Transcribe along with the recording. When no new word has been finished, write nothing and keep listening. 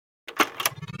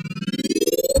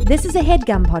This is a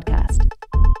HeadGum podcast.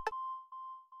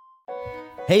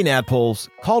 Hey Nadpoles,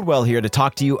 Caldwell here to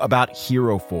talk to you about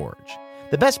Hero Forge,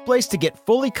 the best place to get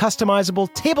fully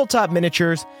customizable tabletop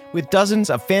miniatures with dozens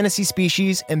of fantasy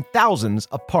species and thousands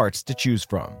of parts to choose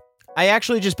from. I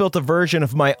actually just built a version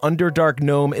of my Underdark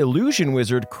Gnome illusion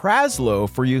wizard Kraslow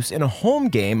for use in a home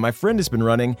game my friend has been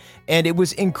running, and it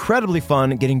was incredibly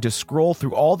fun getting to scroll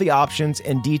through all the options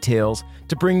and details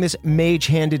to bring this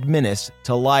mage-handed menace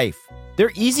to life.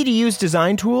 Their easy-to-use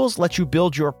design tools let you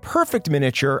build your perfect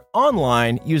miniature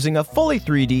online using a fully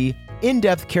 3D,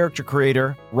 in-depth character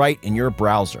creator right in your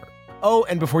browser. Oh,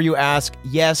 and before you ask,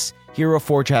 yes, Hero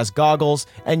Forge has goggles,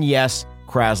 and yes,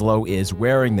 Kraslow is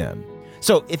wearing them.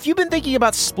 So if you've been thinking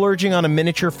about splurging on a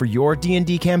miniature for your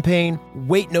D&D campaign,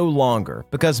 wait no longer,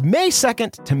 because May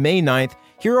 2nd to May 9th,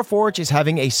 Hero Forge is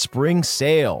having a spring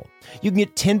sale. You can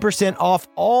get 10% off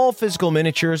all physical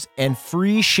miniatures and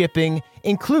free shipping,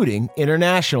 including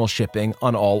international shipping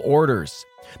on all orders.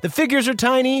 The figures are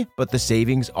tiny, but the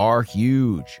savings are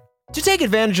huge. To take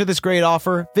advantage of this great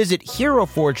offer, visit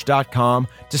HeroForge.com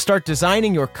to start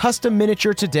designing your custom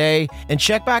miniature today, and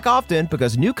check back often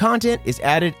because new content is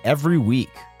added every week.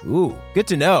 Ooh, good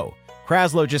to know.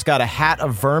 Kraslow just got a hat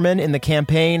of vermin in the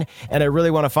campaign, and I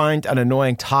really want to find an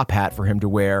annoying top hat for him to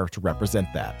wear to represent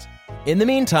that. In the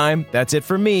meantime, that's it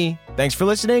from me. Thanks for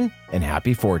listening, and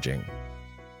happy forging.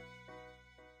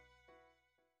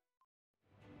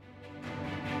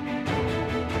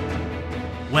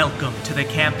 Welcome to the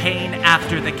campaign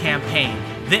after the campaign.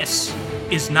 This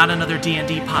is not another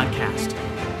D&D podcast.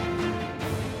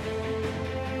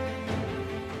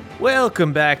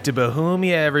 Welcome back to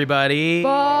Bohemia, everybody.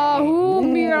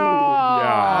 Bohemia!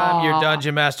 I'm your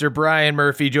Dungeon Master, Brian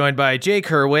Murphy, joined by Jake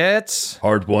Hurwitz,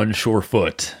 Hard one,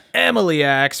 Surefoot. Emily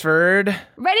Axford,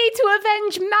 Ready to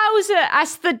avenge Mauser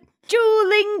as the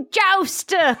dueling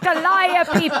jouster,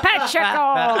 Calliope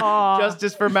Petrichor!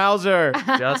 Justice for Mauser.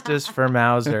 Justice for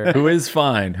Mauser. Who is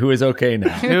fine? Who is okay now?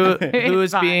 Who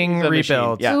is being The machine,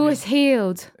 rebuilt? yeah. Who is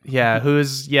healed?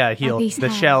 Who's healed. these The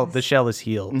shell is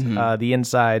healed. The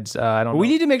insides, I don't know. We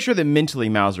need to make sure that mentally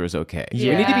Mauser is okay. We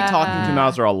need to be talking to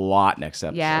Mauser a lot next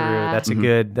episode. Yeah.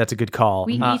 That's a good call.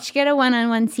 We each get a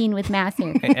one-on-one scene with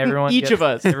Mauser. Everyone Each of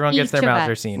us. Everyone gets their Each of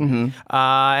Mauser us. scene.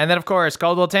 And then, of course,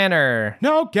 Caldwell Tanner.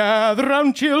 Now gather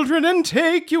round, children, and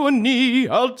take you a knee.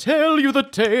 I'll tell you the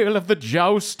tale of the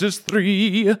jousters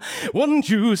three. One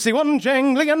juicy, one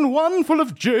jangling, and one full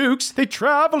of jokes. They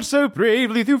travel so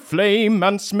bravely through flame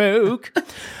and smoke.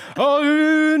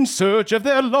 In search of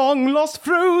their long-lost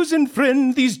frozen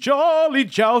friend, these jolly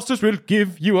jousters will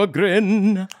give you a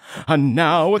grin. And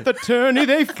now at the tourney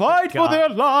they fight for their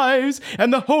lives,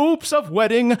 and the hopes of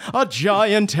wedding a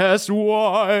giantess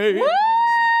wife. Woo!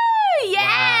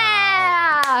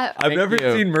 Yeah! I've never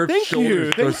seen Murph's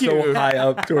shoulders go so high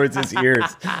up towards his ears.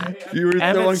 You were so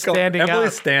Emma's standing Emily's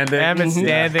up. standing. Emma's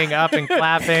standing up and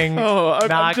clapping. Oh, I'm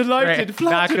Not delighted, great.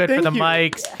 flattered, Not good for thank the you.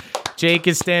 mics. Jake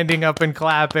is standing up and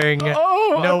clapping.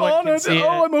 Oh, no I'm one honored. can see it.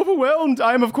 I'm overwhelmed.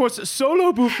 I am, of course,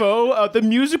 Solo Buffo, the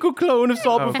musical clone of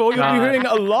Saul Buffo. You'll be God. hearing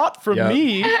a lot from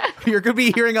me. You're going to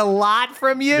be hearing a lot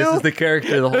from you. This is the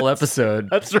character of the whole episode.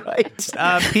 That's right.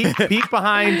 Peek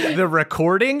behind the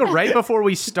recording. Right before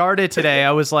we started today,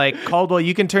 I was like, Caldwell,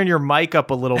 you can turn your mic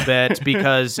up a little bit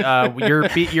because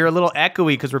you're a little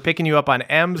echoey because we're picking you up on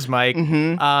M's mic.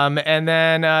 And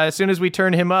then as soon as we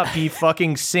turn him up, he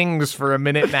fucking sings for a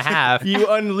minute and a half. You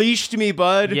unleashed me,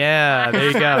 bud. Yeah, there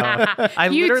you go.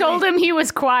 You told him he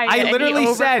was quiet. I and he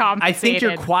literally said, I think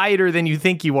you're overcompensated. quieter than you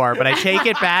think you are, but I take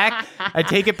it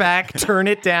back, turn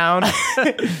it down.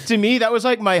 To me, that was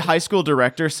like my high school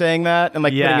director saying that and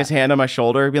like Yeah. putting his hand on my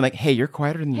shoulder, being like, hey, you're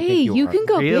quieter than you Hey, think you you are. can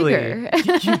go Really?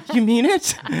 bigger. You mean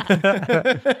it?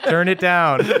 Turn it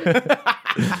down.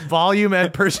 Volume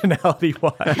and personality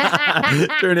wise.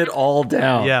 Turn it all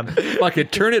down. Yeah. Fuck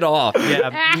it, turn it off.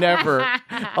 Yeah. Never.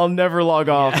 I'll never log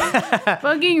off.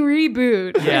 Fucking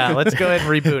reboot. Yeah, let's go ahead and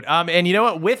reboot. And you know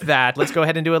what? With that, let's go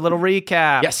ahead and do a little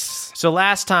recap. Yes. So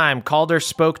last time, Calder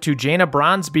spoke to Jaina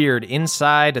Bronzebeard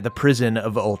inside the prison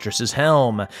of Ultras's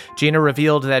helm. Jaina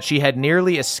revealed that she had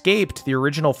nearly escaped the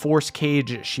original force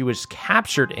cage she was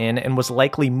captured in and was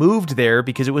likely moved there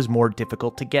because it was more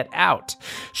difficult to get out.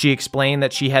 She explained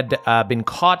that she had been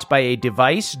caught by a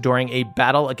device during a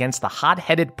battle against the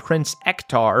hot-headed Prince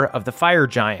Ektar of the Fire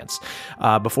Giants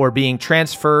before being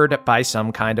transferred by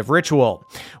some kind of ritual.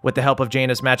 With the help of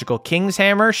Jaina's magical King's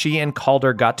Hammer, she and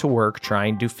Calder got to work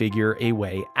trying to figure a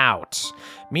way out.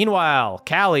 Meanwhile,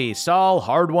 Callie, Saul,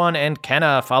 Hardone, and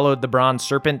Kenna followed the Bronze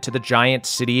Serpent to the giant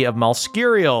city of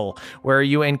Malskiriel, where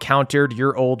you encountered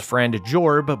your old friend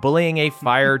Jorb bullying a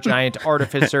fire giant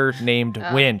artificer named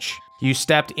Winch. You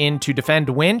stepped in to defend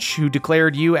Winch, who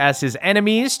declared you as his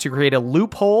enemies to create a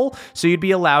loophole so you'd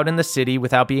be allowed in the city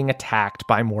without being attacked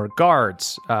by more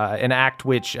guards, an act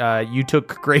which you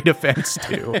took great offense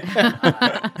to.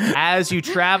 As you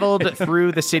traveled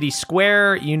through the city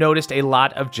square, you noticed a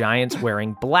lot of giants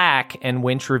wearing black, and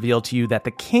Winch revealed to you that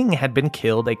the king had been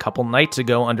killed a couple nights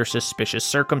ago under suspicious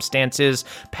circumstances,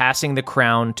 passing the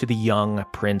crown to the young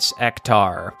Prince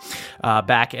Ektar.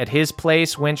 Back at his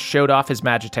place, Winch showed off his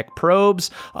Magitech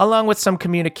probes, along with some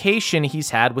communication he's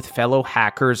had with fellow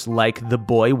hackers like the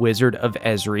boy wizard of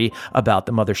Esri about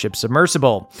the mothership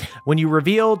submersible. When you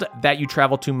revealed that you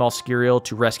traveled to Malskiriel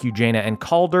to rescue Jaina and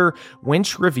Calder,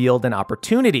 Winch revealed an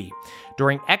opportunity.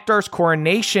 During Ektar's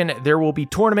coronation, there will be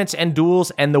tournaments and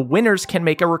duels, and the winners can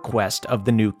make a request of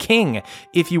the new king.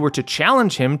 If you were to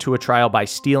challenge him to a trial by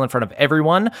steel in front of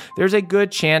everyone, there's a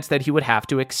good chance that he would have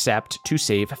to accept to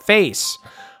save face.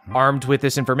 Armed with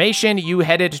this information, you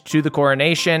headed to the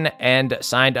coronation and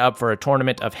signed up for a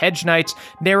tournament of hedge knights,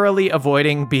 narrowly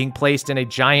avoiding being placed in a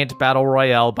giant battle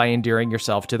royale by endearing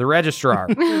yourself to the registrar.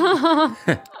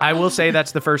 I will say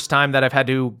that's the first time that I've had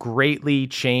to greatly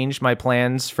change my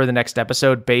plans for the next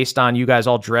episode based on you guys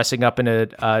all dressing up in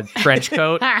a trench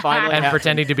coat and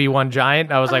pretending to be one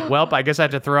giant. I was like, well, I guess I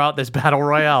have to throw out this battle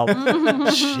royale.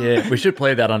 Shit, we should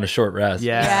play that on a short rest.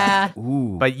 Yeah.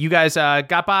 Ooh. But you guys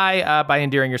got by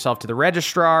endearing yourself to the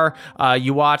registrar.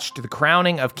 You watched the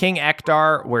crowning of King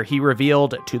Ektar, where he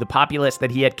revealed to the populace that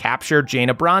he had captured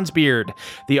Jaina Bronzebeard.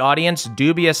 The audience,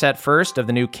 dubious at first of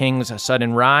the new king's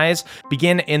sudden rise,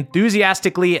 begin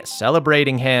enthusiastically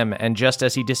celebrating him, and just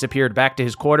as he disappeared back to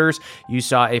his quarters, you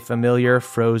saw a familiar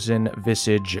frozen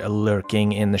visage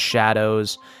lurking in the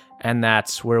shadows, and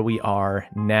that's where we are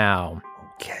now.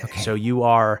 Okay. So you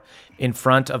are in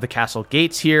front of the castle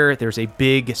gates here. There's a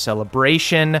big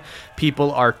celebration.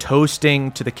 People are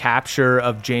toasting to the capture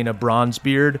of Jaina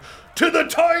Bronzebeard. To the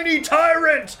tiny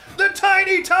tyrant! The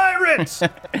tiny tyrant!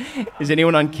 Is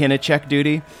anyone on Kenna check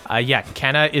duty? Yeah,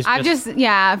 Kenna is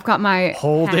I've got my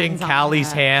holding hands on Callie's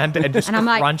her. hand and just I'm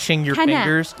like, crunching your Kenna,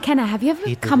 fingers. Kenna, have you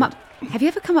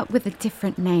ever come up with a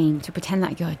different name to pretend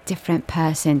like you're a different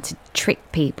person to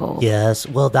trick people? Yes,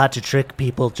 well, not to trick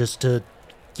people, just to,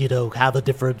 have a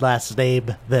different last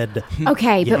name than...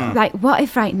 Okay, but what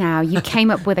if right now you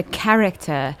came up with a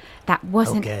character that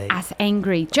wasn't as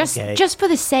angry, just for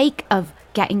the sake of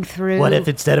getting through? What if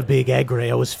instead of being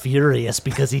angry, I was furious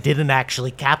because he didn't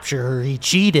actually capture her? He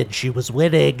cheated. She was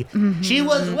winning. Mm-hmm. She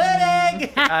was winning!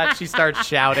 She starts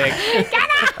shouting.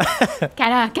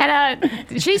 Kenna,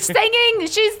 she's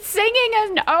singing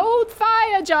an old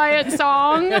fire giant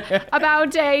song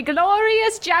about a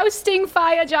glorious jousting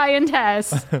fire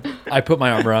giantess. I put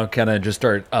my arm around Kenna and just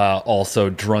start also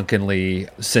drunkenly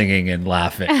singing and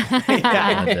laughing.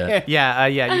 Yeah.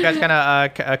 You guys kind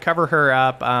of cover her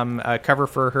up, cover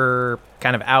for her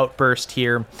kind of outburst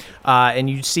here, and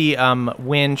you see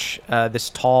Winch, this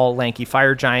tall, lanky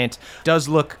fire giant, does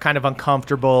look kind of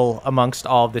uncomfortable amongst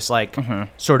all of this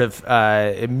sort of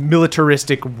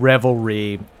militaristic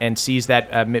revelry, and sees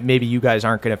that maybe you guys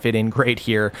aren't going to fit in great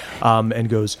here, and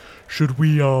goes, "Should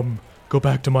we go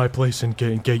back to my place and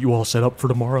get you all set up for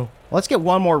tomorrow?" Let's get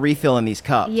one more refill in these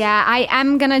cups. Yeah, I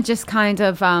am going to just kind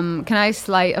of, can I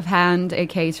sleight of hand a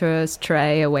caterer's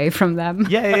tray away from them?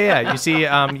 Yeah. You see,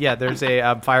 there's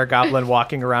a fire goblin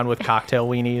walking around with cocktail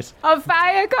weenies. A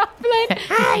fire goblin?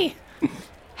 Hi!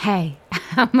 Hey,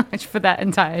 how much for that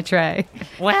entire tray?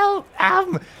 Well,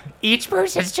 each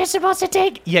person's just supposed to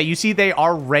take... Yeah, you see they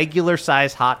are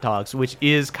regular-sized hot dogs, which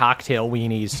is cocktail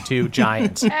weenies to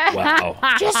giants. Wow.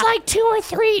 Just like 2 or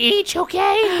 3 each,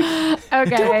 okay?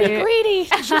 Okay. Don't be greedy.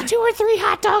 Just 2 or 3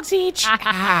 hot dogs each.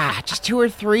 Just 2 or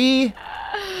 3?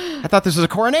 I thought this was a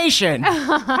coronation.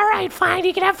 All right, fine.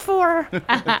 You can have 4. Okay,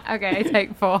 I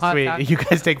take 4 hot Sweet. dogs. You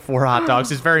guys take 4 hot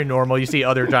dogs. It's very normal. You see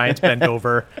other giants bent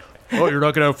over. Oh, you're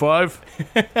not going to have 5?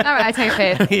 All right, I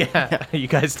take 5. Yeah, you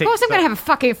guys take... Of course I'm going to have a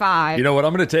fucking 5. You know what?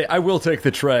 I will take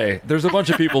the tray. There's a bunch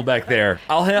of people back there.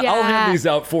 I'll hand these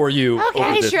out for you.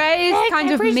 Okay, The tray is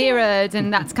kind of mirrored,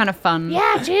 and that's kind of fun.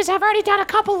 Yeah, geez, I've already done a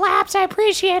couple laps. I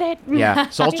appreciate it. Yeah,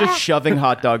 Saul's just shoving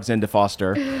hot dogs into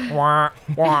Foster. Wah,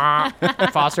 wah.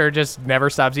 Foster just never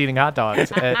stops eating hot dogs.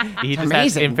 He just has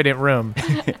Amazing. infinite room.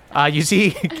 You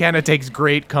see, Kenna takes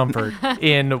great comfort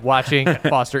in watching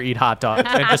Foster eat hot dogs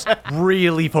and just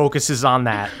really focuses on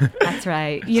that. That's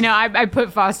right. I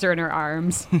put Foster in her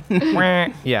arms.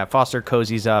 Yeah, Foster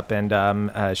cozies up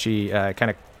and she kind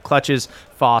of clutches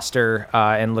Foster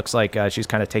and looks like she's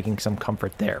kind of taking some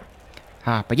comfort there.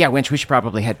 But yeah, Winch, we should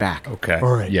probably head back. Okay.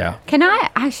 All right. Yeah. Can I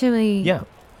actually,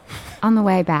 on the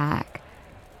way back,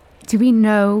 do we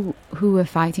know who we're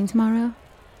fighting tomorrow?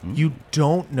 You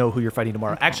don't know who you're fighting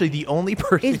tomorrow. Actually, the only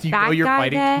person Is you know bad you're guy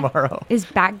fighting there? tomorrow. Is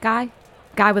bag guy?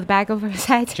 Guy with a bag over his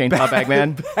head? Chainsaw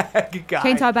Bagman. Bag guy.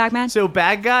 Chainsaw Bagman? So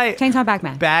bad guy. Chainsaw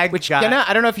Bagman. Bag Which, guy. Jenna,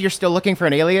 I don't know if you're still looking for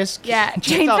an alias. Yeah,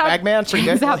 Chainsaw Bagman. Pretty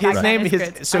good. Chainsaw His Bagman name is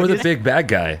is good. so Or the his, big bad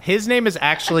guy. his name is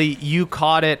actually, you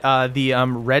caught it. The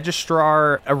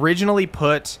registrar originally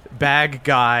put bag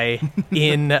guy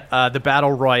in the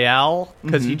battle royale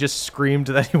because he just screamed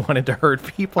that he wanted to hurt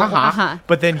people.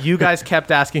 But then you guys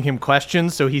kept asking him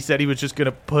questions, so he said he was just going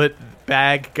to put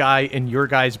bag guy in your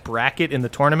guys' bracket in the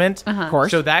tournament. Of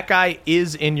course. So that guy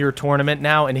is in your tournament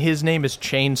now, and his name is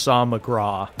Chainsaw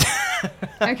McGraw.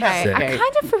 Okay, Sick. I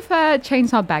kind of prefer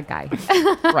Chainsaw Bad Guy.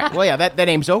 Right. Well, yeah, that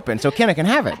name's open, so Kenna can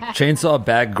have it. Chainsaw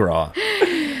Bag Graw.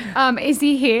 Is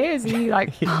he here? Is he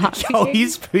like partying? Oh,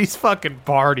 he's fucking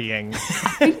partying.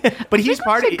 But he's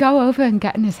I should partying. go over and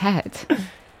get in his head.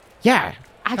 Yeah.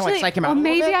 Kinda Actually, psych him out or a little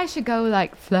maybe bit. I should go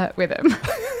like flirt with him.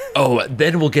 Oh,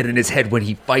 then we'll get in his head when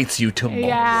he fights you tomorrow.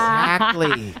 Yeah.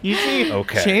 Exactly. You see,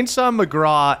 Okay. Chainsaw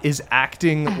McGraw is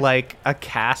acting like a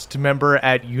cast member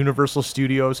at Universal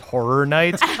Studios Horror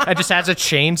Nights and just has a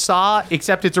chainsaw,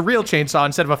 except it's a real chainsaw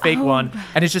instead of a fake one,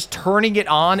 and is just turning it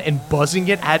on and buzzing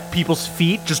it at people's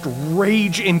feet, just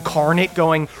rage incarnate,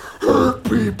 going, hurt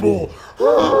people,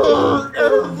 hurt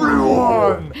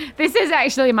everyone. This is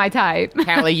actually my type.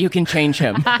 Callie, you can change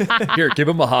him. Here, give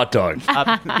him a hot dog.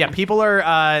 Yeah, people are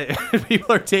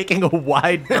people are taking a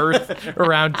wide berth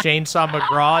around Chainsaw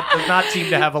McGraw. Does not seem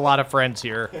to have a lot of friends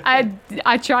here.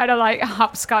 I try to like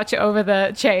hopscotch over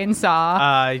the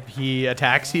chainsaw. He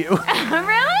attacks you.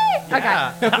 Really?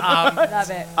 Okay. Love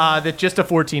it. That's just a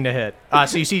 14 to hit.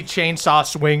 So you see Chainsaw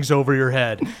swings over your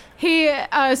head. He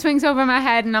swings over my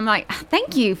head, and I'm like,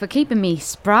 "Thank you for keeping me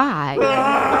spry."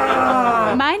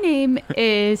 My name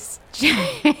is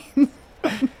Chainsaw.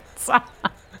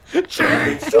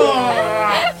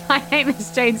 Chainsaw! My name is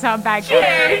Chainsaw Bad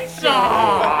Guy.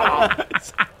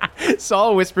 Chainsaw!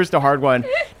 Saul whispers to Hard One,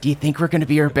 "Do you think we're going to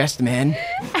be our best men?"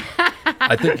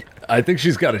 I think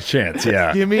she's got a chance,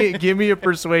 yeah. Give me a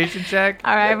persuasion check.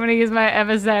 All right, I'm gonna use my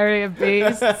emissary of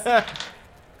beasts.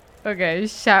 Okay,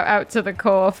 shout out to the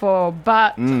core for,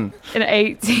 but an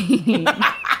 18.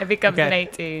 It becomes an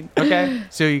 18. Okay,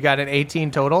 so you got an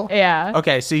 18 total? Yeah.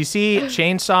 Okay, so you see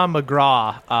Chainsaw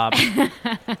McGraw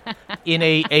in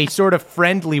a sort of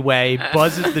friendly way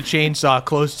buzzes the chainsaw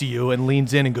close to you and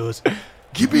leans in and goes,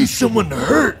 "Give me someone to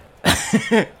hurt.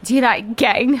 Do you like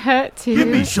getting hurt too? Give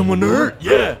me someone to hurt.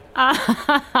 Yeah."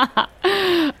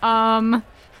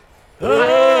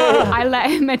 I let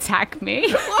him attack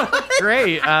me.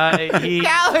 Great. He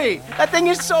Callie, that thing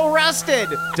is so rusted.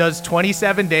 does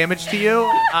 27 damage to you,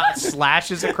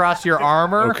 slashes across your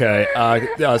armor. Okay,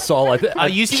 Saul,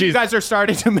 You see you guys are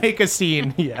starting to make a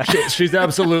scene. Yeah. she's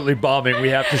absolutely bombing. We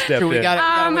have to step So we in. got a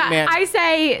wingman. I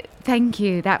say, thank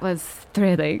you, that was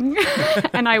thrilling.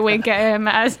 And I wink at him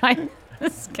as I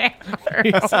scamper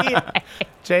You see away.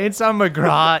 Chainsaw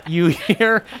McGraw, you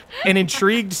hear an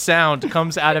intrigued sound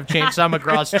comes out of Chainsaw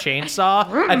McGraw's chainsaw,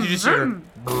 and you just hear,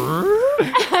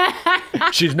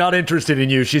 She's not interested in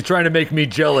you. She's trying to make me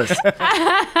jealous.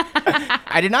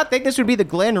 I did not think this would be the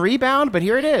Glenn rebound, but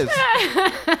here it is.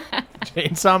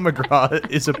 Chainsaw McGraw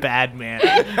is a bad man.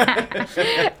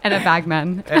 And a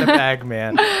bagman. And a bag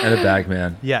man. And a bag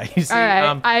man. Yeah, you see, All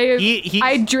right, I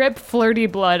he's drip flirty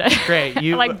blood. great.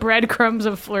 You like breadcrumbs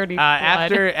of flirty blood.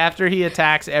 after he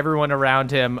attacks everyone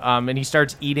around him, and he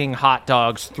starts eating hot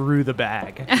dogs through the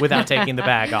bag without taking the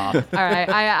bag off. All right,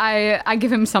 I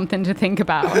give him something to think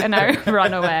about, and I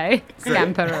run away,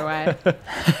 scamper away.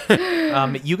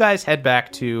 You guys head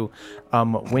back to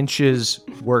Winch's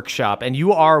workshop, and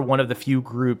you are one of the few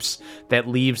groups that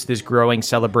leaves this growing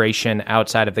celebration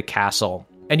outside of the castle.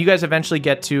 And you guys eventually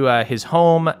get to his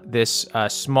home, this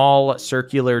small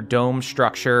circular dome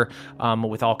structure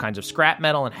with all kinds of scrap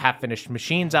metal and half-finished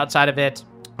machines outside of it.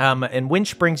 And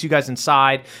Winch brings you guys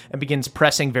inside and begins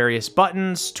pressing various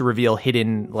buttons to reveal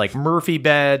hidden, like, Murphy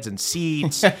beds and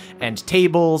seats and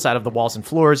tables out of the walls and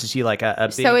floors. You see, like, a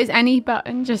big... So is any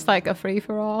button just like a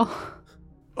free-for-all?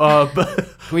 But Can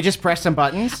we just press some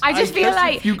buttons? I just feel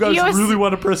like if you guys really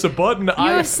want to press a button,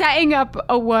 you're setting up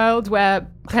a world where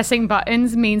pressing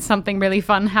buttons means something really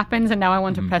fun happens, and now I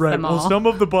want to press them all. some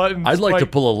of the buttons... I'd like to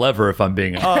pull a lever if I'm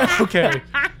being honest. Okay.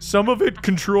 some of it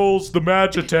controls the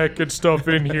Magitech and stuff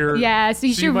in here. Yeah, so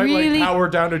you should might, really power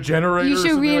down a generator. You or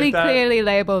should something really like that. clearly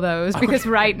label those because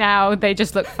right now they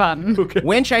just look fun.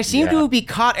 Winch, I seem to be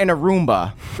caught in a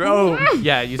Roomba. Oh,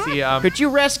 yeah. You see, Could you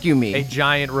rescue a me?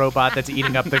 giant robot that's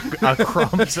eating up the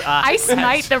crumbs. I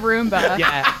smite the Roomba.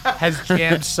 Yeah, has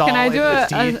jammed salt Can I do in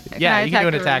his a- teeth. can Yeah, I you can do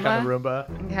an attack attack the on the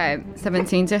Roomba. Okay,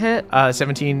 17 to hit.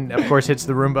 17, of course, hits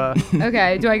the Roomba.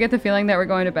 Okay, do I get the feeling that we're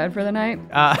going to bed for the night?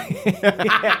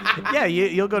 Yeah,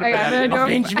 you'll go to Okay, I'm bed. gonna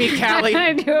do Avenge me, Callie.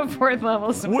 I'm gonna do a 4th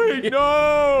level swing. Wait,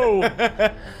 no!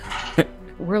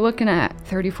 We're looking at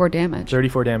 34 damage.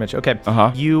 34 damage. Okay.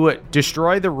 Uh-huh. You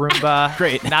destroy the Roomba.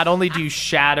 Great. Not only do you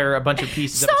shatter a bunch of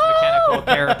pieces of its mechanical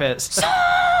carapace.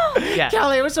 Yeah.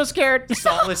 Callie, I was so scared.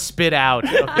 Salt is spit out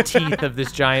of the teeth of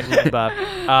this giant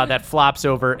Roomba that flops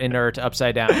over inert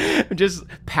upside down. I'm just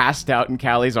passed out in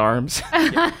Callie's arms.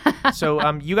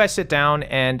 So you guys sit down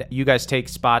and you guys take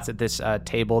spots at this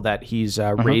table that he's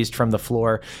raised from the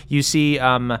floor. You see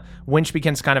Winch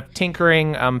begins kind of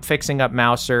tinkering, fixing up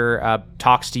Mouser,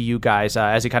 talks to you guys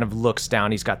as he kind of looks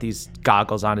down. He's got these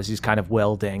goggles on as he's kind of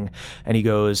welding. And he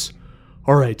goes,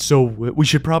 all right, so we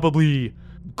should probably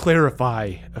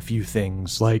clarify a few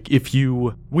things. Like, if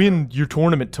you win your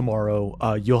tournament tomorrow,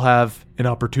 you'll have an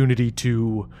opportunity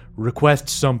to request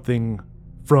something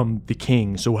from the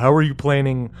king. So how are you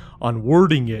planning on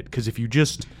wording it? Because if you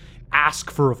just ask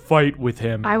for a fight with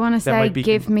him, I want to that say, might be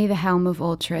give me the Helm of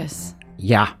Ultras.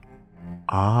 Yeah,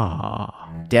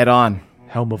 dead on.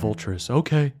 Helm of Ultras.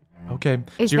 Okay. Is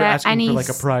so you're there asking any for like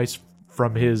a prize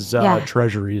from his Yeah.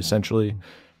 treasury, essentially.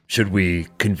 Should we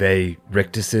convey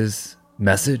Rictus's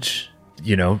message?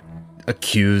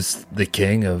 Accuse the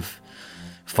king of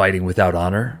fighting without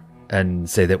honor and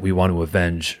say that we want to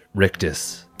avenge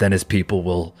Rictus. Then his people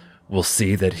will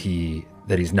see that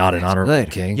he's not an honorable good.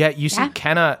 king. Yeah, you see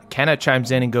Kenna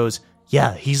chimes in and goes,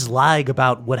 Yeah, he's lying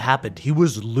about what happened. He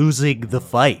was losing the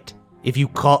fight. If you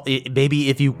call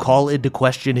into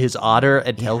question his honor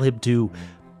and tell him to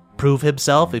prove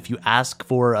himself, if you ask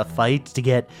for a fight to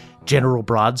get General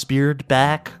Bronzebeard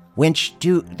back. Winch,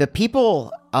 do the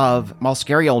people of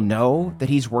Malskariel know that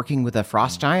he's working with a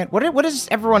frost giant? What is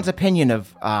everyone's opinion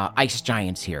of ice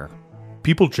giants here?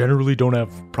 people generally don't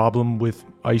have problem with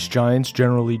ice giants.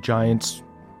 Generally, giants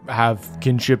have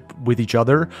kinship with each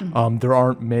other. There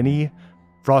aren't many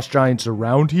frost giants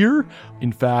around here.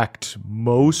 In fact,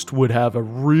 most would have a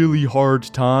really hard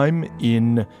time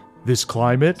in this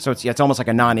climate. So it's almost like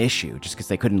a non-issue just because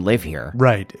they couldn't live here.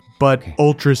 Right. But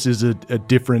Ultras is a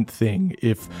different thing.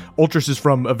 If Ultras is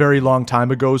from a very long time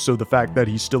ago, so the fact that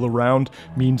he's still around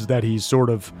means that he's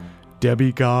sort of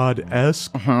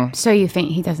demigod-esque. So you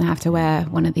think he doesn't have to wear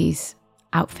one of these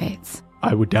outfits?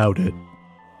 I would doubt it.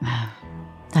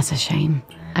 That's a shame.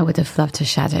 I would have loved to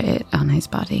shadow it on his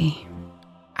body.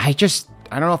 I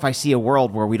don't know if I see a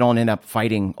world where we don't end up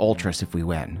fighting Ultras if we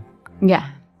win. Yeah.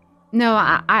 No,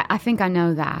 I think I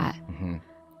know that.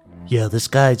 Yeah, this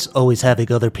guy's always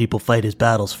having other people fight his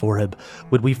battles for him.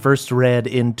 When we first ran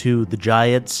into the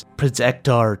giants, Prince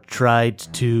Ektar tried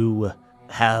to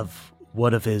have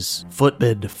one of his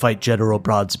footmen fight General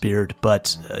Bronzebeard,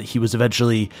 but he was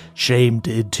eventually shamed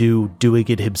into doing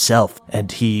it himself,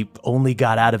 and he only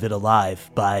got out of it alive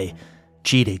by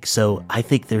cheating. So I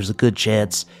think there's a good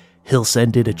chance he'll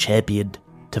send in a champion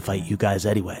to fight you guys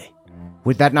anyway.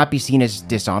 Would that not be seen as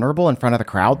dishonorable in front of the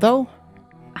crowd, though?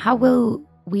 How will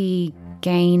we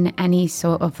gain any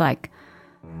sort of,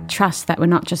 trust that we're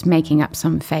not just making up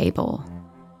some fable?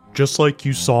 Just like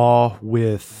you saw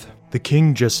with the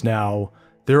king just now,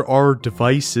 there are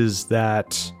devices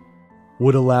that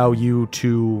would allow you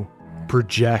to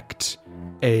project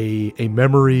a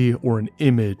memory or an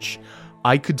image.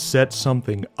 I could set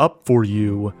something up for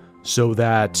you so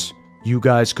that you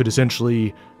guys could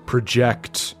essentially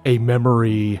project a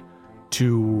memory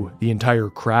to the entire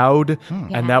crowd,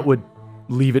 and that would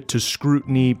leave it to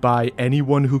scrutiny by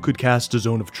anyone who could cast a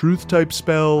Zone of Truth type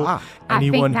spell,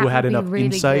 anyone who had enough really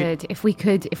insight. Good if we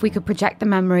could project the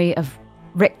memory of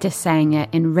Rictus saying it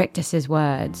in Rictus's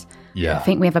words. Yeah. I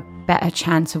think we have a better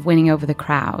chance of winning over the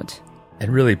crowd.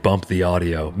 And really bump the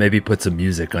audio. Maybe put some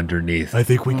music underneath I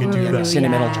think we can do that.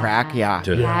 Sentimental track, yeah.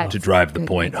 to drive the Good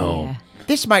point idea. home.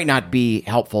 This might not be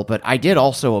helpful, but I did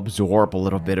also absorb a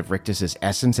little bit of Rictus's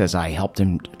essence as I helped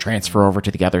him transfer over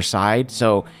to the other side.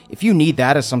 So if you need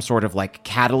that as some sort of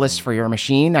catalyst for your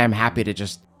machine, I'm happy to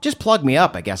just plug me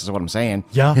up, I guess is what I'm saying.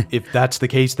 Yeah, if that's the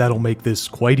case, that'll make this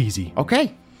quite easy.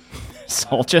 Okay.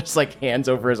 Sol just hands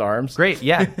over his arms. Great,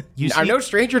 yeah. You I'm no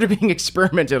stranger to being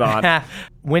experimented on.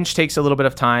 Winch takes a little bit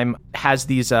of time, has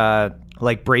these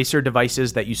like bracer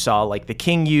devices that you saw like the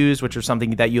king use, which are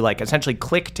something that you like essentially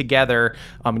click together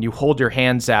and you hold your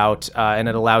hands out and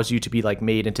it allows you to be like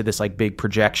made into this like big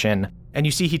projection. And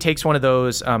you see he takes one of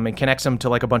those and connects them to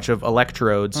like a bunch of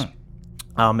electrodes.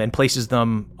 And places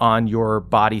them on your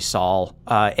body, Saul.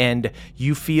 And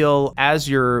you feel as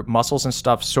your muscles and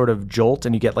stuff sort of jolt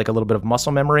and you get like a little bit of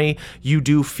muscle memory, you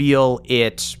do feel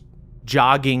it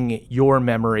jogging your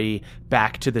memory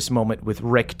back to this moment with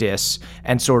Rictus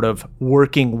and sort of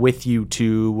working with you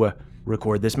to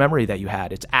record this memory that you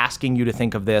had. It's asking you to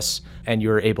think of this, and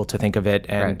you're able to think of it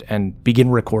and begin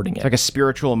recording it. It's like a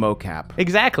spiritual mocap.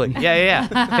 Exactly. Yeah.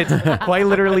 It's quite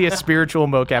literally a spiritual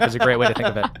mocap is a great way to think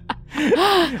of it.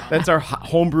 That's our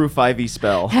homebrew 5e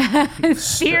spell.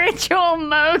 Spiritual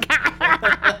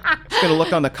mocap. Just gonna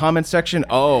look on the comment section.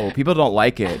 Oh, people don't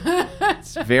like it.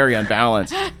 It's very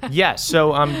unbalanced. Yeah,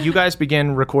 so you guys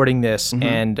begin recording this,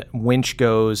 and Winch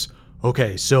goes,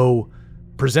 okay, so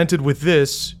presented with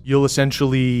this, you'll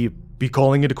essentially be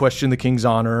calling into question the king's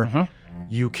honor.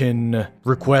 You can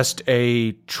request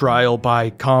a trial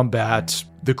by combat,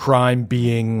 the crime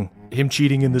being him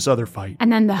cheating in this other fight.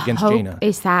 And then the against hope Jaina.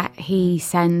 is that he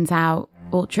sends out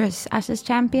Ultras as his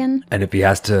champion. And if he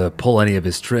has to pull any of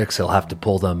his tricks, he'll have to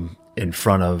pull them in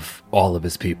front of all of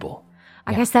his people.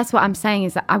 I guess that's what I'm saying,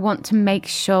 is that I want to make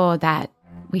sure that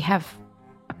we have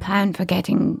a plan for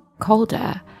getting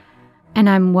Calder. And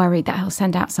I'm worried that he'll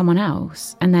send out someone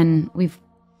else. And then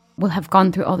we'll have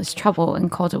gone through all this trouble and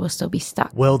Calder will still be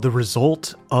stuck. Well, the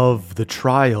result of the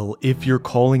trial, if you're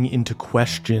calling into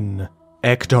question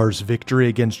Ektar's victory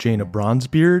against Jaina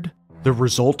Bronzebeard, the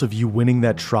result of you winning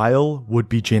that trial would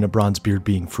be Jaina Bronzebeard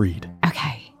being freed.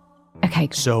 Okay.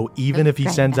 Good. So even if he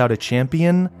Great. sends out a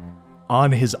champion,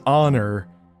 on his honor,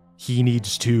 he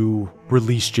needs to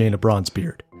release Jaina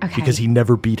Bronzebeard. Okay. Because he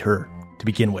never beat her to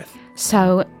begin with.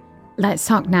 So let's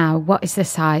talk now. What is the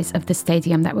size of the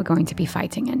stadium that we're going to be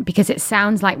fighting in? Because it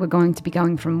sounds like we're going to be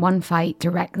going from one fight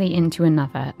directly into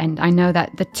another. And I know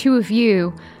that the two of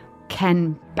you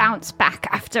can bounce back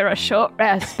after a short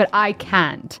rest, but I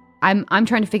can't. I'm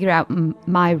trying to figure out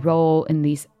my role in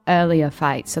these earlier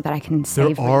fights so that I can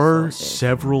save There are resources.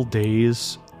 several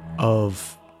days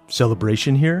of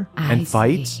celebration here and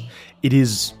fights. see. It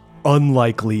is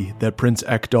unlikely that Prince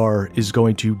Ektar is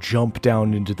going to jump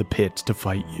down into the pit to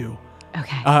fight you.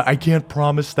 Okay. I can't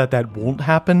promise that won't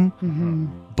happen,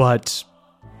 but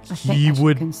I think he I should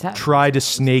would consider try to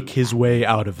snake his way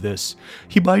out of this.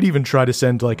 He might even try to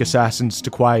send like assassins to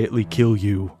quietly kill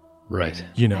you, Right.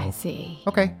 you I know. see.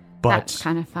 Okay. But That's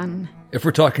kind of fun. If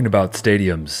we're talking about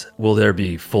stadiums, will there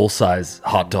be full-size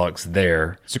hot dogs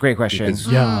there? It's a great question. Because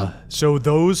yeah, so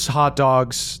those hot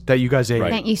dogs that you guys ate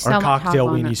Thank you so are much, cocktail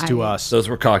Harbon. weenies to I- us. those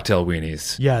were cocktail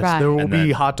weenies. Yes, Right. there will And be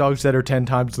then- hot dogs that are 10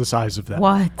 times the size of that.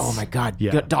 What? Oh my God.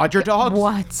 Yeah. Dodger dogs?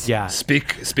 What? Yeah.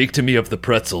 Speak to me of the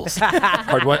pretzels.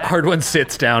 Hard one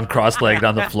sits down cross-legged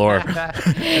on the floor.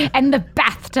 And the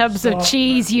bathtubs of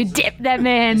cheese you dip them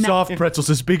in. Soft pretzels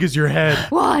as big as your head.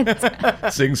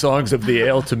 What? Sing songs of the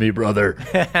ale to me, brother.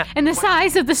 And the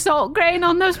size of the salt grain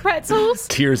on those pretzels?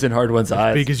 Tears in Hard One's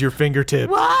eyes. Big as your fingertips.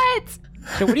 What?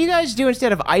 So what do you guys do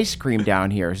instead of ice cream down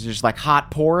here? Is it just like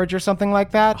hot porridge or something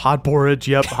like that? Hot porridge,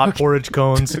 yep. Hot porridge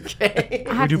cones. I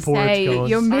have do to porridge say, cones.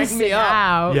 you're Sign missing me up.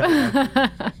 out.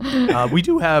 Yeah. We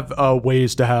do have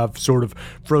ways to have sort of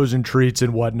frozen treats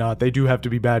and whatnot. They do have to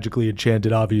be magically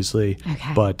enchanted, obviously.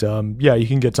 Okay. But yeah, you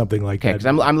can get something like Okay, that.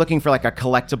 because I'm looking for like a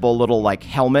collectible little like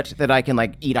helmet that I can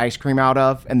like eat ice cream out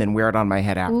of and then wear it on my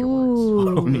head afterwards.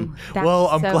 Ooh, that's Well,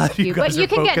 I'm so glad you cute. guys But you are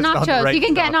can get focused on the nachos. right You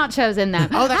can get stuff. nachos in them.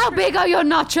 How big are your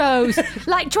nachos?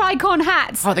 Like tricorn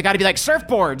hats. Oh, they got to be like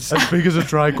surfboards. As big as a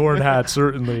tricorn hat,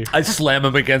 certainly. I slam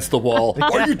him against the wall.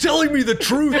 Are you telling me the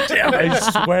truth? Damn it!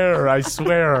 I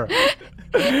swear.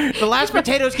 The last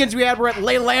potato skins we had were at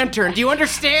Lay Lantern. Do you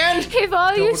understand? If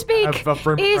all you speak have a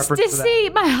firm is preference for that.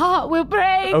 deceit, my heart will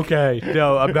break. Okay,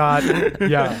 no, I'm not.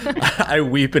 Yeah, I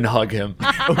weep and hug him.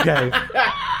 okay.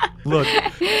 Look,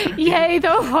 Yea,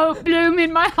 though hope bloom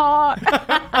in my heart.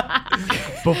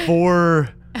 before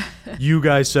you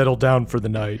guys settle down for the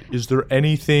night, is there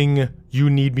anything you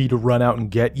need me to run out and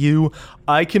get you?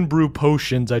 I can brew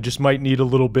potions. I just might need a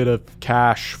little bit of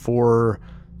cash for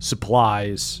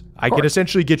supplies. I can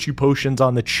essentially get you potions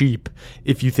on the cheap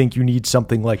if you think you need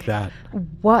something like that.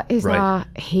 What is Right. our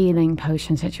healing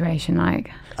potion situation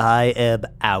like? I am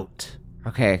out.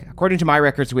 Okay, according to my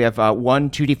records, we have 1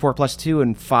 2d4 plus 2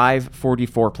 and 5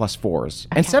 4d4 plus 4s.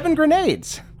 And 7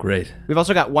 grenades. Great. We've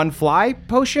also got 1 fly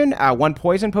potion, 1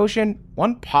 poison potion,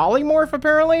 1 polymorph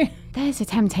apparently. There's a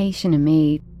temptation in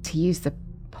me to use the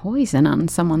poison on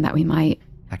someone that we might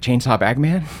Like Chainsaw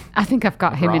Bagman? I think I've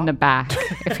got him in the back,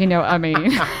 if you know what I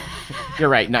mean. You're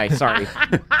right. Nice. Sorry.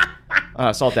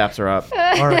 Salt daps are up.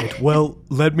 All right. Well,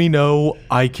 let me know.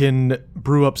 I can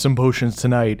brew up some potions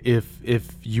tonight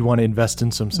if you want to invest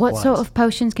in some supplies. What sort of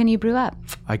potions can you brew up?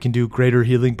 I can do greater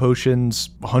healing potions,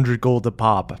 100 gold a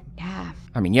pop. Yeah.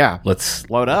 I mean, yeah. Let's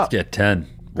load up. get 10.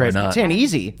 Why not? 10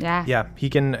 easy. Yeah. Yeah, he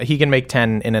can make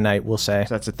 10 in a night, we'll say.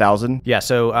 So that's 1,000. Yeah,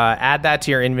 so add that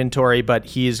to your inventory, but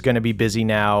he's going to be busy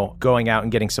now going out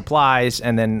and getting supplies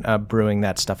and then brewing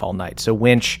that stuff all night. So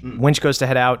Winch goes to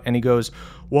head out and he goes,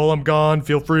 while I'm gone,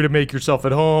 feel free to make yourself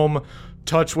at home.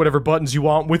 Touch whatever buttons you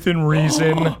want within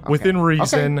reason. Okay. Within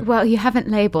reason. Okay. Well, you haven't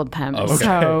labeled them, so...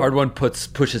 Hard one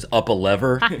pushes up a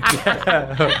lever.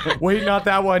 Wait, not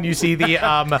that one. You see the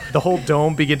whole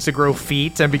dome begins to grow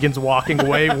feet and begins walking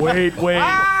away.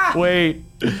 Wait.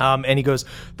 And he goes,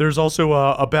 there's also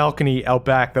a balcony out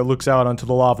back that looks out onto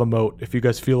the lava moat if you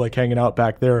guys feel like hanging out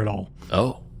back there at all.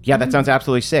 Oh. Yeah, that sounds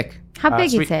absolutely sick. How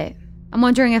big is it? I'm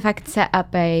wondering if I could set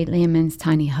up a Leomund's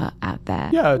tiny hut out there.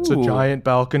 Yeah, it's a giant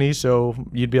balcony, so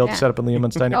you'd be able to set up a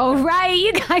Leomund's tiny hut. Oh, right.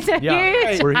 You guys are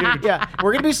huge. We're here. Yeah,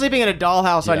 we're going to be sleeping in a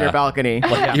dollhouse on your balcony.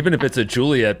 Even if it's a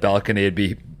Juliet balcony, it'd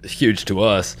be huge to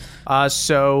us.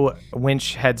 So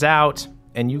Winch heads out,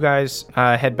 and you guys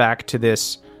head back to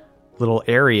this little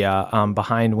area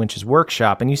behind Winch's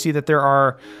workshop, and you see that there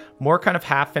are more kind of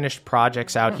half-finished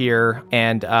projects out here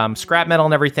and scrap metal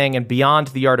and everything. And beyond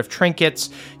the Art of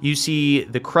Trinkets, you see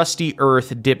the crusty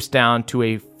earth dips down to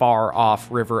a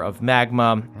far-off river of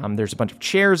magma. There's a bunch of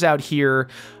chairs out here.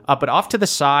 But off to the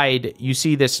side, you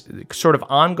see this sort of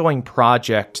ongoing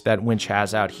project that Winch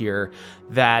has out here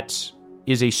that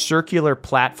is a circular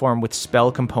platform with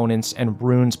spell components and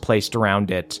runes placed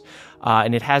around it.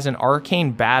 And it has an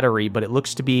arcane battery, but it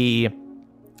looks to be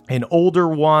an older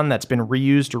one that's been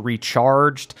reused or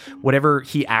recharged. Whatever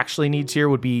he actually needs here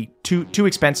would be too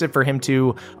expensive for him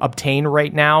to obtain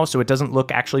right now, so it doesn't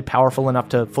look actually powerful enough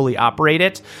to fully operate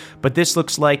it. But this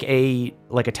looks like a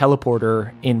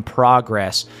teleporter in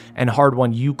progress. And Hard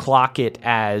One, you clock it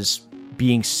as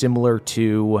being similar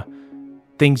to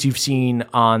things you've seen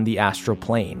on the astral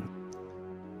plane.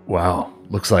 Wow.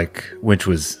 Looks like Winch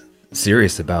was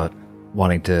serious about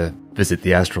wanting to visit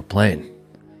the astral plane.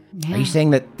 Yeah. Are you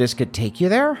saying that this could take you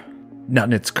there? Not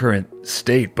in its current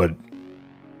state, but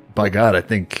by God, I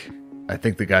think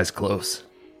the guy's close.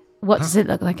 What does it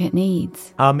look like it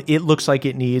needs? It looks like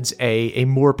it needs a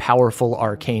more powerful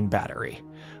arcane battery.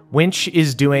 Winch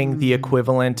is doing the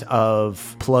equivalent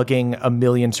of plugging a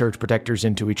million surge protectors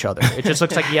into each other. It just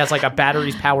looks like he has like a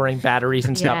batteries powering batteries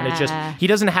and stuff, and it's just he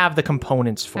doesn't have the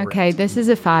components for it. Okay, this is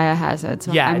a fire hazard.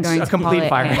 So I'm it's going a to complete call it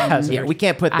fire in. hazard. Yeah, we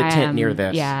can't put the tent near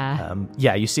this. Yeah.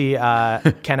 You see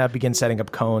Kenna begin setting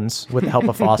up cones with the help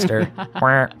of Foster.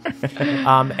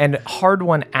 And Hard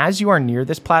One, as you are near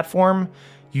this platform,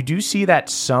 you do see that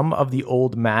some of the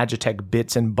old Magitech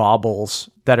bits and baubles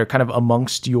that are kind of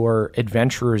amongst your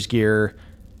adventurer's gear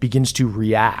begins to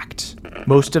react.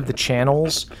 Most of the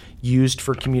channels used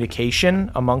for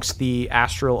communication amongst the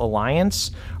Astral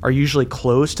Alliance are usually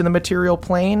close to the material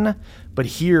plane, but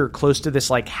here, close to this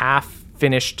like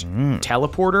half-finished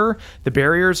teleporter, the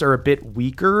barriers are a bit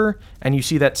weaker, and you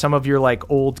see that some of your like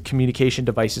old communication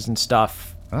devices and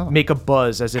stuff make a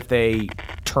buzz as if they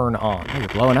turn on. You're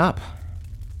blowing up.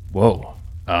 Whoa.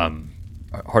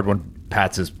 Hard One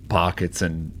pats his pockets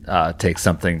and takes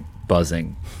something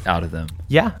buzzing out of them.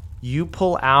 Yeah. You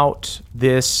pull out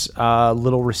this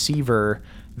little receiver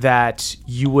that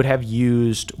you would have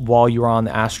used while you were on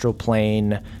the astral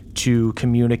plane to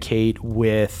communicate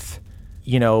with,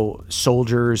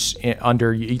 soldiers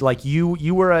under, like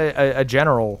you were a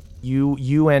general.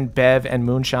 You and Bev and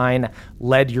Moonshine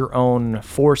led your own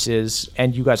forces,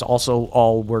 and you guys also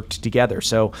all worked together.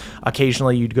 So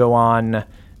occasionally you'd go on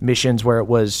missions where it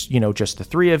was, just the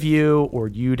three of you, or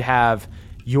you'd have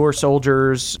your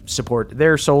soldiers support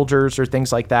their soldiers or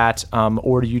things like that.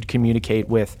 Or you'd communicate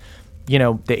with,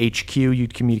 the HQ,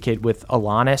 you'd communicate with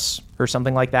Alanis or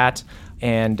something like that.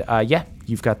 And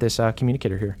you've got this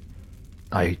communicator here.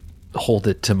 I hold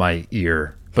it to my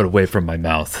ear, but away from my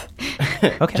mouth.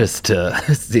 Okay. Just to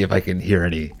see if I can hear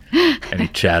any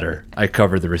chatter. I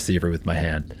cover the receiver with my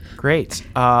hand. Great.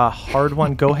 Hard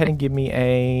One, go ahead and give me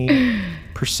a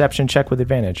perception check with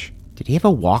advantage. Did he have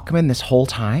a Walkman this whole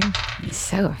time? It's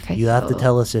so official. You have to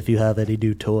tell us if you have any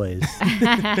new toys.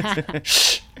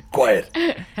 Shh, quiet.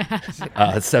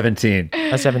 17.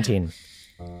 A 17.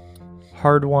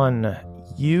 Hard One,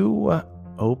 you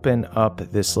open up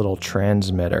this little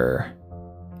transmitter,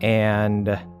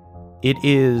 and it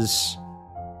is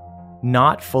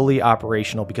not fully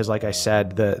operational because, like I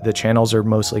said, the channels are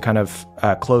mostly kind of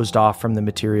closed off from the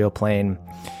material plane.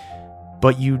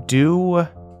 But you do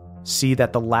see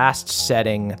that the last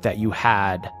setting that you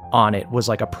had on it was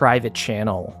like a private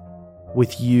channel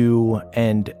with you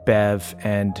and Bev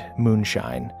and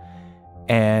Moonshine.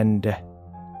 And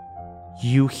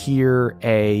you hear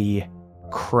a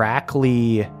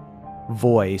crackly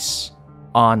voice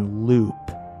on loop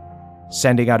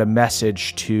sending out a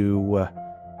message to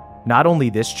not only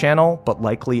this channel, but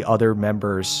likely other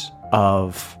members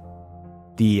of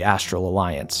the Astral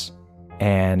Alliance.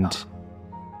 And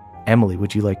Emily,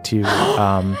 would you like to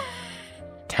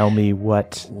tell me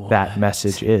what that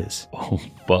message is? Oh,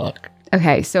 fuck.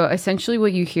 Okay, so essentially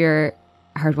what you hear,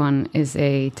 Hard One, is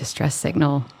a distress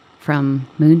signal from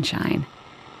Moonshine.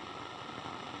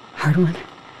 Hard One,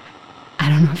 I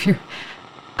don't know if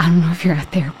you're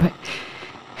out there, but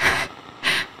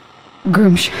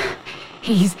Groomsh,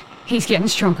 he's getting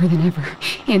stronger than ever.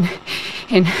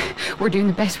 And we're doing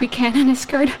the best we can in his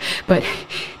skirt, but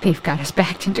they've got us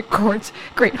backed into Cord's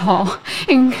Great Hall.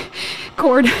 And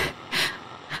Cord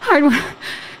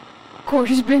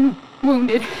has been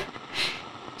wounded.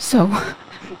 So,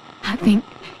 I think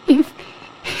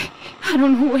I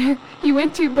don't know where you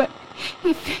went to, but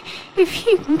if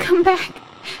you can come back,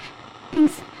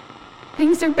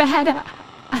 things are bad.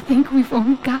 I think we've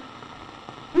only got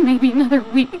maybe another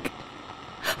week.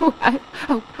 I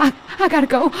gotta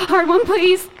go. Hard One,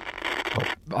 please.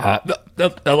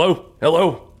 Hello.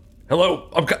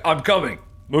 I'm coming.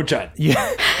 Moonshine.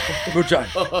 Yeah. Moonshine.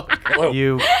 Hello.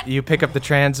 You pick up the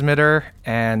transmitter,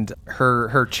 and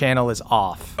her channel is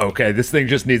off. Okay, this thing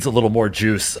just needs a little more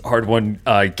juice. Hard One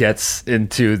gets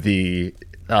into the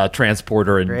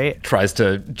transporter and tries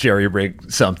to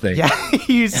jerry-rig something. Yeah,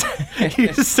 you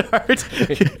start.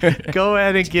 Go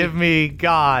ahead and give me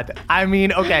God. I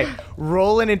mean, okay,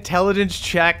 roll an intelligence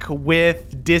check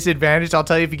with disadvantage. I'll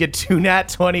tell you, if you get 2 nat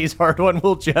 20s, Hard One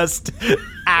will just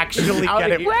actually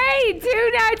get it. Wait,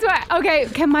 2 nat 20. Okay,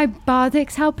 can my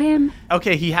bardics help him?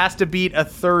 Okay, he has to beat a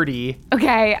 30.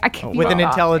 Okay, I can with an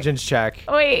intelligence check.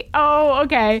 Wait,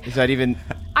 okay. Is that even...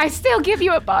 I still give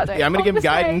you a bardic. Yeah, I'm going to give him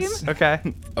guidance. Okay.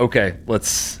 Okay,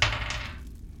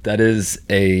 that is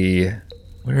a...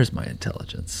 Where's my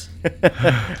intelligence?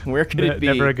 Where could it be?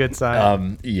 Never a good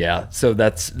sign. Yeah, so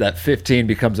that 15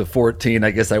 becomes a 14.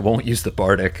 I guess I won't use the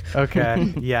bardic.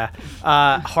 Okay, yeah.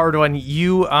 Hard One,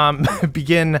 you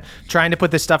begin trying to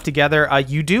put this stuff together.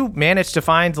 You do manage to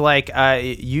find,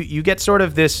 you get sort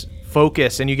of this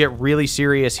focus, and you get really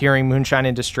serious hearing Moonshine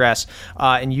in distress,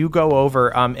 and you go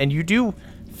over, and you do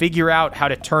figure out how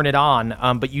to turn it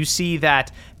on, but you see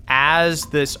that as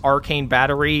this arcane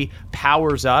battery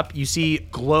powers up, you see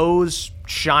glows,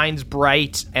 shines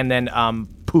bright, and then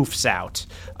poofs out,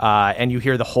 and you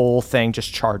hear the whole thing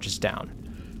just charges down.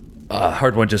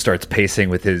 Hard One just starts pacing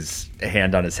with his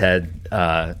hand on his head.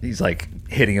 He's like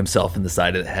hitting himself in the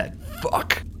side of the head.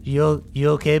 Fuck. You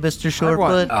okay, Mr.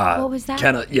 Shortfoot? What was that?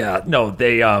 No,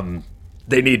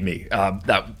 they need me.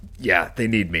 They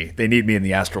need me. They need me in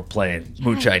the astral plane. Yeah.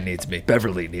 Moonshine needs me.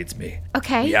 Beverly needs me.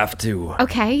 Okay. We have to.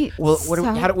 Okay. Well, what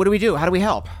do we do? How do we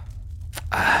help?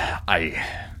 I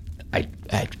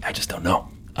just don't know.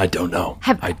 I don't know.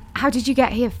 How did you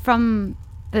get here from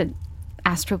the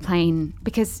astral plane?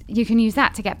 Because you can use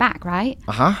that to get back, right?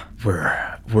 Uh-huh.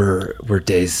 We're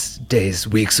days,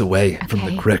 weeks away from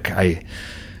the crick.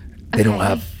 They don't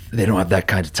have that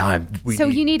kind of time.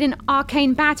 You need an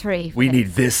arcane battery. We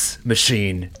need this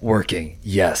machine working.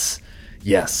 Yes.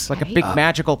 Like a big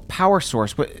magical power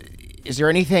source. But is there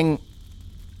anything?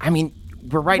 I mean,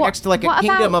 we're right next to like a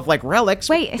kingdom of like relics.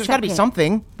 There's got to be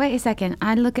something. Wait a second.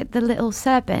 I look at the little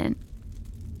serpent.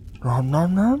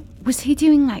 No. Was he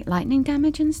doing like lightning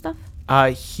damage and stuff?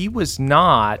 He was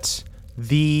not.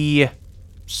 The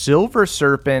silver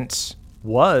serpent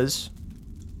was.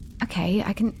 Okay,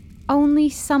 I can only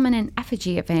summon an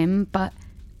effigy of him, but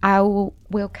I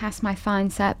will cast my fine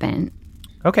serpent.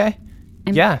 Okay.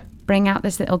 And bring out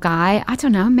this little guy. I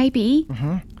don't know, maybe.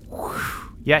 Mm-hmm.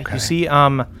 Yeah, okay. You see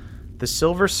the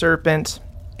silver serpent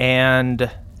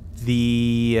and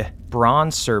the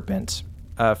bronze serpent.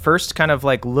 First kind of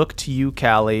like look to you,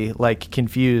 Callie, like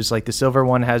confused. Like the silver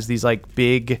one has these like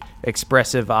big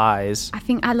expressive eyes. I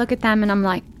think I look at them and I'm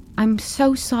like, I'm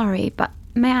so sorry, but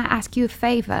may I ask you a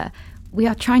favor? We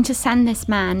are trying to send this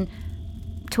man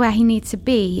to where he needs to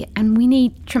be, and we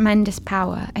need tremendous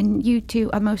power, and you two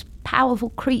are most powerful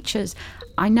creatures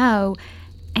I know,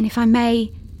 and if I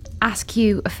may ask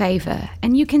you a favor,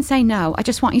 and you can say no, I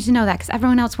just want you to know that, because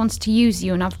everyone else wants to use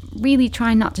you, and I'm really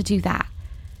trying not to do that.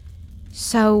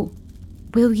 So,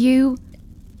 will you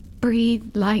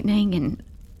breathe lightning and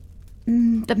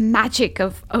the magic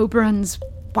of Oberon's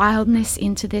wildness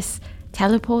into this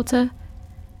teleporter?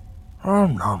 Oh,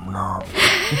 no.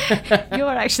 You're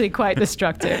actually quite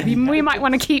destructive. We might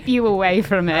want to keep you away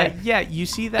from it. Yeah, you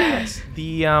see that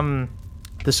the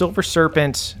silver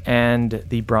serpent and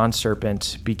the bronze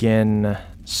serpent begin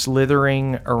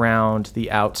slithering around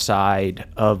the outside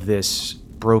of this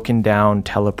broken down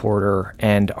teleporter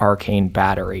and arcane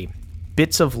battery.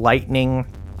 Bits of lightning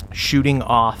shooting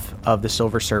off of the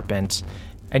silver serpent,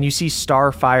 and you see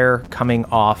starfire coming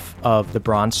off of the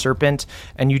bronze serpent,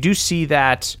 and you do see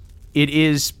that it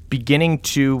is beginning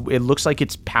to, it looks like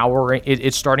it's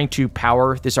starting to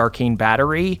power this arcane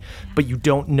battery, but you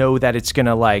don't know that it's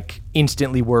gonna like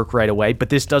instantly work right away. But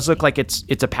this does look like it's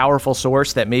a powerful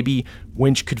source that maybe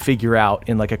Winch could figure out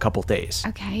in like a couple days.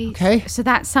 Okay. So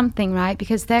that's something, right?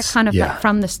 Because they're kind of like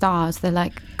from the stars. They're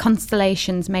like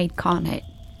constellations made carnate.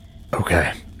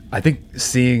 Okay. I think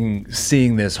seeing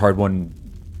this, Hard One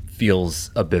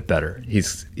feels a bit better.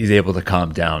 He's able to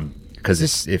calm down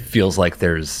because it feels like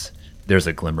there's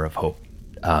a glimmer of hope.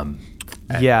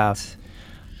 Yeah,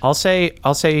 I'll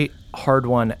say Hard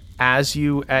One, as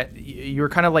you were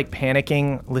kind of like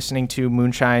panicking listening to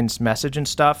Moonshine's message and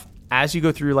stuff. As you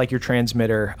go through like your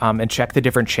transmitter and check the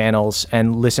different channels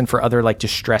and listen for other like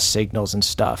distress signals and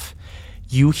stuff,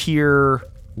 you hear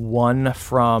one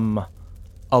from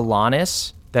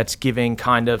Alanis that's giving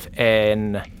kind of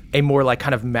a more like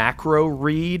kind of macro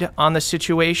read on the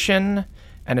situation.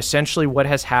 And essentially what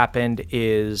has happened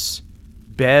is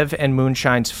Bev and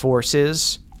Moonshine's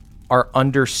forces are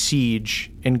under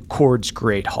siege in Cord's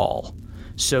Great Hall.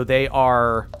 So they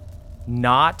are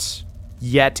not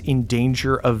yet in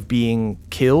danger of being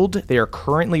killed. They are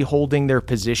currently holding their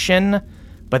position,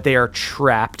 but they are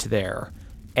trapped there.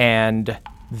 And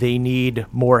they need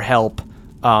more help,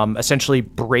 essentially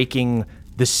breaking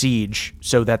the siege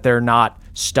so that they're not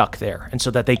stuck there and so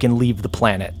that they can leave the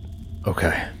planet.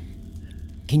 Okay.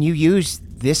 Can you use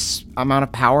this amount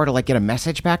of power to like get a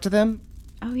message back to them?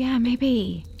 Oh yeah,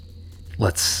 maybe.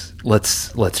 Let's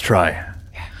try.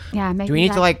 Yeah, maybe. Do we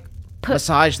need to like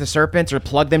massage the serpents or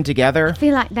plug them together? I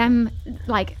feel like them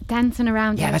like dancing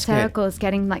around in circles,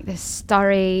 getting like this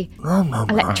starry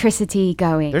electricity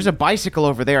going. There's a bicycle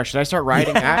over there. Should I start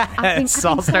riding that? I think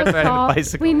Saul starts riding a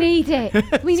bicycle. We need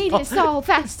it. We need it, Saul,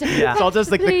 faster. Yeah. Saul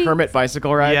does like the Kermit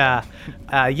bicycle ride. Yeah.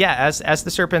 As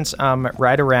the serpents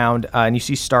ride around and you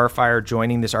see Starfire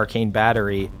joining this arcane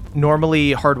battery,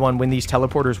 normally, Hard One, when these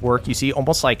teleporters work, you see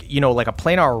almost like, like a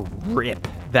planar rip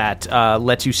that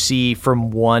lets you see from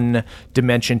one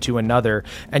dimension to another.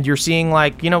 And you're seeing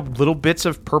like, little bits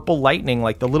of purple lightning,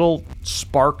 like the little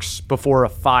sparks before a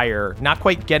fire, not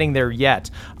quite getting there yet.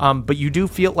 But you do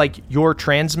feel like your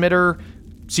transmitter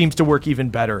seems to work even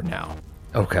better now.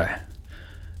 Okay.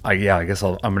 I guess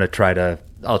I'll try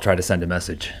to send a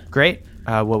message. Great.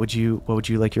 What would you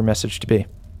like your message to be?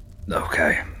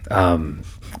 Okay.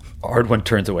 Hard One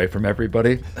turns away from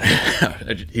everybody.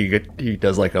 he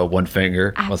does like a one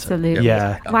finger. Absolutely.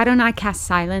 Yeah. Why don't I cast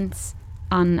silence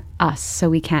on us so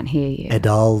we can't hear you? And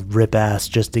I'll rip ass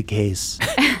just in case.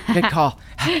 Good call.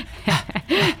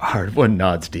 Hard One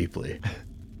nods deeply.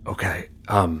 Okay.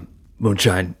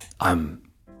 Moonshine, I'm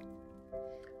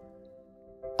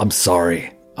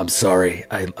sorry. I'm sorry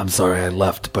I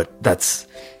left, but that's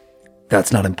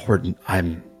not important.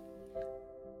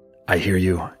 I hear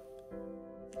you.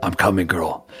 I'm coming,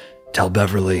 girl. Tell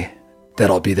Beverly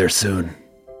that I'll be there soon.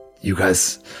 You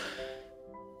guys,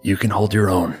 you can hold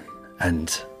your own,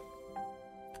 and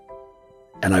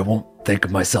I won't think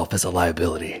of myself as a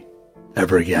liability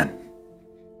ever again.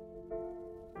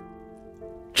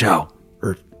 Ciao,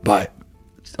 or bye,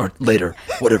 or later,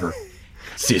 whatever.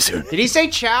 See you soon. Did he say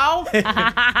ciao?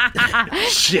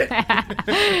 Shit.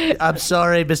 I'm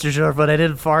sorry, Mr. Shortfoot. I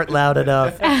didn't fart loud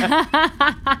enough.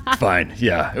 Fine.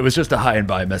 Yeah, it was just a hi and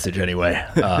bye message anyway.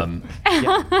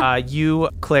 You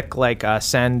click like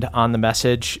send on the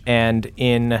message, and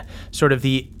in sort of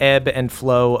the ebb and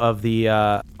flow of the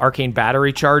arcane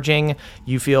battery charging,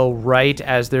 you feel right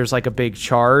as there's like a big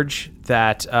charge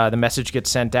that the message gets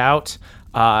sent out.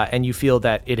 And you feel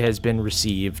that it has been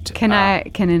received. Can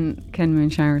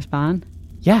Moonshine respond?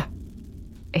 Yeah.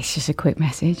 It's just a quick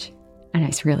message, and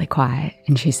it's really quiet.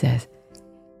 And she says,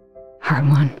 Hard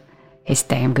One, it's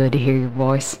damn good to hear your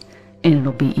voice, and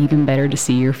it'll be even better to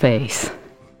see your face.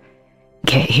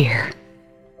 Get here.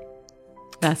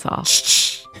 That's all.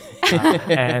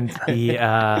 And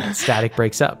the static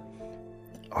breaks up.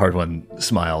 Hard One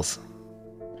smiles.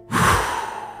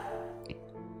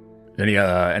 Any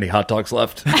hot dogs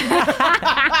left?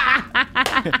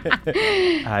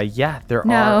 Yeah, there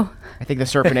No. I think the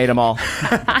serpent ate them all.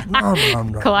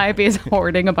 Calliope is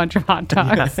hoarding a bunch of hot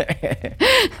dogs.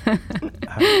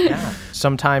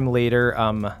 Sometime later,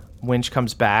 Winch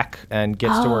comes back and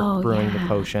gets to work brewing the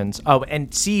potions. Oh,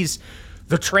 and sees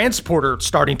the transporter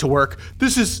starting to work.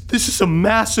 This is a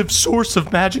massive source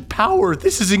of magic power.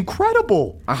 This is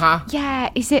incredible. Yeah,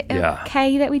 is it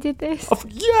okay that we did this?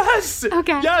 Yes.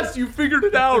 Okay. Yes, you figured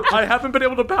it out. I haven't been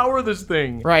able to power this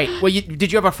thing. Right. Well,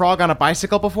 did you have a frog on a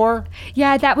bicycle before?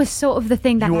 Yeah, that was sort of the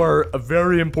thing that... You are a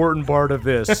very important part of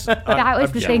this. That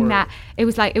was the thing that it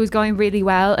was like it was going really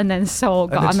well, and then Saul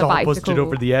got on the bicycle. Pushed it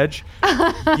over the edge.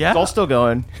 Yeah, it's all still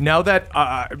going. Now that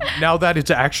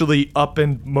it's actually up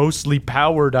and mostly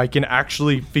powered, I can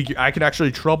actually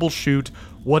troubleshoot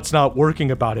what's not working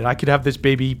about it. I could have this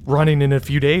baby running in a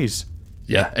few days.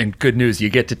 Yeah, and good news, you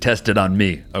get to test it on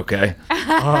me, okay?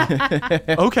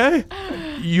 Okay,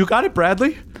 you got it,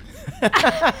 Bradley.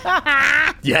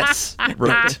 Yes,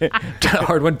 right.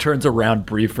 Hard One turns around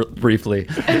briefly.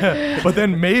 But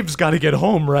then Maeve's got to get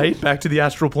home, right? Back to the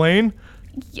astral plane.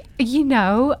 You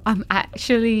know, I'm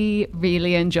actually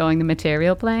really enjoying the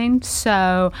material plane,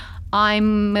 so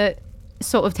I'm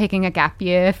sort of taking a gap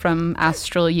year from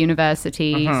Astral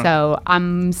University, so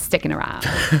I'm sticking around.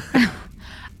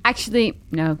 Actually,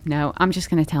 no, I'm just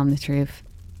going to tell him the truth.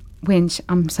 Winch,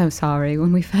 I'm so sorry.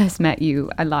 When we first met you,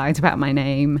 I lied about my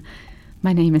name.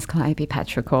 My name is Calliope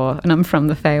Petrichor, and I'm from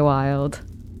the Feywild.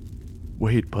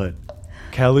 Wait, but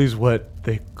Callie's what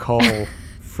they call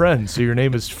friends, so your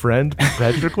name is Friend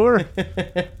Petrichor?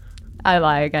 I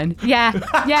lie again. Yeah.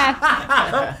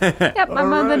 Yep, my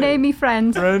mother named me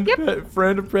Friend. Friend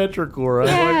of Petrichor.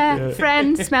 Yeah,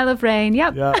 Friend, smell of rain.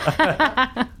 Yep.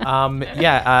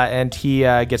 And he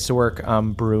gets to work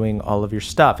brewing all of your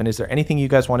stuff. And is there anything you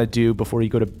guys want to do before you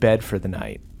go to bed for the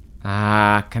night?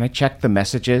 Can I check the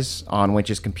messages on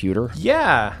Winch's computer?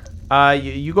 Yeah.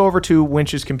 You go over to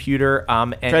Winch's computer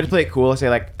and try to play it cool.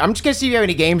 Say like, I'm just gonna see if you have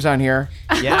any games on here.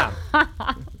 Yeah.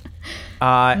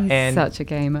 He's such a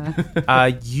gamer.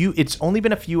 It's only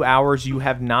been a few hours. You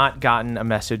have not gotten a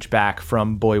message back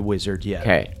from Boy Wizard yet.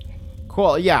 Okay.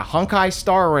 Cool. Yeah, Honkai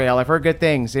Star Rail. I've heard good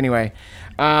things. Anyway,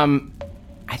 I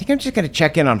think I'm just gonna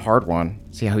check in on Hard One,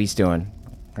 see how he's doing.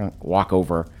 I'm gonna walk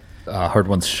over. Hard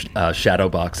One's shadow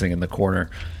boxing in the corner.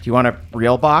 Do you want a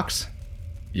real box?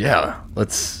 Yeah,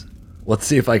 let's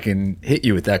see if I can hit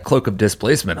you with that cloak of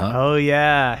displacement, huh? Oh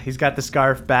yeah, he's got the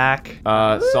scarf back.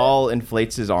 Saul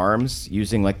inflates his arms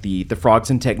using like the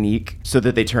Frogson technique so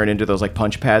that they turn into those like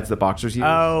punch pads that boxers use.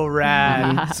 Oh,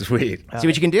 rad. Sweet. See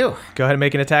what you can do. Go ahead and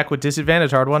make an attack with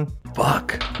disadvantage, Hard One.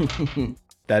 Fuck.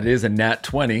 That is a nat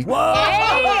 20. Whoa!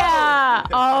 Yeah!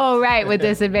 Oh, right, with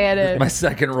disadvantage. My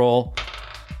second roll,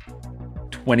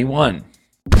 21.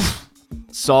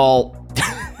 Saul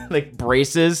like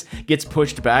braces, gets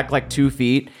pushed back like 2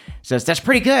 feet, says, "That's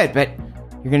pretty good, but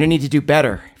you're gonna need to do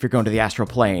better if you're going to the astral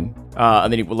plane."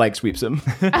 And then he leg sweeps him.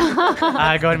 Go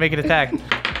ahead and make an attack.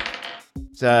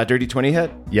 It's a dirty 20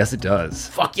 hit? Yes, it does.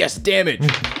 Fuck yes, damage.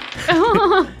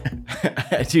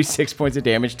 I do 6 points of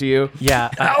damage to you. Yeah.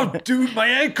 Ow, dude, my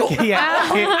ankle. Yeah.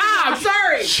 I'm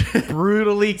sorry.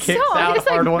 Brutally kicks out it's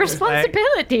like Hard One's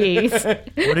responsibilities.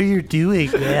 What are you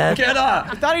doing, man? Get up.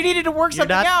 I thought he needed to work You're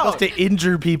something not out. supposed to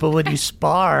injure people when you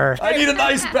spar. I need an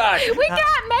ice pack. We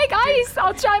can't make ice.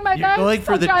 I'll try my You're best. going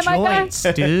for I'll the try my joints,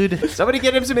 best. dude. Somebody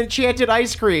get him some enchanted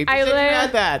ice cream. I You said you lay,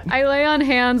 had that. I lay on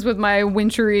hands with my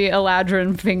wintry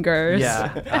Eladrin fingers.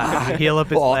 Yeah. Heal up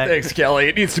his Oh, leg. thanks, Kelly.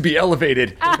 It needs to be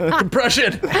elevated.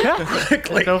 Compression.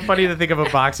 Quickly. It's so funny to think of a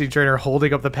boxing trainer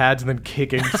holding up the pads and then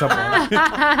kicking someone.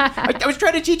 I was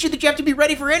trying to teach you that you have to be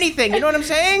ready for anything. You know what I'm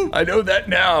saying? I know that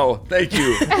now. Thank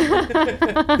you.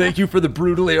 Thank you for the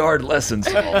brutally hard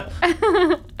lessons, Saul.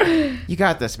 You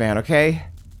got this, man, okay?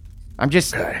 I'm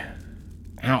just...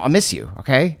 I'll miss you,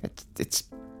 okay? It's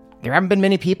there haven't been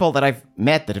many people that I've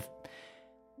met that have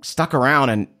stuck around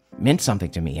and meant something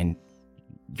to me, and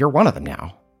you're one of them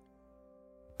now.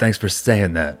 Thanks for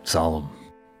saying that, Solemn.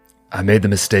 I made the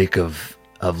mistake of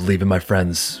leaving my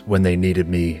friends when they needed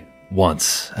me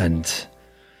once, and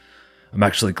I'm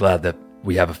actually glad that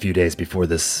we have a few days before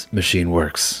this machine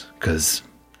works, because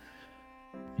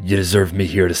you deserve me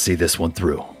here to see this one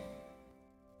through.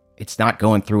 It's not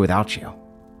going through without you.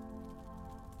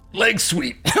 Leg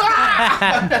sweep!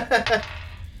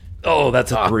 Oh,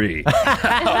 that's a 3.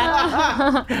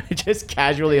 Just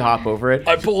casually hop over it.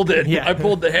 I pulled it. Yeah. I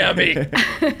pulled the hammy.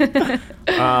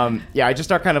 I just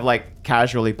start kind of like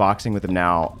casually boxing with him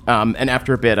now. And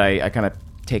after a bit, I kind of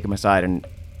take him aside and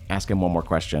ask him one more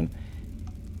question.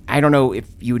 I don't know if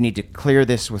you would need to clear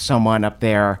this with someone up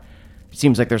there. It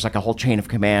seems like there's like a whole chain of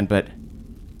command, but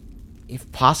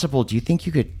if possible, do you think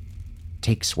you could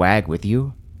take Swag with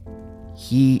you.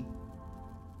 He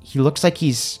looks like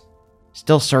he's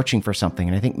still searching for something,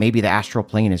 and I think maybe the astral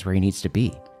plane is where he needs to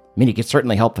be. I mean, he could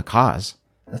certainly help the cause.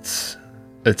 That's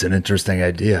an interesting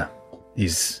idea.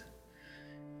 He's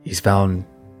found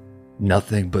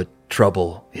nothing but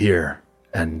trouble here,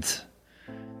 and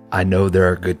I know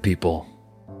there are good people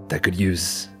that could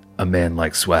use a man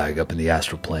like Swag up in the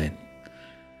astral plane.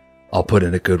 I'll put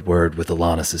in a good word with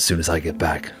Alanis as soon as I get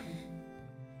back.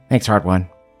 Thanks, Hard One.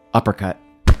 Uppercut.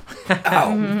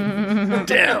 Ow.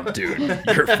 Damn, dude.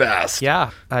 You're fast.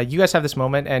 Yeah, you guys have this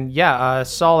moment, and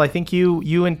Saul, I think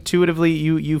you intuitively,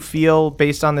 you feel,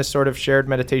 based on this sort of shared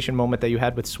meditation moment that you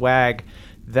had with Swag,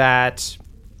 that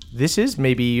this is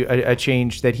maybe a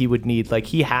change that he would need. Like,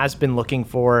 he has been looking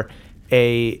for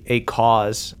a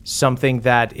cause, something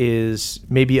that is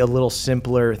maybe a little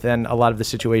simpler than a lot of the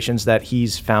situations that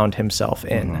he's found himself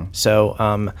in. Mm-hmm.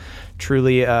 So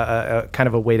truly a kind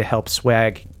of a way to help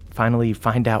Swag finally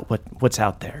find out what's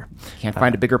out there. Can't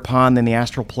find a bigger pond than the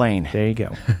astral plane. There you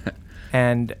go.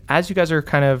 And as you guys are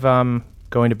kind of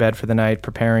going to bed for the night,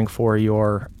 preparing for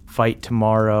your fight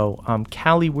tomorrow,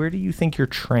 Callie, where do you think you're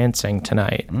trancing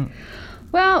tonight?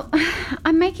 Well,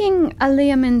 I'm making a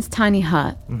Liamon's tiny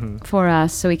hut for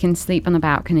us so we can sleep on the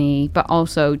balcony, but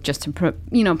also just to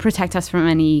protect us from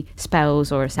any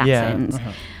spells or assassins.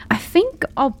 Yeah. I think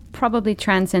I'll probably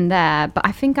trance in there, but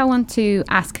I think I want to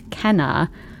ask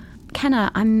Kenna.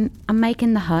 Kenna, I'm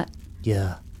making the hut.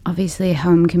 Yeah. Obviously,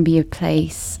 home can be a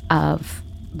place of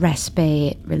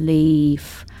respite,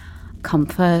 relief,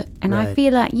 comfort, and Right. I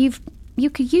feel like you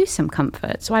could use some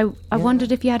comfort. So I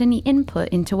wondered if you had any input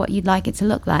into what you'd like it to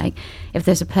look like. If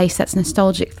there's a place that's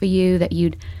nostalgic for you that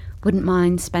you wouldn't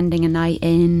mind spending a night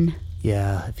in.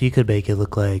 Yeah, if you could make it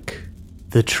look like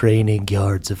the training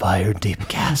yards of Irondeep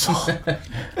Castle.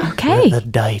 Okay. Where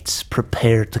the knights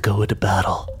prepare to go into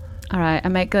battle. All right, I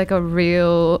make like a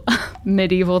real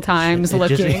medieval times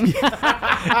looking.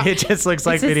 It just looks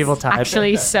like medieval times.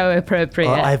 Actually, so appropriate.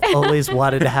 Well, I've always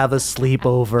wanted to have a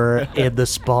sleepover in the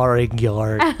sparring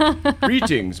yard.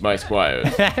 Greetings, my squires.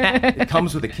 It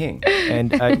comes with a king.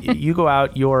 And you go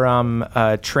out, you're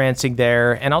trancing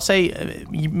there, and I'll say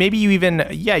maybe you even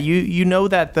you know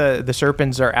that the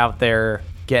serpents are out there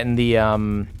getting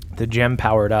the gem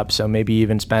powered up, so maybe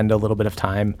even spend a little bit of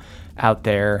time out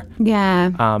there.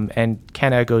 Yeah. And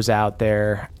Kenna goes out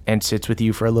there and sits with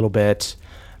you for a little bit.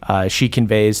 She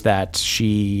conveys that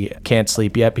she can't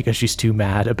sleep yet because she's too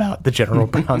mad about the General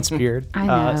Bronzebeard I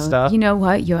know. stuff. You know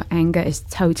what? Your anger is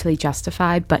totally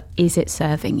justified, but is it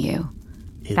serving you?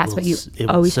 That's what you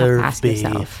always have to ask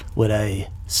yourself. When I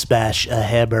smash a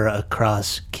hammer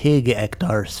across King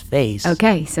Ektar's face.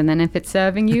 Okay, so then if it's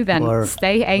serving you, then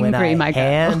stay angry, my girl.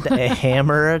 Hand a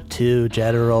hammer to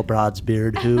General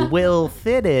Bronzebeard, who will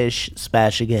finish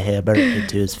smashing a hammer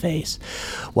into his face.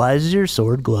 Why is your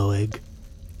sword glowing?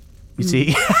 You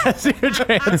see, as you're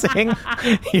trancing,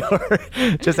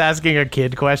 you're just asking a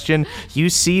kid question. You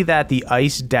see that the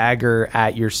ice dagger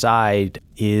at your side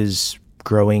is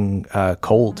growing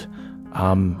cold.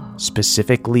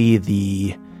 Specifically,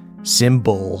 the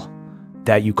symbol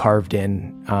that you carved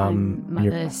in.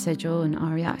 Mother's sigil and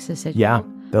Ariax's sigil. Yeah,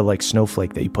 the like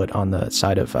snowflake that you put on the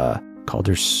side of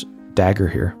Calder's dagger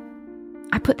here.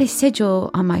 I put this sigil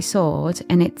on my sword,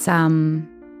 and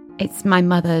it's my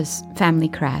mother's family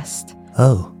crest.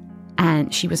 Oh.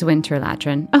 And she was a Winter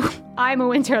Eladrin. Oh, I'm a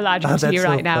Winter Eladrin to you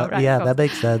right now. Right, yeah, that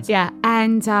makes sense. Yeah,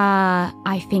 and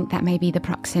I think that maybe the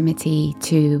proximity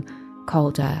to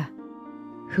Calder,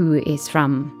 who is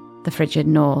from the frigid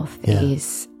north,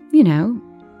 is,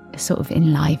 sort of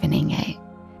enlivening it.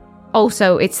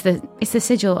 Also, it's the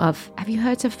sigil of... Have you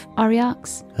heard of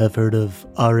Ariax? I've heard of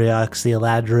Ariax the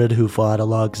Eladrin who fought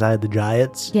alongside the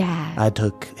giants. Yeah. I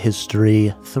took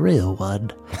history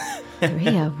 301.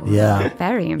 301. Yeah.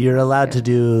 Very impressive. You're allowed to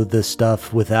do the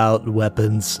stuff without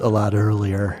weapons a lot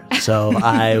earlier. So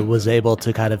I was able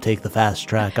to kind of take the fast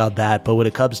track on that. But when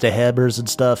it comes to hammers and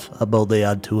stuff, I'm only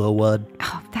on 201.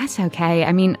 Oh, that's okay.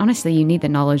 I mean, honestly, you need the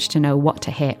knowledge to know what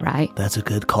to hit, right? That's a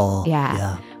good call.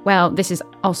 Yeah. Well, this is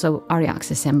also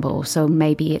Ariax's symbol, so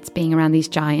maybe it's being around these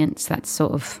giants that's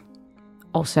sort of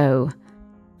also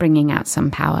bringing out some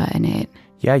power in it.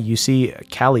 Yeah, you see,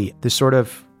 Callie, this sort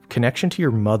of connection to your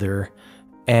mother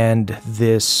and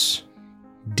this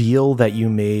deal that you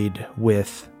made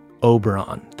with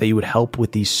Oberon, that you would help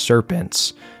with these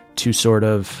serpents to sort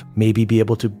of maybe be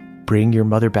able to bring your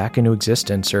mother back into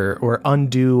existence or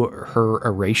undo her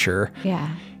erasure.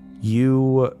 Yeah.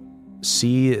 You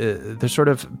see the sort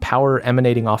of power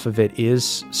emanating off of it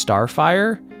is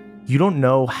Starfire. You don't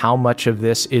know how much of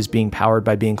this is being powered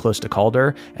by being close to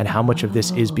Calder and how much of this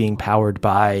is being powered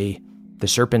by the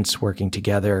serpents working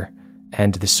together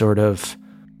and this sort of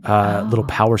little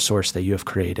power source that you have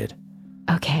created.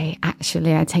 Okay,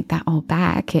 actually, I take that all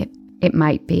back. It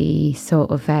might be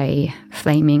sort of a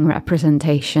flaming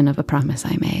representation of a promise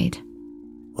I made.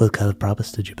 What kind of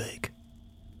promise did you make?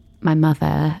 My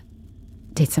mother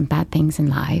did some bad things in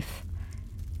life,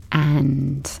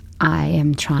 and I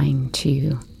am trying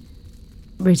to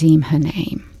redeem her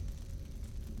name.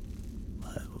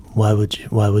 Why would you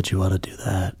want to do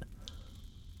that?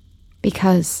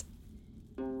 Because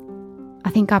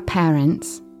I think our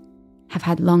parents have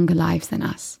had longer lives than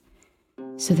us.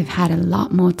 So they've had a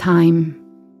lot more time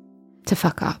to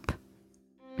fuck up.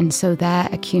 And so their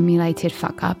accumulated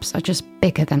fuck ups are just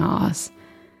bigger than ours.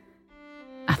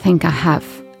 I think I have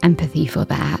empathy for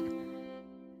that.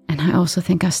 And I also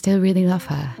think I still really love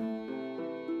her.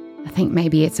 I think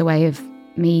maybe it's a way of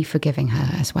me forgiving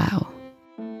her as well.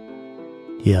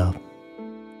 Yeah.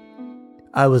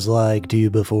 I was lying to you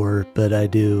before, but I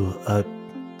do.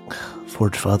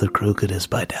 Forge Father Crooked is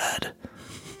my dad.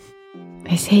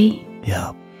 Is he?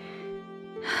 Yeah.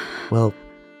 Well,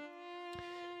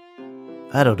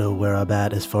 I don't know where I'm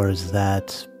at as far as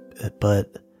that,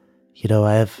 but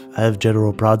I have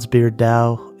General Bronzebeard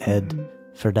now, and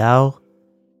for now,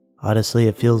 honestly,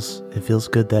 it feels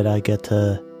good that I get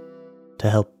to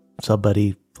help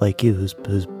somebody like you who's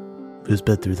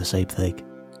been through the same thing.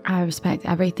 I respect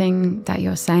everything that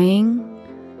you're saying.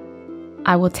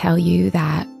 I will tell you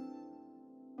that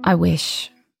I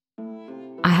wish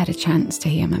I had a chance to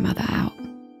hear my mother out.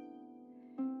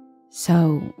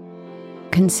 So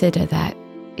consider that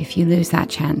if you lose that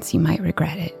chance, you might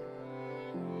regret it.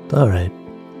 All right.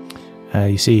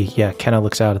 You see, Kenna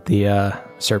looks out at the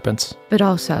serpents. But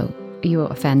also,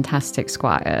 you're a fantastic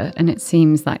squire, and it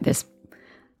seems like this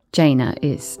Jaina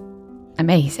is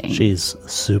amazing. She's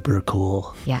super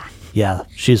cool. Yeah. Yeah,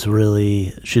 she's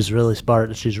really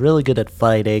smart. She's really good at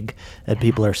fighting, and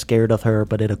people are scared of her,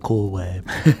 but in a cool way.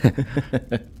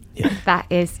 Yeah. That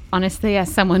is, honestly,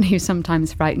 as someone who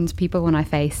sometimes frightens people when I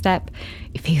face step,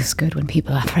 it feels good when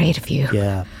people are afraid of you.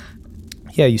 Yeah.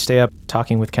 Yeah, you stay up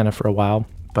talking with Kenna for a while,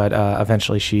 but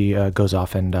eventually she goes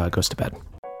off and goes to bed.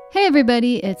 Hey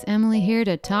everybody, it's Emily here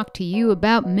to talk to you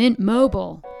about Mint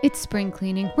Mobile. It's spring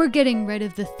cleaning. We're getting rid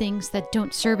of the things that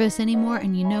don't serve us anymore,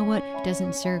 and you know what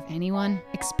doesn't serve anyone?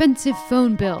 Expensive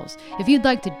phone bills. If you'd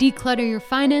like to declutter your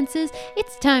finances,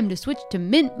 it's time to switch to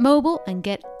Mint Mobile and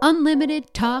get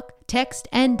unlimited talk, text,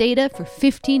 and data for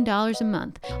 $15 a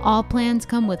month. All plans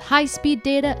come with high-speed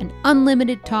data and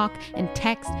unlimited talk and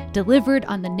text delivered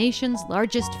on the nation's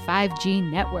largest 5G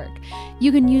network.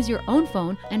 You can use your own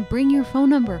phone and bring your phone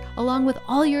number along with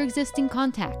all your existing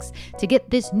contacts. To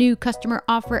get this new customer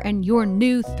offer and your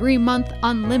new 3-month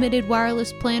unlimited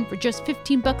wireless plan for just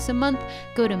 $15 a month,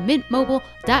 go to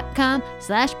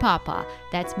mintmobile.com/pawpaw.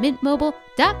 That's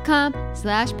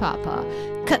mintmobile.com/pawpaw.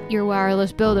 Cut your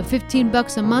wireless bill to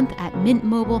 $15 a month at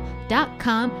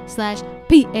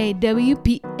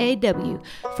mintmobile.com/PAWPAW.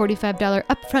 $45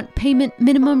 upfront payment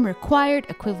minimum required,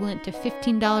 equivalent to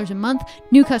 $15 a month.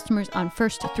 New customers on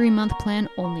first 3-month plan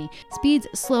only. Speeds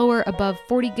slower above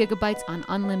 40 gigabytes on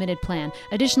unlimited plan.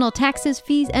 Additional taxes,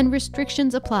 fees, and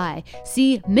restrictions apply.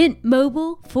 See Mint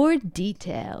Mobile for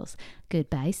details.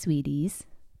 Goodbye, sweeties.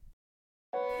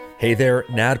 Hey there,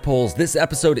 Nadpoles. This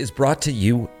episode is brought to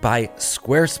you by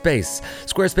Squarespace.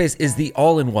 Squarespace is the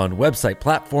all-in-one website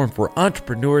platform for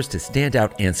entrepreneurs to stand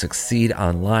out and succeed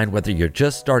online. Whether you're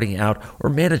just starting out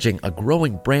or managing a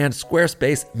growing brand,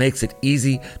 Squarespace makes it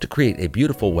easy to create a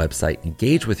beautiful website,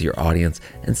 engage with your audience,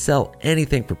 and sell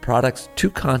anything from products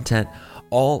to content,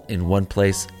 all in one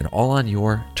place and all on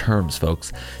your terms,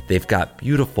 folks. They've got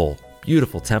beautiful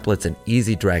templates and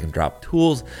easy drag and drop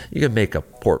tools. You can make a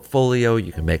portfolio,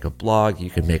 you can make a blog, you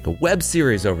can make a web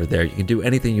series over there. You can do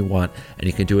anything you want, and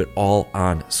you can do it all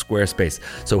on Squarespace.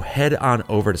 So head on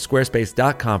over to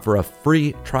squarespace.com for a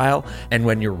free trial. And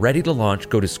when you're ready to launch,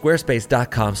 go to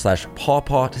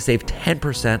squarespace.com/pawpaw to save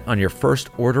 10% on your first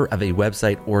order of a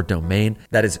website or domain.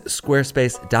 That is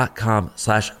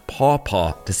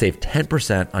squarespace.com/pawpaw to save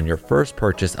 10% on your first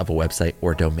purchase of a website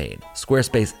or domain.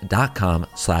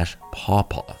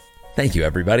 Squarespace.com/pawpaw. Thank you,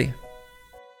 everybody.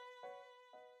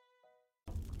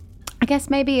 I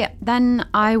guess maybe then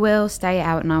I will stay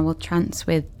out and I will trance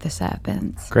with the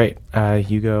serpents. Great.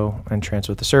 You go and trance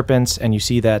with the serpents, and you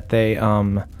see that they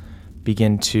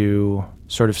begin to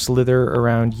sort of slither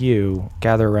around you,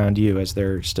 gather around you as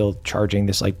they're still charging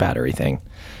this like battery thing.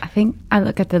 I think I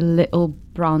look at the little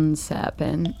bronze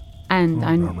serpent, and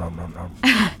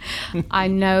I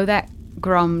know that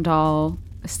Gromdal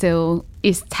still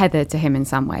is tethered to him in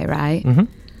some way, right? Mm-hmm.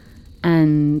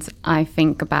 and I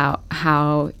think about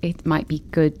how it might be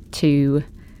good to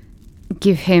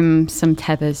give him some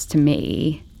tethers to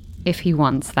me if he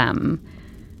wants them.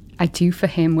 I do for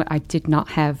him what I did not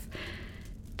have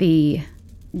the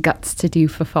guts to do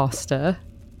for Foster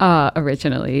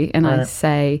originally, and I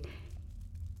say,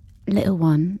 little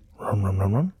one,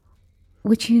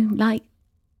 would you like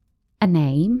a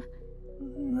name?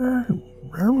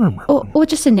 Or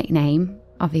just a nickname,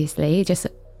 obviously, just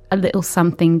a little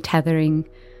something tethering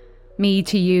me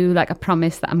to you, like a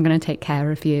promise that I'm going to take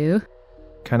care of you.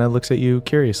 Kind of looks at you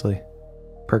curiously,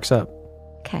 perks up.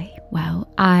 Okay,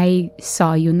 well, I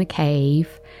saw you in the cave.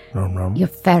 You're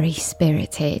very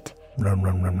spirited.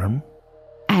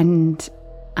 And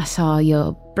I saw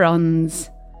your bronze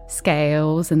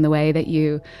scales and the way that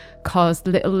you caused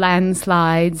little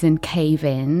landslides and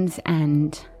cave-ins,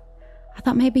 and I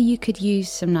thought maybe you could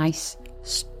use some nice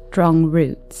strong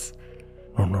roots.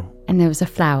 And there was a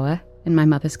flower in my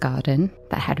mother's garden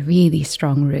that had really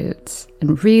strong roots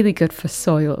and really good for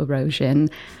soil erosion,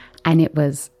 and it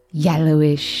was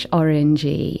yellowish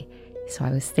orangey. So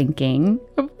I was thinking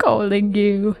of calling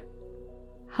you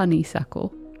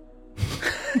Honeysuckle.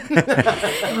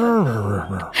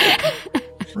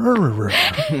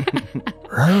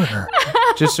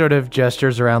 Just sort of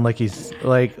gestures around like he's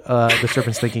like the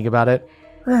serpent's thinking about it.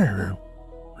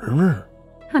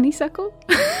 Honeysuckle?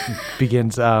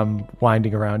 Begins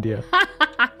winding around you.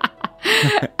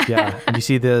 Yeah, and you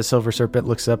see the silver serpent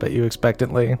looks up at you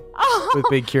expectantly with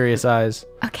big curious eyes.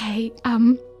 Okay,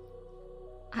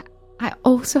 I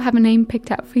also have a name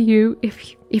picked out for you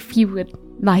if you would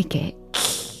like it.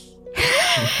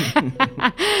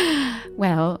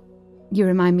 Well, you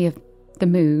remind me of the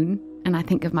moon, and I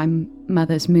think of my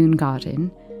mother's moon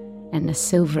garden and a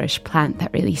silverish plant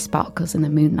that really sparkles in the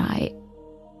moonlight.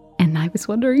 And I was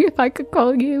wondering if I could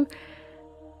call you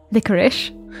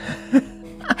Licorice.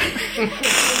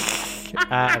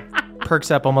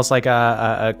 Perks up almost like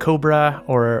a cobra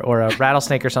or a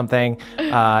rattlesnake or something,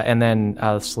 and then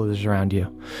slithers around you.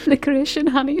 Licorice and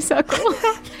Honeysuckle.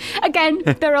 Again,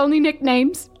 they're only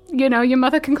nicknames. You know, your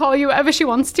mother can call you whatever she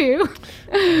wants to.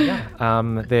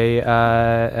 They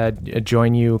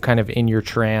join you kind of in your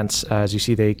trance as you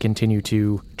see they continue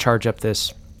to charge up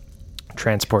this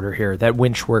transporter here that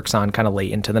Winch works on kind of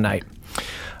late into the night.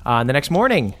 The next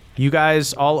morning, you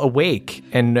guys all awake,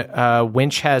 and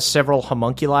Winch has several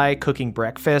homunculi cooking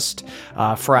breakfast,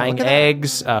 frying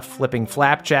eggs, flipping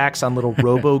flapjacks on little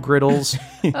robo-griddles.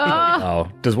 Oh,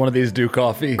 does one of these do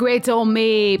coffee? Griddle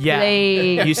me,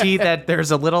 please. You see that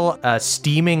there's a little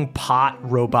steaming pot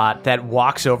robot that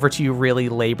walks over to you really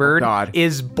labored,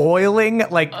 is boiling,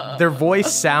 like their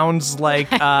voice sounds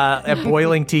like a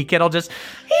boiling tea kettle, just...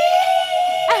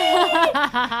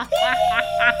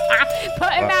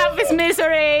 Put him out of his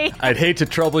misery. I'd hate to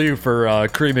trouble you for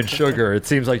cream and sugar. It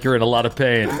seems like you're in a lot of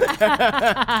pain.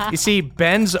 You see,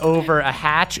 bends over, a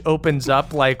hatch opens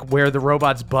up like where the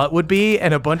robot's butt would be,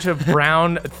 and a bunch of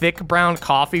brown, thick brown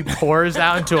coffee pours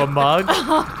out into a mug,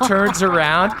 turns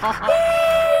around,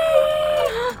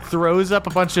 throws up a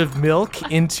bunch of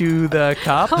milk into the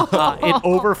cup. It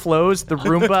overflows. The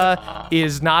Roomba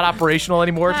is not operational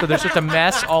anymore, so there's just a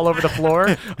mess all over the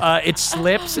floor. It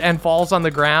slips and falls on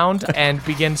the ground and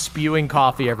begins spewing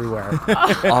coffee everywhere.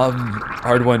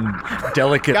 Hard one,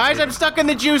 delicate. Guys, I'm stuck in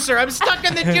the juicer. I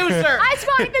spotted the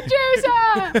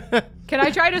juicer. Can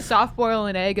I try to soft boil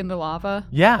an egg in the lava?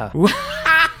 Yeah.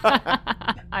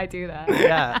 I do that.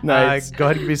 Yeah. Nice. Go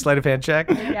ahead and give me a sleight of hand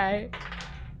check. Okay.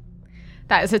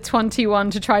 That is a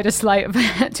 21 to try to soft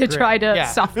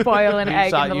boil an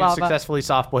egg in the You lava. successfully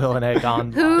soft boil an egg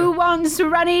on. Who wants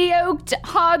runny yolked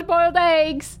hard boiled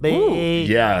eggs?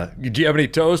 Yeah. Do you have any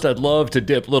toast? I'd love to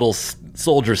dip little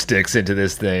soldier sticks into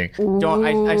this thing.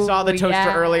 I saw the toaster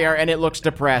yeah. earlier, and it looks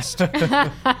depressed.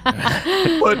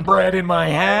 Put bread in my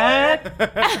hat.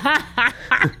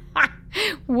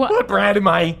 What? Put bread in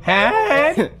my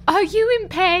hat. Are you in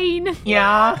pain?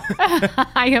 Yeah.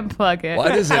 I unplug it.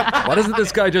 Why doesn't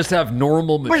this guy just have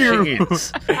normal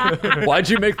machines? Why'd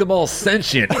you make them all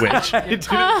sentient, Witch?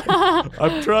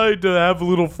 I'm trying to have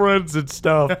little friends and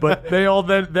stuff, but they all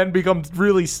then become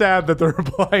really sad that they're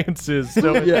appliances.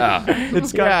 So Yeah.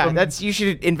 it's got That's you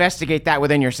should investigate that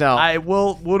within yourself.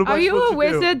 What am I Are you supposed a to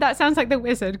wizard? do? That sounds like the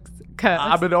wizard curse.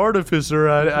 I'm an artificer.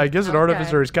 I guess an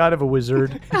artificer is kind of a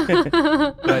wizard.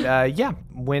 But yeah,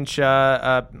 Winch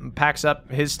packs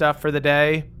up his stuff for the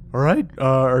day. All right.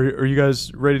 Are you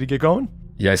guys ready to get going?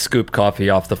 Yeah, I scoop coffee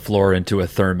off the floor into a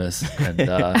thermos and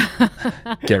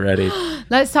get ready.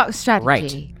 Let's talk strategy.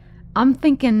 Right. I'm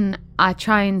thinking I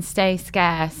try and stay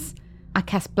scarce I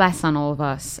cast Bless on all of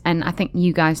us, and I think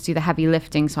you guys do the heavy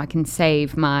lifting so I can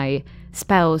save my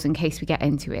spells in case we get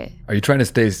into it. Are you trying to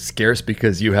stay scarce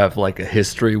because you have like a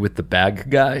history with the bag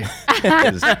guy?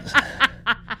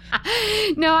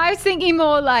 No, I was thinking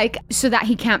more like so that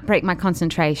he can't break my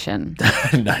concentration.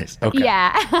 Nice. Okay.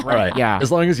 Yeah. Right. Yeah.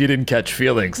 As long as you didn't catch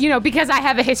feelings. Because I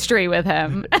have a history with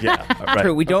him. Yeah. Right.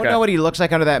 True, we don't Okay. know what he looks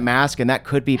like under that mask, and that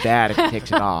could be bad if he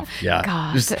takes it off. Yeah.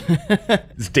 God.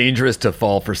 It's dangerous to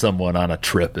fall for someone on a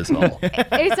trip is all.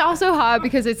 It's also hard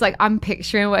because it's like I'm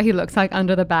picturing what he looks like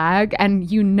under the bag, and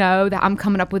you know that I'm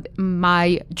coming up with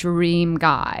my dream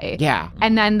guy. Yeah.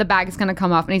 And then the bag is going to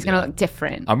come off and he's going to look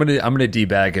different. I'm gonna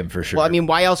debag him for sure. Well, I mean,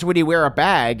 why else would he wear a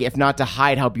bag if not to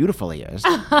hide how beautiful he is?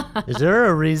 Is there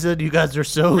a reason you guys are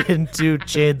so into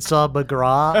Chainsaw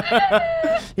McGraw?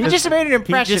 He just made an He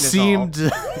impression. just is all.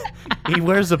 seemed.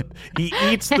 He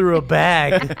eats through a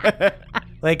bag,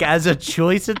 like as a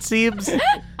choice. It seems.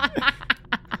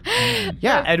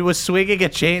 Yeah. And was swinging a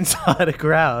chainsaw at a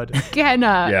crowd.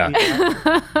 Kenna,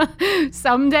 Yeah.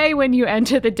 someday when you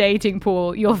enter the dating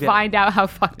pool, you'll find out how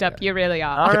fucked up you really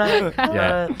are. All right.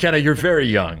 Yeah. Kenna, you're very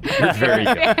young. You're very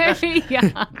young. Very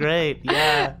young. Great.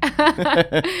 Yeah.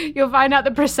 You'll find out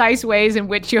the precise ways in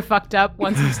which you're fucked up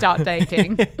once you start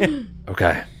dating.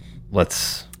 Okay.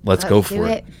 Let's go for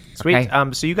it. Sweet.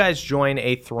 Okay. So you guys join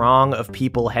a throng of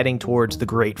people heading towards the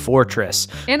Great Fortress.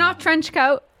 In our trench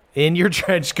coat. In your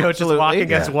trench coat, just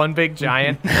walking as one big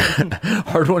giant.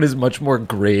 Hard One is much more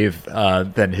grave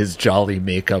than his jolly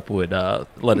makeup would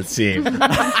let it seem.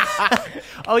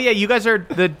 Oh yeah, you guys are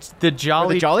the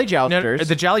jolly Jousters. No,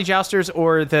 the jolly jousters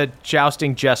or the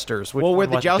jousting jesters. Which Well, we're one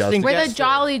the was it? jousting We're the jester.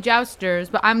 jolly jousters,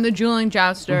 but I'm the dueling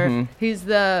jouster. He's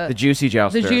The juicy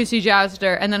jouster. the juicy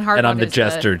jouster, and then Hard And I'm One the is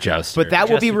jester jouster. But that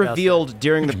will be Jester revealed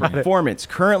during the performance.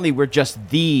 Currently, we're just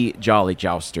the jolly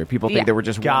jouster. People think Yeah. that we're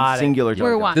just Got one it. singular We're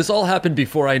jolly one. This all happened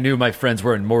before I knew my friends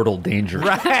were in mortal danger.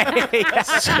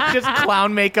 Just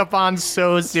clown makeup on,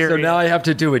 so serious. So now I have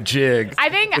to do a jig I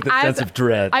think with a sense of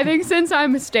dread. I think since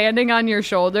I'm standing on your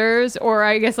shoulders, or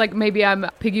I guess like maybe I'm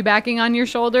piggybacking on your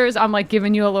shoulders, I'm like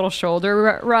giving you a little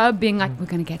shoulder rub, being like, "We're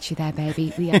gonna get you there,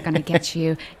 baby. We are gonna get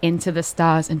you into the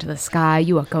stars, into the sky.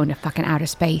 You are going to fucking outer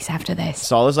space after this."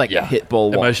 Saul is like a hit bull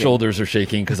And my walking. shoulders are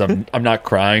shaking because I'm not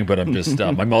crying, but I'm just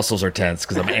my muscles are tense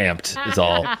because I'm amped. Is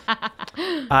all.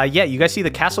 Yeah, you guys see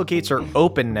the castle gates are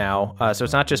open now, so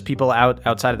it's not just people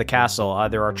outside of the castle.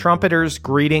 There are trumpeters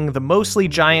greeting the mostly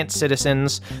giant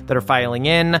citizens that are filing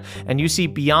in, and you see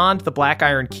beyond the Black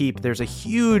Iron Keep, there's a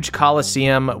huge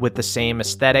Colosseum with the same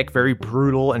aesthetic, very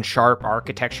brutal and sharp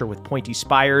architecture with pointy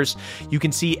spires. You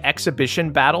can see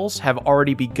exhibition battles have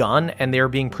already begun, and they are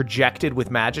being projected with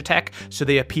Magitech, so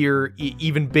they appear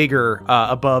even bigger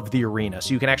above the arena.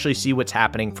 So you can actually see what's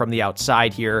happening from the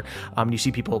outside here. You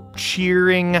see people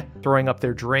cheering, throwing up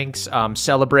their drinks,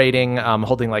 celebrating,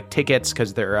 holding like tickets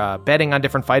because they're betting on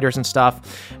different fighters and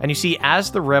stuff. And you see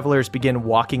as the revelers begin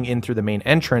walking in through the main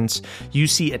entrance, you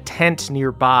see a tent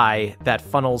nearby that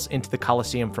funnels into the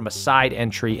Colosseum from a side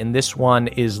entry, and this one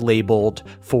is labeled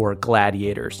for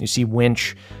gladiators. You see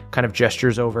Winch kind of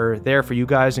gestures over there for you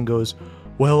guys and goes,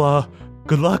 "Well,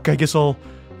 good luck. I guess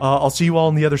I'll see you all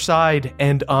on the other side."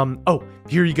 And oh,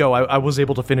 here you go. I was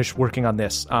able to finish working on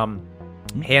this.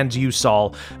 Hands you,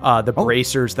 Saul, the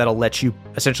bracers that'll let you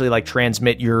essentially like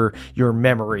transmit your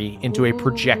memory into a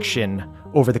projection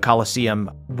over the Colosseum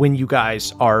when you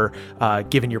guys are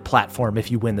given your platform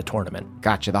if you win the tournament.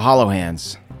 Gotcha. The hollow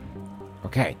hands.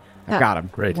 Okay, I got him.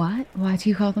 Great. What? Why do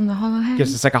you call them the hollow hands?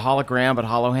 Because it's like a hologram, but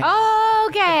hollow hand. Oh,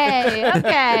 okay.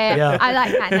 Yeah. I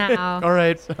like that now. All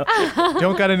right.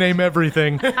 Don't gotta name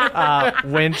everything.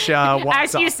 Winch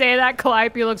walks As you off. say that,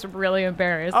 Calliope looks really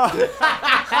embarrassed.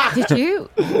 Did you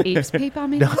eavespeep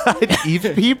on me?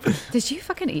 Eve peep? Did you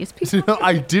fucking eavespeep? No,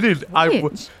 I didn't.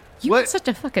 Winch, you what? are such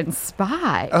a fucking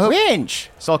spy. Winch!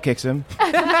 Saul kicks him.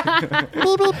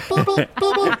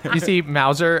 You see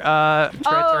Mauser treads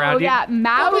around you. yeah,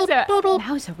 Mauser.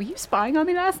 Mauser, were you spying on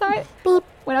me last night?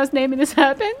 When I was naming the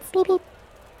serpents?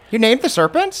 You named the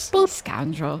serpents?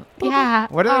 Scoundrel. Yeah.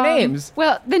 What are their names?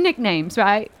 Well, the nicknames,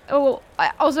 right? Oh,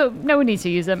 also, no one needs to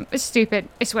use them. It's stupid.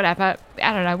 It's whatever.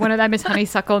 I don't know. One of them is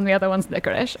honeysuckle and the other one's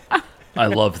licorice. I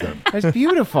love them. That's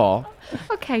beautiful.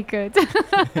 Okay, good.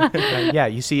 Yeah,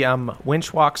 you see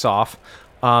Winch walks off.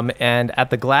 And at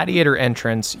the gladiator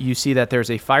entrance, you see that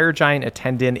there's a fire giant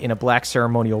attendant in a black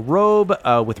ceremonial robe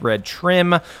with red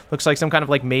trim. Looks like some kind of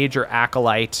like major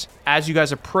acolyte. As you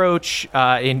guys approach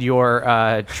in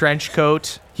your trench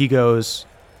coat, he goes,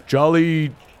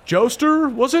 Jolly Jouster,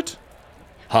 was it?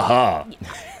 Haha.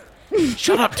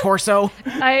 Shut up, torso.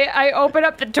 I open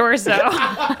up the torso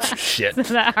Shit.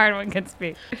 so that hard one can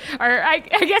speak. Or I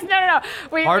guess no.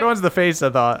 Wait, Hard wait. one's the face, I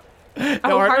thought.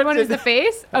 Hard one is the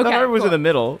face. Okay, The hard was cool. in the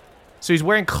middle. So he's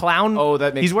wearing clown. Oh,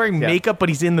 that makes- He's wearing yeah. makeup, but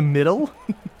he's in the middle.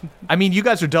 I mean, you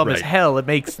guys are dumb as Right. hell. That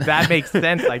makes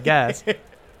sense, I guess.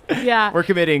 Yeah, We're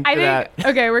committing to that.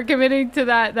 Okay, we're committing to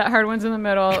that. That hard one's in the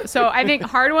middle. So I think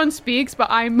hard one speaks, but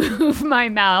I move my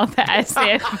mouth as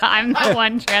if I'm the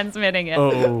one transmitting it.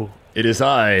 Oh, It is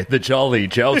I, the jolly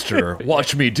jouster.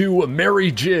 Watch me do a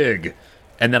merry jig.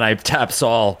 And then I tap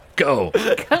Saul. Go.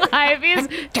 Ivy's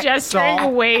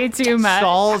gesturing way too much.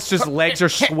 Saul's just legs are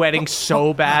sweating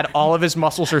so bad. All of his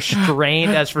muscles are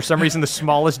strained as for some reason the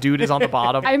smallest dude is on the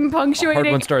bottom. I'm Hard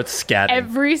punctuating one starts scatting.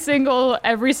 every single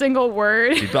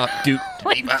word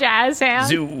Like with jazz hands.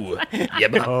 Zoo.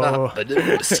 All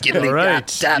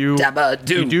right, you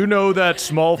You do know that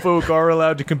small folk are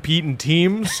allowed to compete in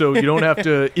teams, so you don't have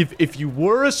to. If you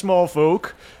were a small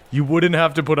folk, you wouldn't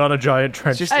have to put on a giant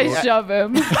trench coat. I shove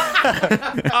him.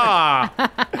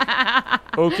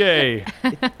 Okay.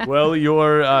 Well,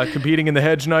 you're competing in the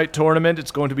Hedge Knight tournament.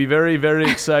 It's going to be very, very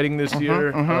exciting this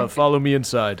year. Follow me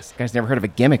inside. This guy's never heard of a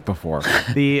gimmick before.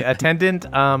 The attendant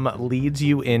leads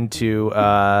you into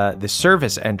the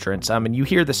service entrance, and you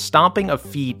hear the stomping of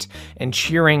feet and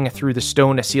cheering through the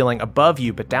stone ceiling above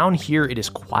you. But down here, it is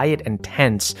quiet and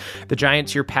tense. The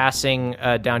giants you're passing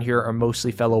down here are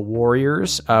mostly fellow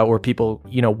warriors or people,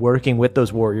 working with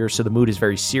those warriors. So the mood is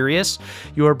very serious.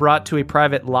 You are brought to a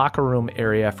private locker room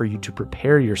area for you to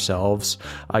prepare yourselves.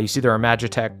 You see there are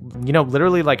Magitech,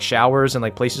 literally like showers and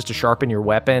like places to sharpen your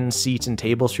weapons, seats and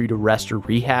tables for you to rest or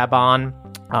rehab on.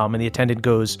 And the attendant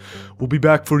goes, "We'll be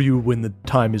back for you when the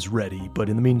time is ready, but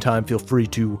in the meantime, feel free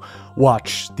to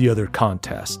watch the other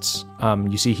contests."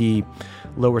 You see he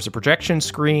lowers a projection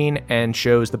screen and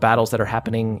shows the battles that are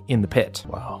happening in the pit.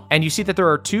 Wow. And you see that there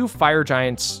are two fire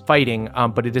giants fighting,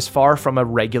 but it is far from a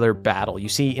regular battle. You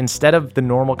see, instead of the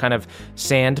normal kind of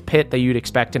sand pit that you'd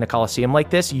expect in a coliseum like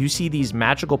this, you see these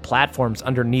magical platforms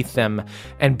underneath them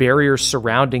and barriers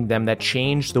surrounding them that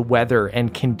change the weather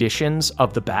and conditions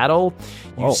of the battle.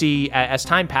 You see, as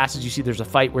time passes, you see there's a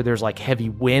fight where there's like heavy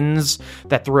winds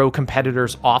that throw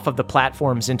competitors off of the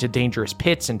platforms into dangerous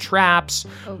pits and traps.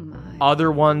 Oh my.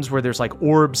 Other ones where there's like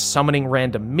orbs summoning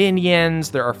random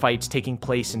minions. There are fights taking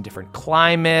place in different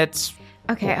climates.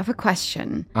 Okay, I have a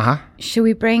question. Uh-huh. Should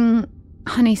we bring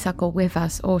Honeysuckle with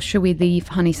us, or should we leave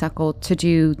Honeysuckle to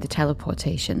do the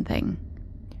teleportation thing?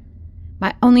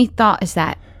 My only thought is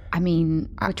that,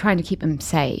 we're trying to keep him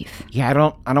safe. Yeah, I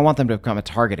don't want them to become a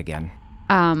target again.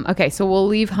 Okay, so we'll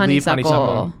leave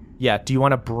Honeysuckle. Yeah, do you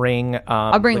want to bring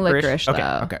I'll bring Licorice,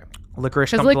 though. Okay.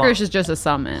 Licorice Because comes Licorice along. is just a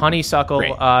summon. Honeysuckle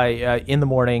in the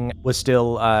morning was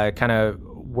still kind of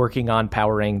working on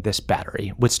powering this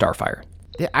battery with Starfire.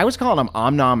 Yeah, I was calling them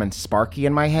Omnom and Sparky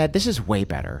in my head. This is way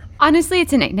better. Honestly,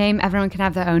 it's a nickname. Everyone can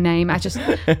have their own name. I just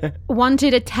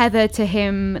wanted a tether to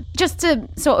him just to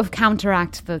sort of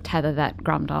counteract the tether that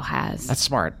Gromdal has. That's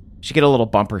smart. Should get a little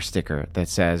bumper sticker that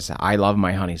says, "I love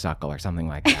my honeysuckle" or something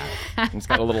like that. It's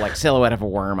got a little like silhouette of a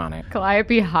worm on it.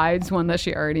 Calliope hides one that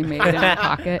she already made in her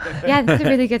pocket. Yeah, that's a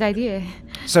really good idea.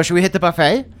 So should we hit the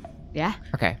buffet? Yeah.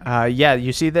 Okay. Yeah,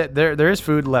 you see that there is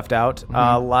food left out.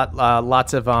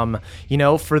 Lots of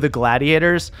for the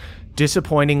gladiators,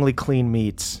 disappointingly clean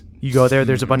meats. You go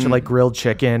there's a bunch of like grilled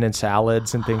chicken and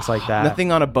salads and things like that.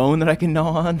 Nothing on a bone that I can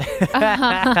gnaw on.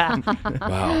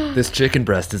 Wow. This chicken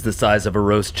breast is the size of a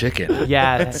roast chicken.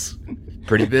 Yeah, It's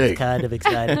pretty big. Kind of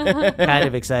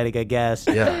exciting, I guess.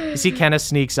 Yeah. you see Kenneth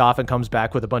sneaks off and comes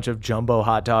back with a bunch of jumbo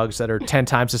hot dogs that are 10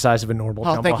 times the size of a normal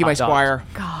Oh, jumbo thank you, my hot dog.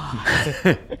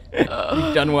 squire.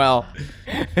 You've done well.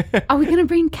 Are we going to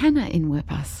bring Kenna in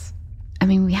with us?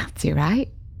 We have to, right?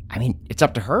 It's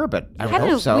up to her, but I would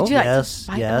Kenna, hope so. would you like Yes,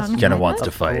 to fight yes. along Jenna with wants us?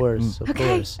 to fight. Of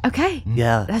course. Okay.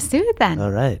 Yeah. Let's do it then. All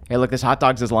right. Hey, look, this hot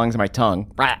dog's as long as my tongue.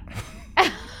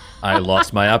 I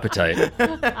lost my appetite.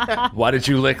 Why did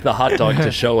you lick the hot dog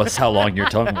to show us how long your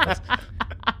tongue was?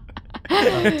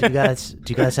 Do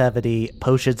you guys have any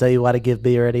potions that you want to give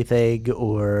me or anything,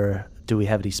 or do we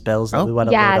have any spells that we want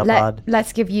to load up on?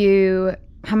 Let's give you...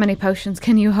 How many potions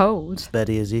can you hold?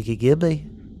 Many as you can give me.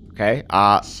 Okay.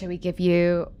 Should we give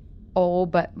you all,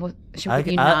 but should we give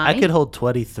you 9? I could hold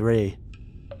 23.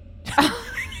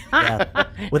 Yeah.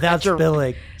 Without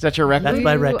spilling. Is that your record? That's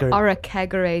my record. You are a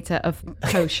kegerator of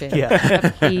potions, Yeah.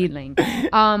 of healing.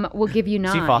 We'll give you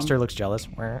 9. See, Foster looks jealous.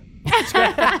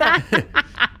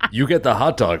 You get the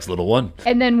hot dogs, little one.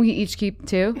 And then we each keep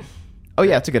 2. Oh,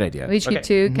 yeah, that's a good idea. We each keep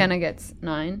 2. Kenna gets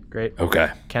 9. Great. Okay.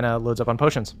 Kenna loads up on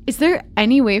potions. Is there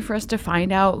any way for us to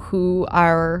find out who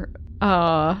our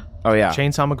Oh, yeah.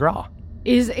 Chainsaw McGraw.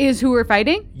 Is who we're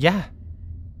fighting? Yeah.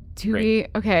 Do we?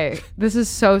 Okay, this is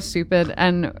so stupid,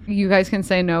 and you guys can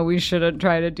say no. We shouldn't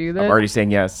try to do this. I'm already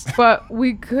saying yes. But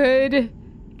we could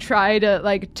try to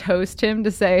like toast him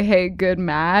to say, "Hey, good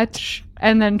match,"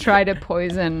 and then try to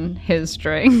poison his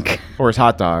drink Or his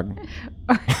hot dog.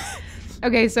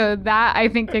 Okay, so that I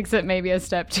think takes it maybe a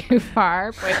step too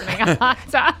far. Poisoning a hot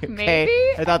dog, maybe.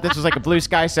 I thought this was like a blue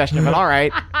sky session, but all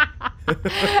right.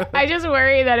 I just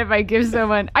worry that if I give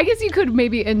someone, I guess you could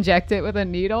maybe inject it with a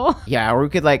needle. Yeah, or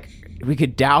we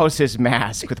could douse his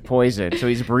mask with poison so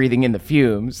he's breathing in the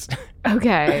fumes.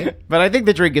 Okay. But I think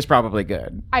the drink is probably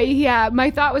good.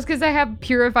 My thought was because I have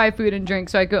purified food and drink,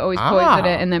 so I could always poison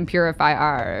it and then purify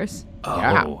ours.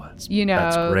 Oh, You know,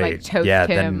 that's great. like toast Yeah,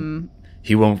 him. then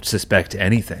he won't suspect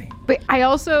anything. But I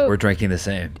also We're drinking the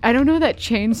same. I don't know that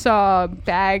chainsaw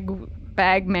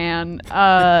bag man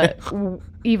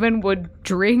even would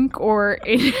drink or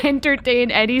entertain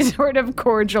any sort of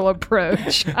cordial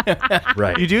approach.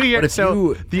 Right. You do hear, But if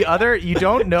so you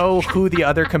don't know who the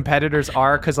other competitors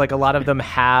are, because like a lot of them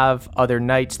have other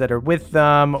knights that are with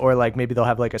them, or like maybe they'll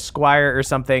have like a squire or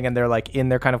something, and they're like in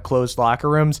their kind of closed locker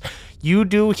rooms. You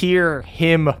do hear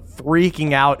him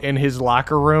freaking out in his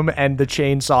locker room and the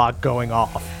chainsaw going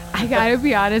off. I gotta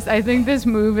be honest, I think this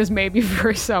move is maybe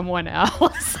for someone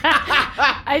else.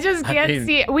 I just can't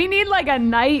see it. We need like a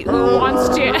knight who wants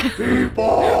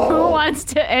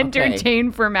to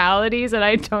entertain formalities, and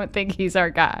I don't think he's our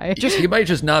guy. He might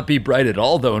just not be bright at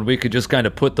all, though, and we could just kind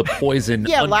of put the poison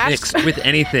unmixed with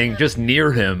anything just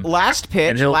near him. Last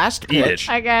pitch.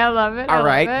 Okay, I love it. All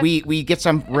right, we get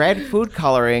some red food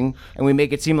coloring, and we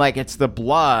make it seem like it's the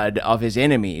blood of his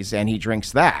enemies, and he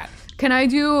drinks that. Can I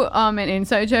do an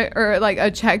insight check or like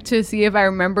a check to see if I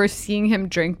remember seeing him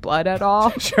drink blood at all?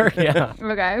 Sure, yeah.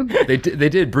 Okay. They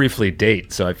did briefly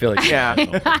date, so I feel like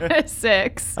A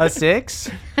 6. A 6?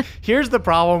 Here's the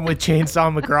problem with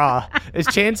Chainsaw McGraw. Is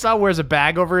Chainsaw wears a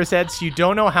bag over his head, so you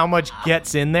don't know how much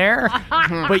gets in there,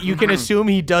 but you can assume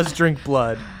he does drink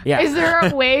blood. Yeah. Is there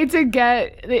a way to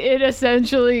get it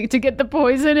essentially, to get the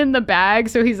poison in the bag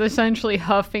so he's essentially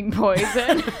huffing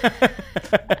poison?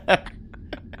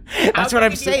 That's what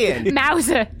I'm saying.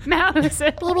 Mauser.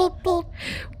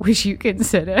 Wish you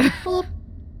consider.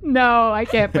 No, I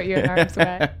can't put you in harm's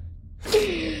way.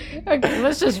 Okay,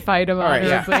 let's just fight him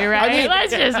honorably, right?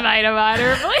 Let's just fight him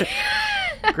honorably.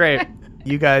 Great.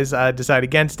 You guys decide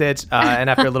against it, and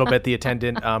after a little bit, the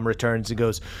attendant returns and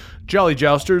goes, "Jolly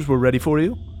Jousters, we're ready for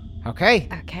you." Okay.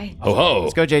 ho ho.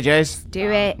 Let's go, JJ's. Do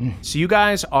it. So you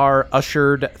guys are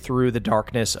ushered through the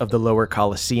darkness of the lower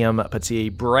Colosseum, but see a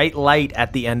bright light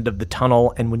at the end of the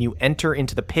tunnel, and when you enter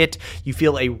into the pit, you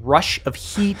feel a rush of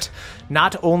heat,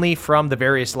 not only from the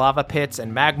various lava pits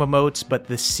and magma moats, but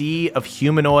the sea of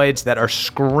humanoids that are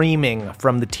screaming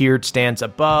from the tiered stands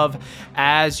above.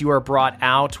 As you are brought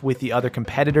out with the other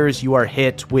competitors, you are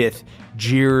hit with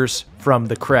jeers from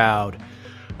the crowd.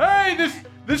 Hey,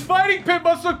 this fighting pit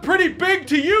must look pretty big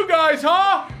to you guys,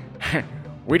 huh?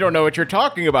 We don't know what you're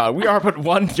talking about. We are but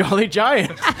one jolly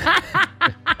giant.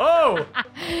 Oh,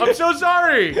 I'm so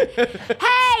sorry.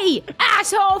 Hey,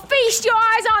 asshole, feast your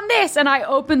eyes on this! And I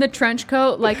open the trench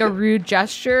coat like a rude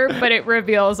gesture, but it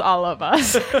reveals all of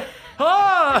us.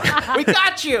 We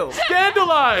got you.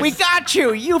 Scandalized. We got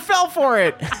you. You fell for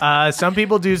it. Some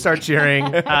people do start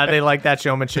cheering. They like that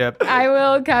showmanship. I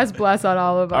will cast Bless on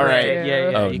all of them. All right. too.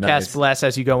 Yeah. Oh, You nice. cast Bless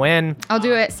as you go in. I'll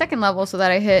do it second level so that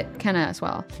I hit Kenna as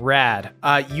well. Rad.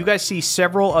 You guys see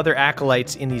several other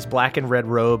acolytes in these black and red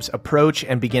robes approach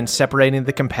and begin separating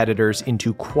the competitors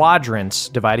into quadrants,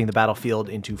 dividing the battlefield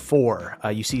into 4.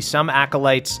 You see some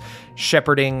acolytes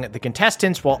shepherding the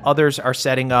contestants while others are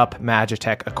setting up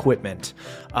Magitech equipment.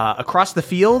 Across the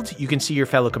field, you can see your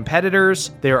fellow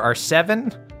competitors. There are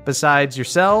 7 besides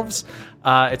yourselves.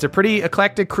 It's a pretty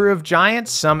eclectic crew of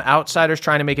giants, some outsiders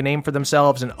trying to make a name for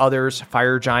themselves, and others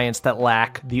fire giants that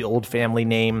lack the old family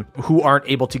name, who aren't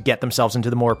able to get themselves into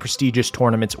the more prestigious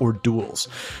tournaments or duels.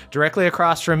 Directly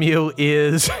across from you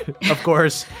is, of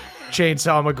course,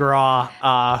 Chainsaw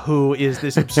McGraw, who is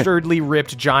this absurdly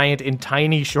ripped giant in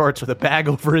tiny shorts with a bag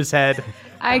over his head.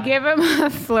 I give him a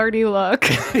flirty look.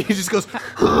 He just goes,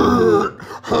 hurt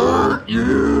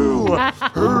you,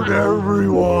 hurt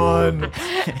everyone.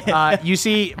 You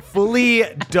see, fully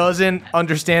doesn't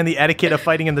understand the etiquette of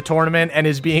fighting in the tournament and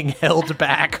is being held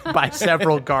back by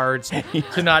several guards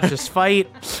to not just fight.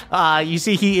 You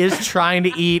see, he is trying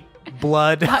to eat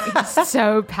blood. He's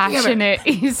so passionate.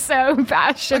 He's so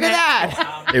passionate. Look at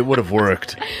that! It would have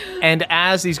worked. And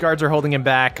as these guards are holding him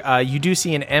back, you do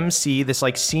see an MC, this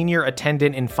like senior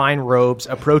attendant in fine robes,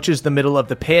 approaches the middle of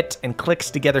the pit and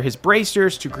clicks together his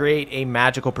bracers to create a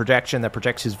magical projection that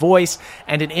projects his voice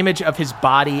and an image of his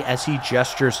body as he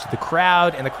gestures to the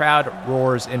crowd, and the crowd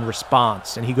roars in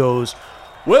response. And he goes,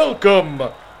 Welcome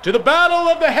to the Battle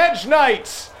of the Hedge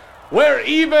Knights, where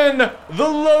even the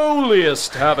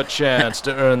lowliest have a chance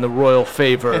to earn the royal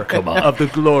favor of the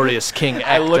glorious King Ektar.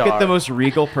 I look at the most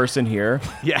regal person here.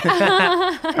 yeah.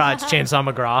 It's Chainsaw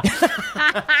McGraw.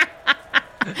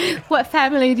 What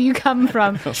family do you come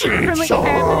from? From which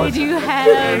family do you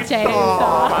hail,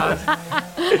 Chainsaw?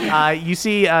 You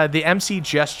see the MC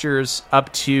gestures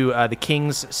up to the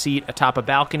king's seat atop a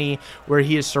balcony where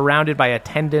he is surrounded by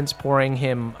attendants pouring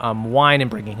him wine and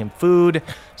bringing him food.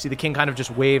 See, the king kind of just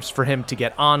waves for him to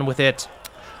get on with it.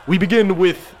 We begin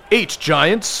with 8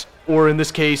 giants, or in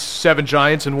this case, 7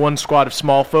 giants and 1 squad of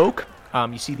small folk.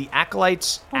 You see the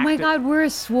acolytes. Oh my god, we're a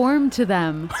swarm to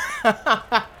them.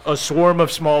 A swarm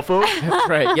of small folk. That's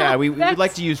right. Yeah, we would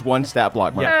like to use 1 stat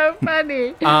block. Mark. So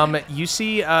funny. You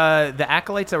see the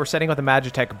acolytes that were setting up the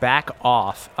Magitech back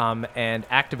off and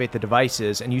activate the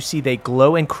devices, and you see they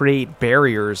glow and create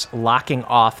barriers locking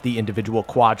off the individual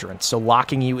quadrants. So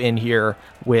locking you in here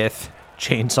with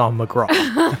Chainsaw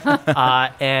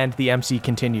McGraw. And the MC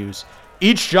continues.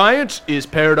 Each giant is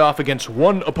paired off against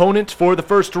 1 opponent for the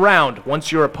first round.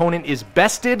 Once your opponent is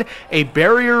bested, a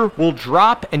barrier will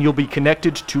drop and you'll be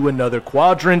connected to another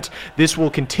quadrant. This will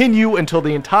continue until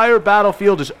the entire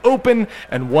battlefield is open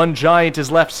and 1 giant is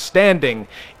left standing.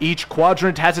 Each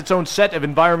quadrant has its own set of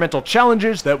environmental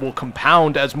challenges that will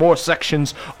compound as more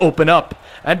sections open up.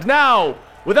 And now,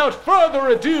 without further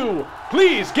ado,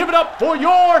 please give it up for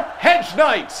your Hedge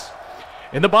Knights!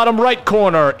 In the bottom right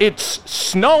corner, it's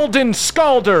Snalden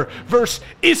Scalder versus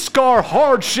Iskar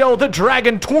Hardshell the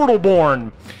Dragon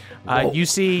Turtleborn. You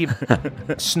see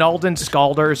Snalden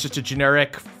Scalder is just a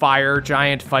generic fire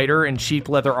giant fighter in cheap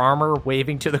leather armor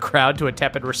waving to the crowd to a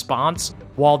tepid response,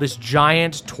 while this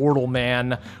giant turtle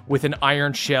man with an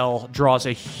iron shell draws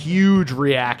a huge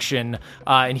reaction,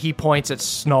 and he points at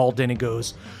Snalden and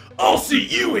goes, I'll see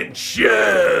you in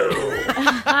shell!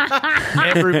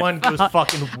 Everyone goes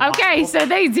fucking wild. Okay, so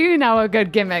they do know a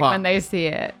good gimmick when they see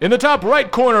it. In the top right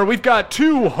corner, we've got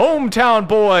 2 hometown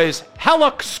boys,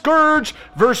 Hallock Scourge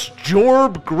versus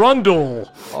Jorb Grundle.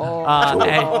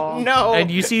 No. And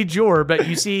you see Jorb, but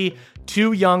you see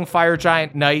 2 young fire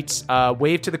giant knights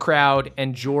wave to the crowd,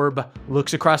 and Jorb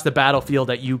looks across the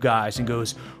battlefield at you guys and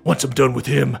goes, Once I'm done with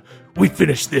him, we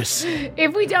finish this.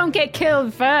 If we don't get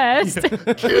killed first.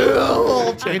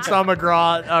 Kill! Chainsaw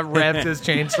McGraw revs his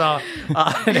chainsaw.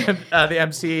 And the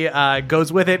MC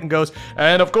goes with it and goes,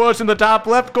 And of course, in the top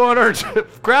left corner,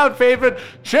 crowd favorite,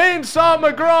 Chainsaw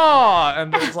McGraw.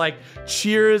 and there's like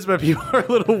cheers, but people are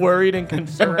a little worried and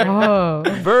concerned. Oh.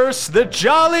 Versus the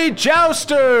Jolly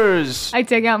Jousters. I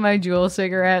take out my Juul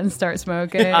cigarette and start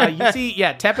smoking. You see,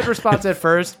 tepid response at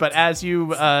first, but as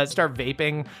you start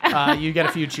vaping, you get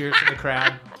a few cheers from the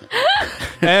crowd.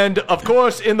 And of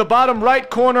course, in the bottom right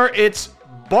corner, it's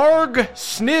Barg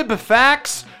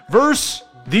Snibfax versus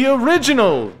the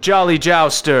original Jolly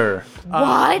Jouster.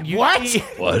 What?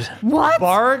 What?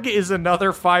 Barg is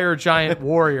another fire giant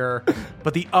warrior,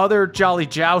 but the other Jolly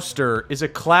Jouster is a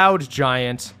cloud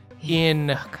giant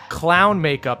in clown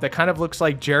makeup that kind of looks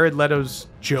like Jared Leto's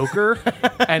Joker,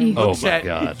 and looks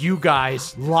at you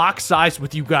guys, locks eyes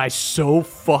with you guys so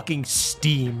fucking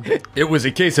steamed. It was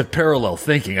a case of parallel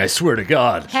thinking, I swear to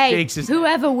God. Hey,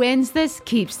 whoever wins this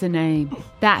keeps the name.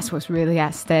 That's what's really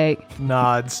at stake.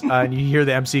 Nods, and you hear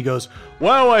the MC goes,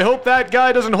 Well, I hope that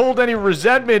guy doesn't hold any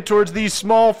resentment towards these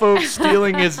small folks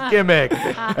stealing his gimmick.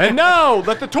 And now,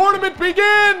 let the tournament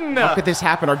begin! How could this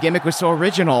happen? Our gimmick was so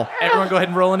original. Everyone go ahead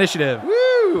and roll initiative.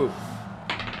 Woo!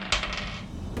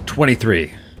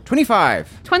 23.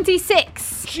 25.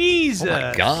 26. Jesus. Oh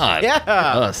my God. Yeah.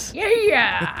 Us.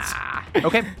 Yeah.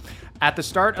 Okay. At the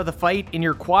start of the fight in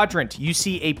your quadrant, you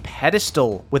see a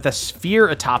pedestal with a sphere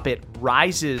atop it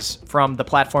rises from the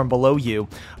platform below you.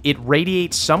 It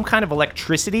radiates some kind of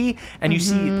electricity, and you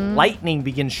see lightning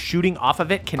begins shooting off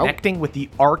of it, connecting with the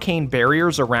arcane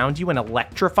barriers around you and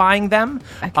electrifying them.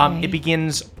 Okay. It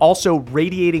begins also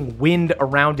radiating wind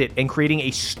around it and creating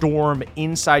a storm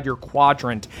inside your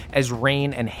quadrant as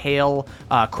rain and hail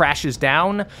crashes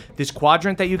down. This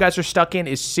quadrant that you guys are stuck in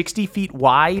is 60 feet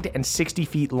wide and 60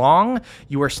 feet long.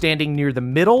 You are standing near the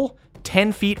middle.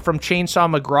 10 feet from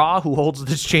Chainsaw McGraw, who holds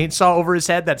this chainsaw over his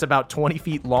head that's about 20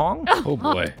 feet long. Oh,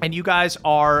 boy. And you guys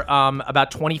are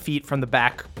about 20 feet from the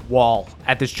back wall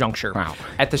at this juncture. Wow.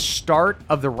 At the start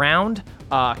of the round,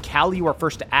 Callie, you are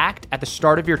first to act. At the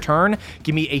start of your turn,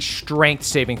 give me a strength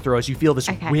saving throw as you feel this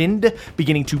wind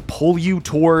beginning to pull you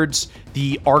towards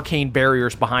the arcane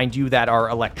barriers behind you that are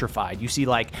electrified. You see,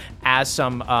 like, as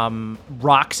some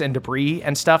rocks and debris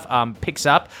and stuff picks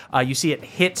up, you see it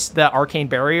hits the arcane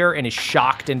barrier and is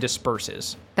shocked and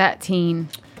disperses. 13.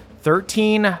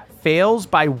 13 fails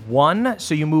by 1,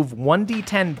 so you move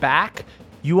 1d10 back.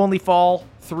 You only fall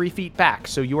 3 feet back,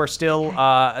 so you are still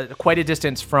quite a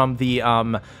distance from the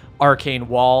arcane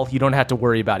wall. You don't have to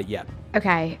worry about it yet.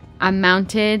 Okay, I'm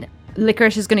mounted.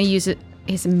 Licorice is going to use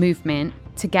his movement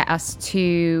to get us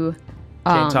to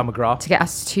Chainsaw McGraw. To get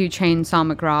us to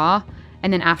Chainsaw McGraw,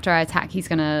 and then after I attack, he's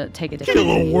going to take a different. Kill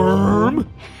a worm.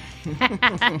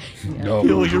 No.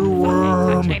 Kill your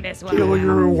worm. Kill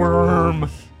your worm.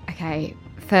 Okay,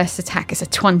 first attack is a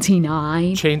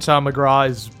 29. Chainsaw McGraw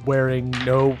is wearing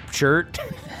no shirt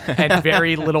and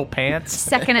very little pants.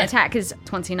 Second attack is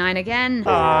 29 again.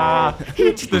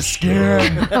 It's the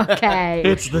skin. Okay.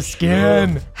 It's the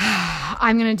skin.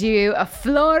 I'm going to do a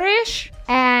flourish,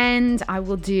 and I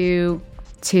will do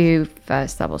 2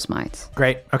 first level smites.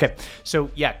 Great. Okay.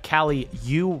 So, yeah, Callie,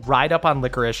 you ride up on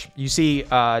Licorice. You see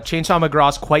Chainsaw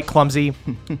McGraw's quite clumsy,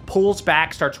 pulls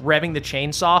back, starts revving the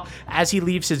chainsaw. As he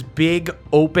leaves his big,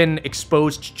 open,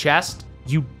 exposed chest,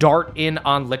 you dart in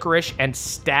on Licorice and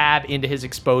stab into his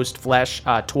exposed flesh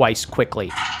twice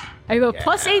quickly. I go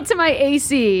 +8 to my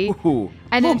AC,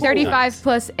 and then 35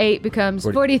 plus 8 becomes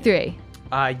 43.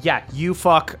 Yeah, you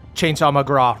fuck Chainsaw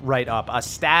McGraw right up. A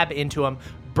stab into him.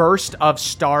 Burst of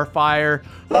starfire.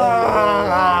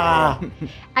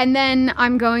 And then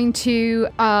I'm going to,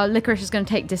 Licorice is going to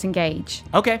take disengage.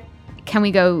 Okay. Can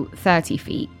we go 30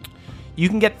 feet? You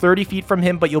can get 30 feet from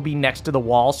him, but you'll be next to the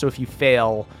wall. So if you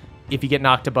fail, if you get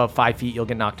knocked above 5 feet, you'll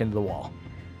get knocked into the wall.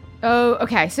 Oh,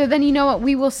 okay. So then you know what?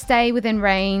 We will stay within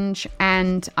range,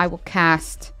 and I will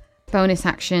cast bonus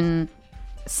action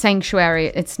Sanctuary.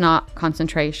 It's not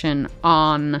concentration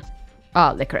on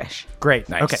Licorice. Great.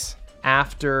 Nice. Okay.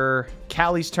 After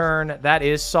Callie's turn, that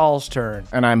is Saul's turn.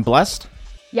 And I'm blessed.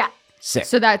 Yeah. Sick.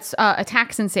 So that's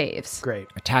attacks and saves. Great.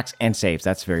 Attacks and saves.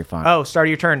 That's very fun. Oh, start of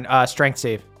your turn. Strength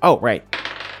save. Oh, right.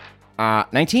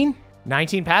 19?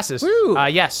 19 passes. Woo!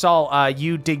 Yeah, Saul,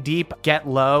 you dig deep, get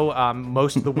low.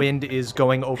 Most of the wind is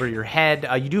going over your head.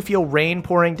 You do feel rain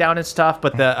pouring down and stuff,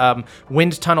 but the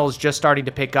wind tunnel is just starting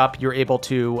to pick up. You're able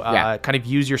to kind of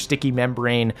use your sticky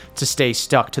membrane to stay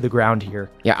stuck to the ground here.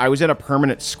 Yeah, I was in a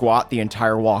permanent squat the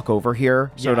entire walk over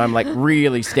here, so that I'm like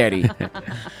really steady.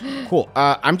 Cool.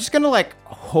 I'm just gonna like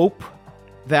hope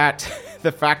that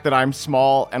the fact that I'm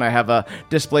small and I have a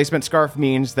displacement scarf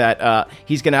means that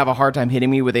he's gonna have a hard time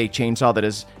hitting me with a chainsaw that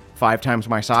is 5 times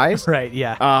my size. Right,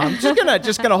 yeah. I'm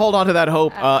just gonna hold on to that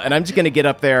hope, and I'm just gonna get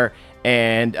up there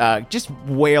and just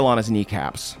wail on his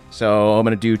kneecaps. So I'm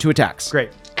gonna do 2 attacks. Great.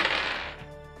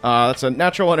 That's a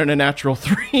natural 1 and a natural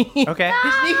 3. Okay.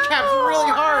 His kneecaps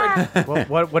really hard.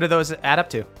 Well, what do those add up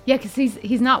to? Yeah, because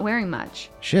he's not wearing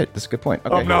much. Shit, that's a good point.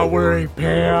 Okay. I'm not wearing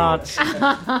pants.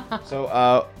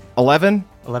 So 11.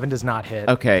 11 does not hit.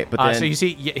 Okay, but then so you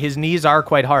see, his knees are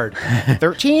quite hard.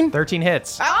 13. 13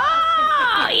 hits.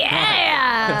 Oh,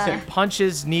 yeah! Punch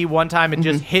his knee one time and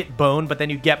just hit bone, but then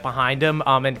you get behind him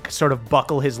and sort of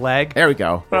buckle his leg. There we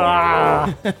go.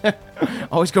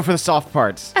 Always go for the soft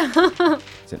parts.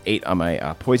 It's an 8 on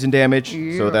my poison damage,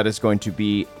 so that is going to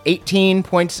be 18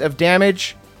 points of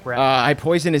damage. I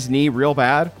poison his knee real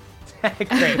bad.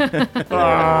 Great.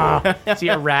 See,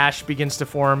 a rash begins to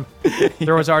form.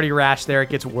 There was already a rash there. It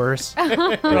gets worse.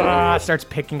 Starts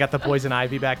picking at the poison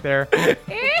ivy back there.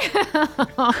 Okay.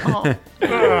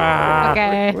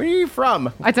 Where are you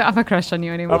from? I don't have a crush on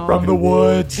you anymore. I'm from the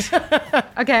woods.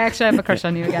 Okay, actually, I have a crush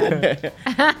on you again.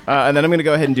 And then I'm going to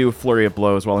go ahead and do a flurry of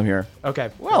blows while I'm here. Okay.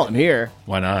 Well, I'm here.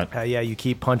 Why not? Yeah, you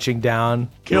keep punching down.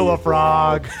 Kill a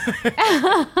frog.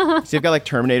 See, I've got like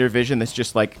Terminator vision that's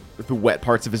just like the wet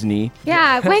parts of his knee.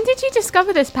 Yeah, when did you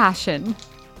discover this passion?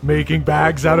 Making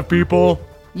bags out of people.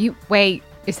 Wait,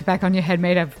 is the bag on your head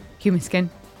made of human skin?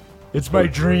 It's my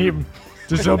dream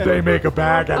to someday make a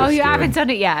bag out of Oh, you skin. haven't done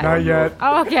it yet? Not yet.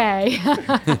 Okay.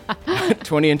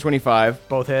 20 and 25.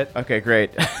 Both hit. Okay,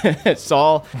 great.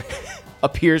 Saul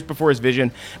appears before his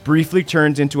vision, briefly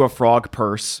turns into a frog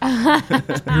purse.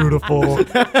 Beautiful.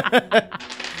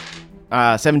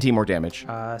 17 more damage.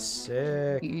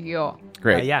 Sick. Yeah.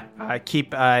 Great.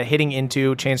 Keep hitting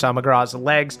into Chainsaw McGraw's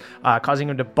legs, causing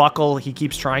him to buckle. He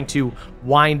keeps trying to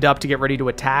wind up to get ready to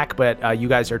attack, but you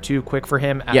guys are too quick for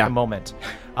him at the moment.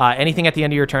 Anything at the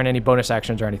end of your turn, any bonus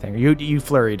actions or anything? You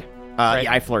flurried. Right.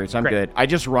 Yeah, I flurried, so I'm good. I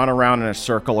just run around in a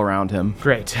circle around him.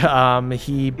 Great.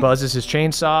 He buzzes his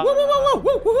chainsaw.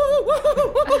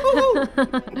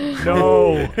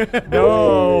 No.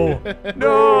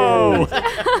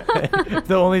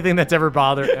 The only thing that's ever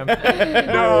bothered him.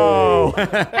 No.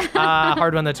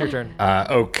 Hard one, that's your turn.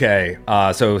 Okay.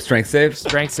 So strength save?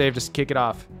 Strength save, just kick it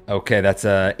off. Okay, that's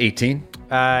 18.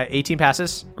 18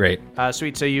 passes. Great.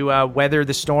 Sweet. So you weather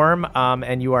the storm,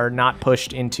 and you are not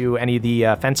pushed into any of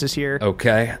the fences here.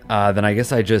 Okay. Then I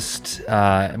guess I just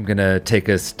I'm gonna take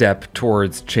a step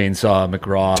towards Chainsaw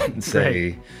McGraw and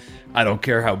say, I don't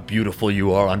care how beautiful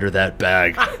you are under that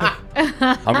bag.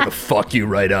 I'm gonna fuck you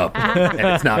right up, and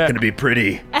it's not gonna be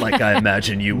pretty like I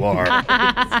imagine you are.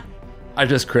 I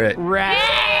just crit.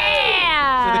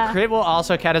 So the crit will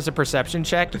also count as a perception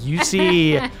check. You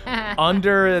see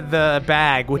under the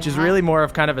bag, which is really more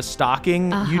of kind of a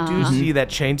stocking, you do see that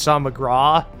Chainsaw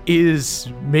McGraw is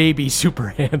maybe super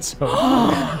handsome.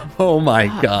 Oh my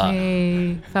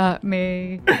god. Fuck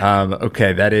me.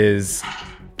 Okay, that is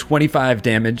 25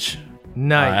 damage.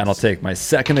 Nice. And I'll take my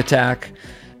second attack,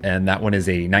 and that one is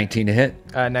a 19 to hit.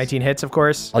 19 hits, of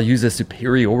course. I'll use a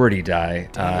superiority die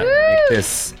to make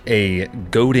this a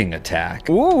goading attack.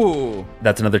 Ooh.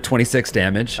 That's another 26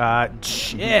 damage.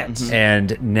 Shit.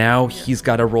 And now he's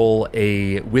got to roll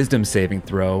a wisdom saving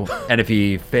throw. And if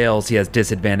he fails, he has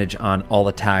disadvantage on all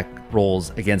attack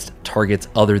rolls against targets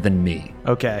other than me.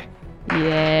 Okay.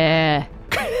 Yeah.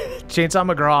 Chainsaw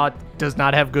McGraw does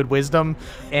not have good wisdom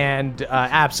and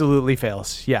absolutely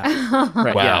fails. Yeah.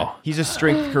 Right, Wow. Yeah. He's a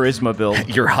strength charisma build.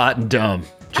 You're hot and dumb,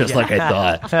 just like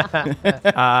I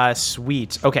thought.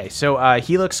 Sweet. Okay, so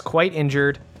he looks quite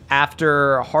injured.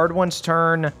 After Hard One's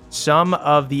turn, some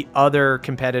of the other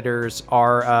competitors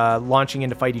are launching in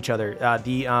to fight each other.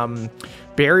 The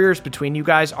barriers between you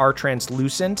guys are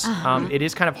translucent. It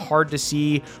is kind of hard to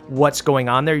see what's going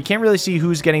on there. You can't really see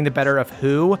who's getting the better of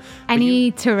who.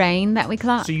 Any terrain that we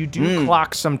clock? So you do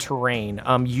clock some terrain.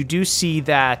 You do see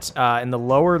that in the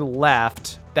lower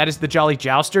left, that is the Jolly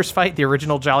Jousters fight, the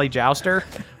original Jolly Jouster.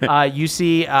 You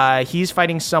see he's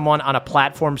fighting someone on a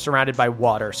platform surrounded by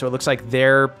water. So it looks like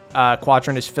their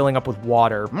quadrant is filling up with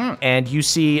water. And you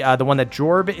see the one that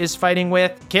Jorb is fighting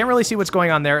with. Can't really see what's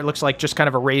going on there. It looks like just kind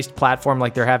of a raised platform,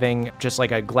 like they're having just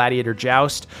like a gladiator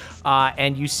joust.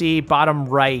 And you see bottom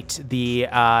right, the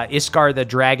Iskar the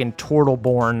Dragon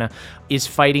Turtleborn is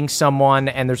fighting someone,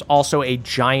 and there's also a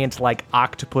giant like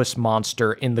octopus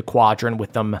monster in the quadrant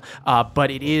with them.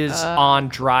 But it is on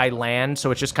dry land,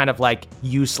 so it's just kind of like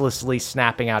uselessly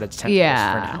snapping out its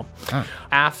tentacles for now.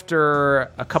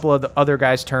 After a couple of the other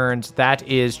guys' turns, that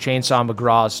is Chainsaw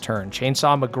McGraw's turn.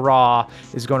 Chainsaw McGraw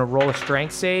is going to roll a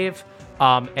strength save.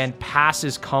 And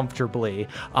passes comfortably,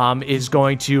 is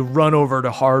going to run over to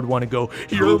Hard One and go,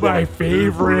 "You're my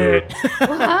favorite."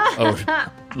 Oh,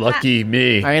 lucky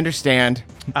me. I understand.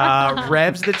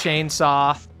 Revs the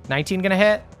chainsaw. 19 gonna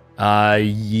hit?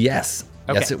 Yes.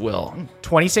 Okay. Yes, it will.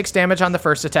 26 damage on the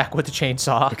first attack with the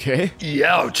chainsaw. Okay.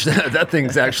 Ouch. That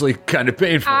thing's actually kind of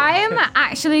painful. I'm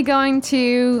actually going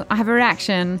to... I have a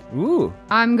reaction. Ooh.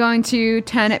 I'm going to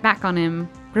turn it back on him.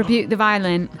 Rebuke the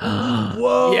violent.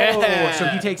 Whoa. Yeah. So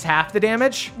he takes half the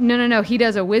damage? No. He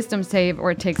does a wisdom save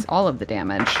or it takes all of the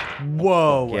damage.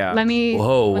 Whoa. Yeah. Let me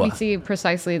see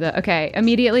precisely the... Okay.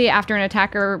 Immediately after an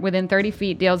attacker within 30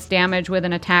 feet deals damage with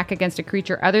an attack against a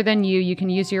creature other than you, you can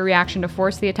use your reaction to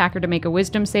force the attacker to make a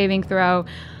wisdom saving throw.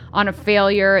 On a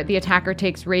failure, the attacker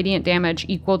takes radiant damage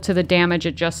equal to the damage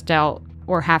it just dealt,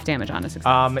 or half damage on a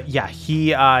success.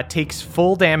 He takes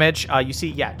full damage. You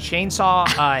see,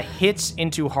 Chainsaw hits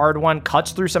into Hard One,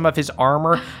 cuts through some of his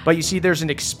armor, but you see there's an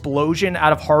explosion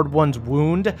out of Hard One's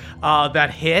wound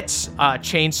that hits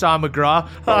Chainsaw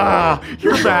McGraw.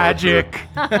 You're magic.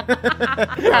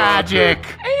 Magic.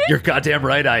 You're goddamn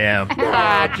right I am.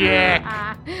 Magic.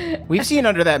 We've seen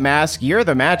under that mask, you're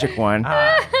the magic one.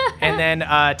 And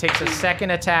then takes a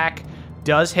second attack,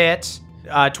 does hit,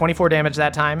 24 damage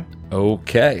that time.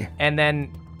 Okay. And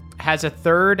then has a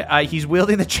third. He's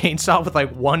wielding the chainsaw with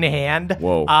like one hand.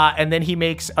 Whoa. And then he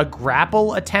makes a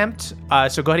grapple attempt.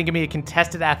 So go ahead and give me a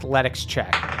contested athletics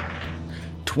check.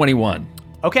 21.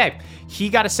 Okay, he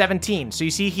got a 17. So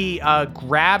you see he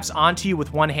grabs onto you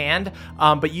with one hand,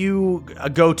 but you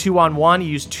go 2-on-1. You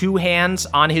use two hands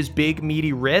on his big,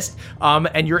 meaty wrist,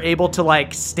 and you're able to,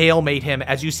 like, stalemate him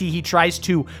as you see he tries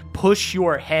to push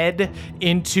your head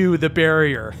into the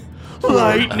barrier.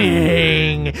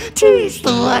 Lightning! Tease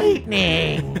the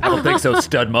lightning! I don't think so,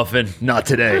 Stud Muffin. Not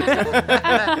today.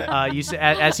 You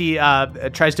as he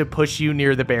tries to push you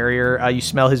near the barrier, you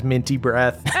smell his minty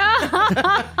breath.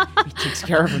 He takes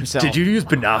care of himself. Did you use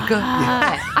Banaka?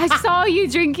 I saw you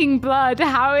drinking blood.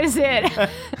 How is it?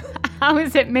 How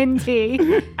is it minty?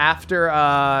 After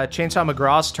Chainsaw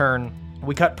McGraw's turn,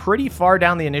 we cut pretty far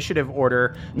down the initiative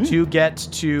order to get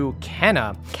to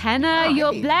Kenna. Kenna,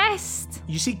 you're blessed.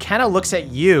 You see Kenna looks at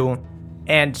you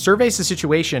and surveys the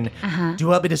situation. Do you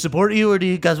want me to support you, or do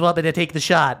you guys want me to take the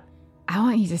shot? I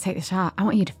want you to take the shot. I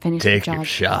want you to finish Take the job. your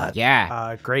shot.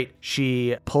 Yeah. Great.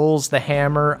 She pulls the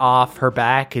hammer off her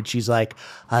back and she's like,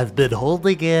 I've been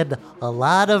holding in a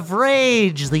lot of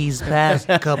rage these past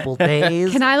couple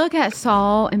days. Can I look at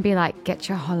Saul and be like, get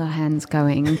your hollow hands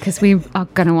going? Because we are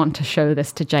going to want to show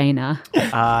this to Jaina.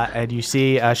 and you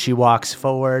see she walks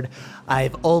forward.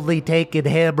 I've only taken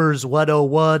Hammers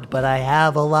 101, but I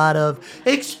have a lot of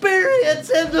experience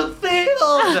in the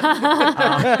field.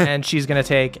 And she's going to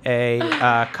take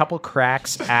a couple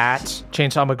cracks at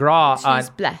Chainsaw McGraw. She's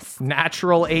blessed.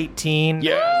 Natural 18.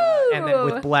 Yeah. And then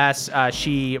with Bless,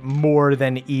 she more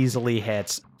than easily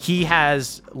hits. He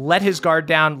has let his guard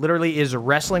down, literally is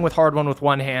wrestling with Hard One with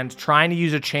one hand, trying to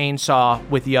use a chainsaw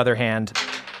with the other hand.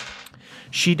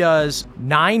 She does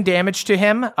 9 damage to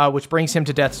him, which brings him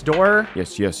to death's door.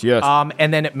 Yes.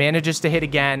 And then it manages to hit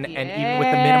again, and even with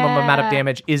the minimum amount of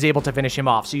damage, is able to finish him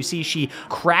off. So you see she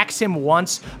cracks him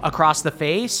once across the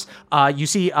face. You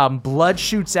see blood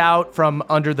shoots out from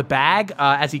under the bag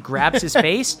as he grabs his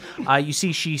face. You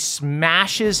see she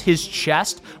smashes his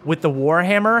chest with the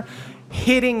warhammer,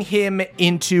 hitting him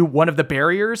into one of the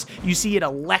barriers. You see it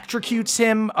electrocutes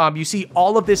him. You see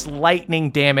all of this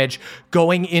lightning damage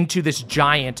going into this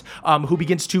giant who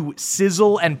begins to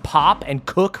sizzle and pop and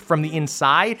cook from the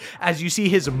inside as you see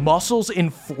his muscles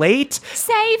inflate.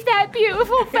 Save that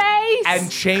beautiful face.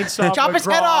 And Chainsaw Chop his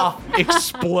head off.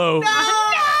 explodes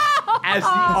as the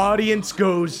audience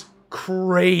goes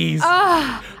crazy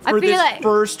for this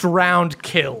first round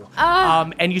kill.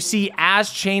 And you see as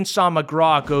Chainsaw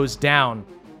McGraw goes down,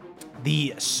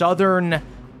 the southern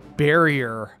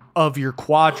barrier of your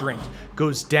quadrant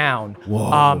goes down.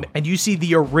 And you see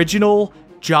the original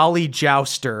Jolly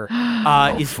Jouster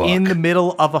is in the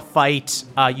middle of a fight.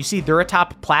 You see they're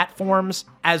atop platforms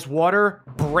as water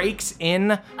breaks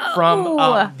in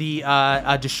from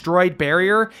the destroyed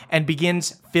barrier and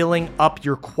begins filling up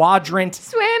your quadrant.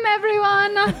 Swim,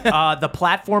 everyone. The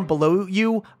platform below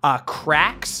you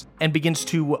cracks and begins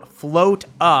to float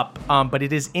up, but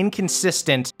it is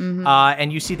inconsistent.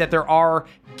 And you see that there are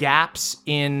gaps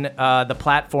in the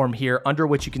platform here under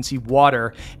which you can see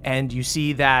water, and you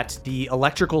see that the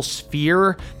electrical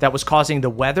sphere that was causing the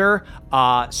weather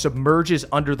submerges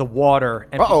under the water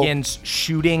and begins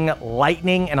shooting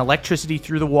lightning and electricity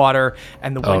through the water,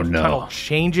 and the wind tunnel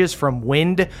changes from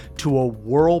wind to a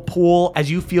whirlpool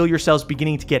as you feel yourselves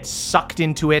beginning to get sucked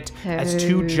into it as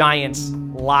two giants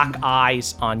lock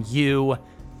eyes on you,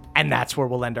 and that's where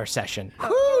we'll end our session.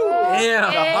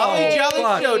 Holly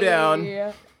Jolly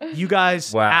Showdown. You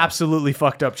guys absolutely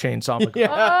fucked up Chainsaw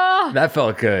McGraw. That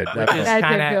felt good. That did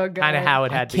feel good. Kind of how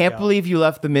it had to go. Can't believe you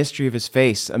left the mystery of his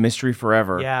face a mystery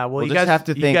forever. Yeah, well, we'll you just guys have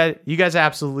to think. You guys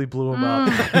absolutely blew him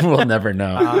up. We'll never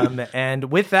know. And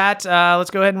with that,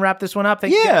 let's go ahead and wrap this one up.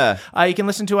 Thank you guys. You can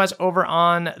listen to us over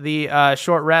on the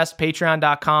short rest,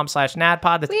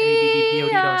 patreon.com/nadpod. That's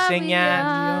NADDPOD. Don't sing yet.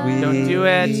 Don't do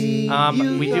it.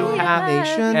 We do have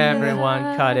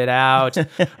everyone cut it out.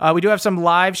 We do have some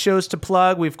live shows to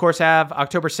plug. We, of course, have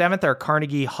October 7th, our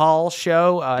Carnegie Hall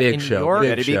show in New York.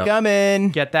 Better be coming.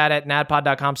 Get that at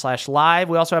nadpod.com/live.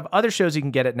 We also have other shows you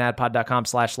can get at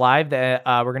nadpod.com/live.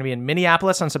 We're going to be in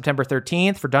Minneapolis on September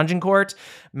 13th for Dungeon Court,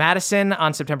 Madison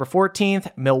on September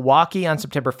 14th, Milwaukee on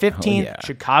September 15th,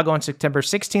 Chicago on September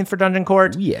 16th for Dungeon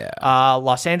Court,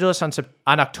 Los Angeles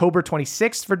on October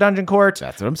 26th for Dungeon Court.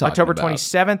 That's what I'm talking October about.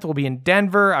 27th we'll be in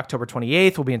Denver. October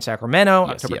 28th we'll be in Sacramento.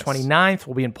 October 29th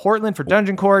we'll be in Portland for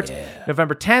Dungeon Court.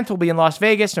 November 10th we'll be in Las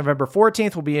Vegas. November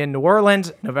 14th we'll be in New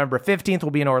Orleans. November 15th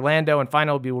we'll be in Orlando. And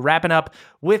finally, we'll be wrapping up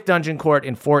with Dungeon Court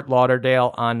in Fort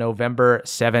Lauderdale on November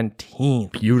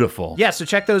 17th. Beautiful. Yeah, so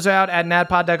check those out at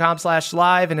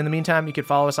nadpod.com/live. And in the meantime, you can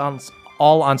follow us on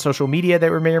social media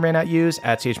that we may or may not use,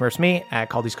 at CHMurphsMe, at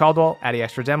Caldy's Caldwell, at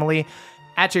EXtradEmily,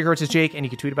 at Jake Hurts is Jake, and you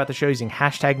can tweet about the show using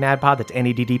 #NADPOD. That's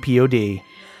NADDPOD.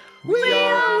 We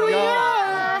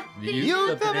are. The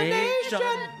youth of a nation.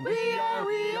 We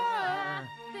are.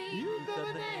 The youth of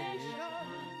a nation.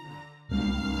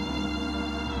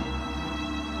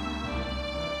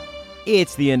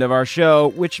 It's the end of our show,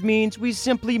 which means we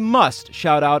simply must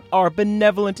shout out our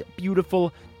benevolent,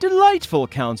 beautiful, delightful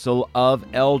Council of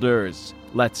Elders.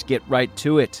 Let's get right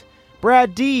to it.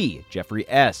 Brad D., Jeffrey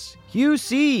S., Hugh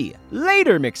C.,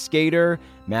 Later McSkater,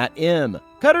 Matt M.,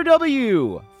 Cutter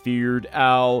W., Feared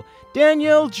Owl,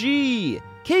 Danielle G.,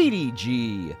 Katie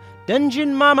G.,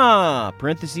 Dungeon Mama,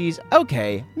 parentheses,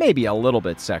 okay, maybe a little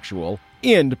bit sexual,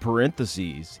 end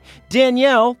parentheses,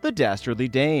 Danielle the Dastardly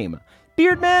Dame,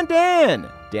 Beardman Dan,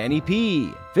 Danny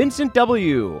P., Vincent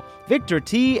W., Victor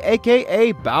T.,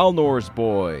 a.k.a. Balnor's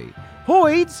Boy,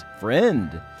 Hoyd's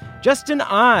Friend, Justin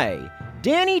I.,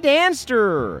 Danny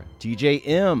Danster, TJ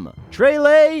M.,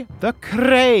 Trele the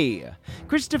Cray,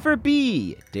 Christopher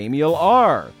B., Damiel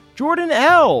R., Jordan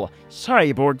L.,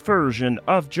 cyborg version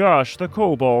of Josh the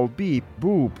Kobold Beep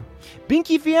Boop,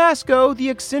 Binky Fiasco, the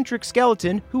eccentric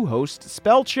skeleton who hosts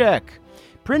Spellcheck,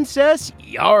 Princess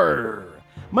Yar,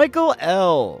 Michael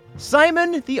L.,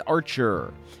 Simon the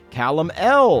Archer, Callum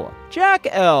L., Jack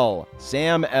L.,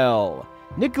 Sam L.,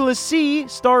 Nicholas C.,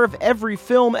 star of every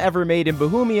film ever made in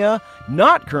Bohemia,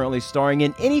 not currently starring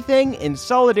in anything, in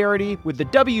solidarity with the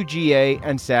WGA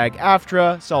and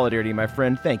SAG-AFTRA. Solidarity, my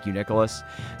friend. Thank you, Nicholas.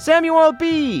 Samuel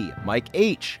B., Mike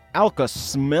H., Alka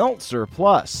Smeltzer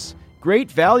Plus,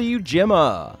 Great Value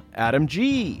Gemma, Adam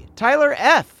G., Tyler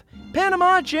F.,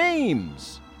 Panama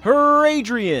James, Her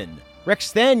Adrian,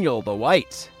 Rex Thaniel the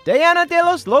White, Diana de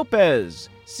los Lopez,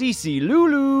 Cece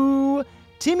Lulu,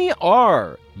 Timmy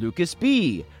R., Lucas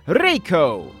B.,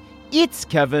 Reiko, It's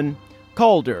Kevin,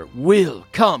 Calder will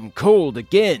come cold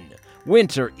again.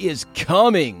 Winter is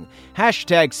coming.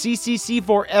 Hashtag CCC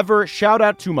forever. Shout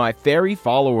out to my fairy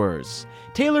followers.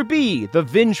 Taylor B., the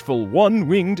vengeful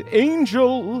one-winged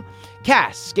angel.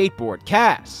 Cass, Skateboard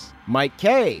Cass. Mike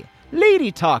K.,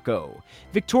 Lady Taco.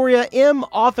 Victoria M.,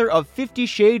 author of 50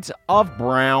 Shades of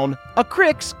Brown, A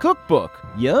Crick's Cookbook.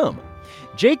 Yum.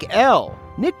 Jake L.,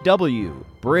 Nick W.,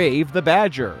 Brave the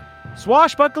Badger,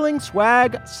 Swashbuckling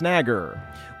Swag Snagger,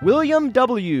 William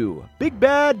W., Big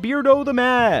Bad Beardo the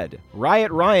Mad,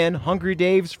 Riot Ryan, Hungry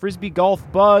Dave's Frisbee Golf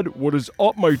Bud, what is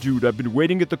up, my dude? I've been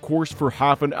waiting at the course for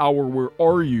half an hour. Where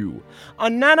are you?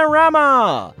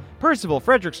 Ananarama, Percival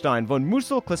Frederickstein von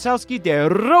Musel Klasowski de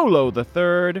Rolo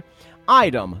III,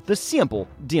 Item, The Simple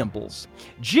Dimples,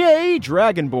 J.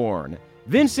 Dragonborn,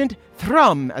 Vincent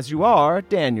Thrum, as you are,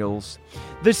 Daniels,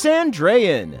 The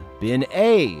Sandrayan, Ben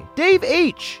A., Dave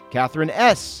H., Catherine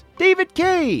S., David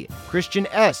K., Christian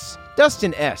S.,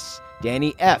 Dustin S.,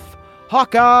 Danny F.,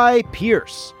 Hawkeye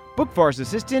Pierce, Bookfar's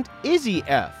assistant, Izzy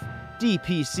F.,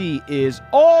 DPC is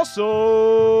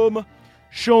awesome,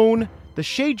 Shone, the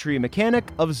Shade Tree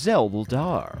mechanic of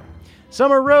Zeldar,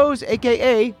 Summer Rose,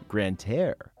 a.k.a.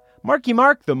 Grantaire, Marky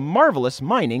Mark, the marvelous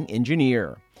mining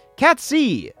engineer, Cat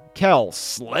C., Kel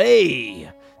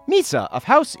Slay, Misa of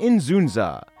House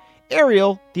Inzunza,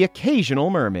 Ariel, the occasional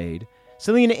mermaid,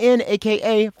 Selena N.,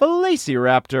 a.k.a.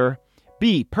 Velociraptor,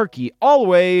 B. Perky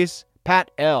Always,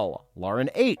 Pat L., Lauren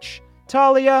H.,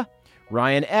 Talia,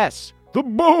 Ryan S., the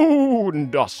Bone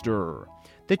Duster,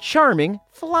 the charming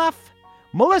Fluff,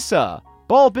 Melissa,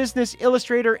 Ball Business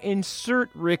Illustrator Insert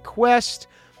Request.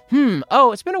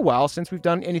 It's been a while since we've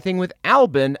done anything with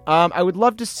Albin. I would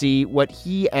love to see what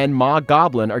he and Ma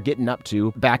Goblin are getting up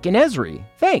to back in Esri.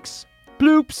 Thanks.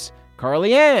 Bloops,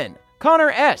 Carly Ann,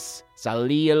 Connor S.,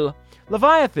 Salil,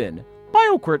 Leviathan,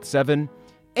 BioQuart7,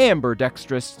 Amber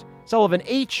Dextrous, Sullivan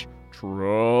H.,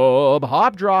 Trub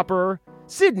Hopdropper,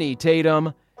 Sydney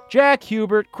Tatum, Jack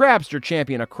Hubert, Crabster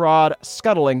Champion Acrod,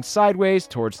 scuttling sideways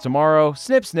towards tomorrow,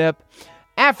 Snip Snip,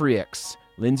 Afrix,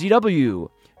 Lindsay W.,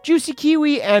 Juicy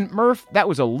Kiwi, and Murph. That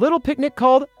was a little picnic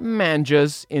called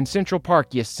Manjas in Central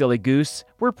Park, you silly goose.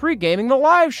 We're pre-gaming the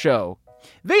live show.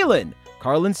 Valen,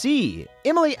 Carlin C.,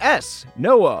 Emily S.,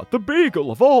 Noah, the bagel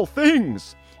of all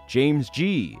things, James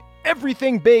G.,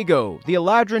 Everything Bago, the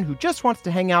Eladrin who just wants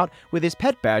to hang out with his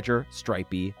pet badger,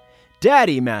 Stripey,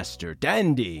 Daddy Master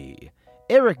Dandy,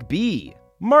 Eric B.,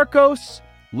 Marcos,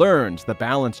 Learns, the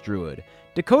Balance Druid,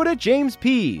 Dakota James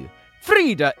P.,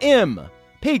 Frida M.,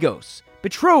 Pagos,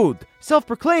 Betrothed,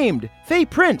 Self-Proclaimed, Faye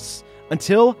Prince,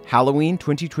 until Halloween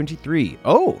 2023.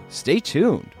 Oh, stay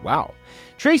tuned. Wow.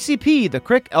 Tracy P., the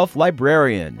Crick Elf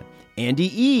Librarian,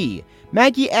 Andy E.,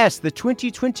 Maggie S., the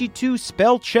 2022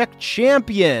 Spell Check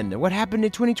Champion. What happened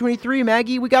in 2023,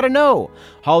 Maggie? We gotta know.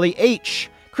 Holly H.,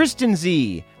 Kristen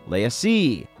Z., Leia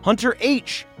C., Hunter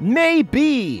H., May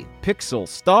B., Pixel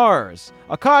Stars,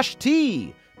 Akash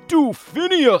T.,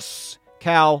 Dufinius,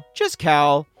 Cal, just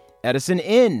Cal, Edison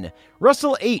N.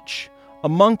 Russell H. A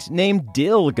monk named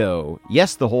Dilgo.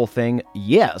 Yes, the whole thing.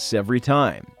 Yes, every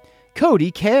time.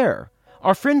 Cody Care.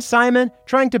 Our friend Simon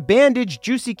trying to bandage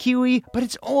Juicy Kiwi, but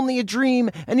it's only a dream,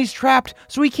 and he's trapped,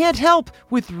 so he can't help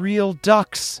with real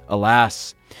ducks,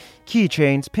 alas.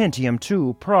 Keychains Pentium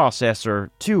 2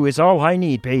 processor. 2 is all I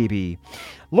need, baby.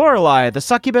 Lorelei, the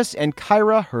succubus, and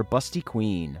Kyra, her busty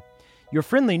queen. Your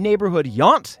friendly neighborhood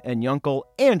Yaunt and Yunkle,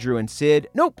 Andrew and Sid.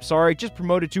 Nope, sorry, just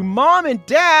promoted to Mom and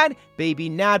Dad. Baby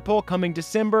Nadpole coming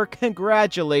December.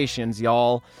 Congratulations,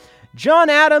 y'all. John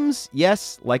Adams,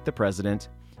 yes, like the president.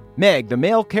 Meg, the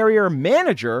mail carrier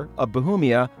manager of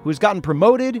Bohemia, who's gotten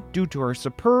promoted due to her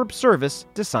superb service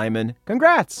to Simon.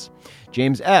 Congrats.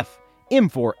 James F.,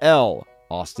 M4L,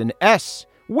 Austin S.,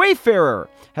 Wayfarer,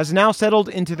 has now settled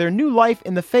into their new life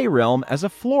in the Fey realm as a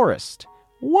florist.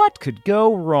 What could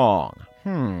go wrong?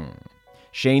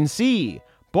 Shane C.,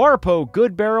 Barpo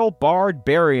Goodbarrel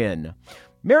Barbarian.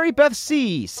 Mary Beth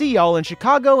C., see y'all in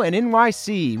Chicago and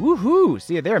NYC. Woohoo!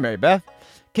 See you there, Mary Beth.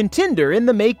 Contender in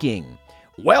the making.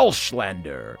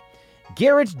 Welshlander.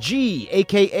 Garrett G.,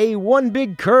 a.k.a. One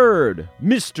Big Curd.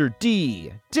 Mr.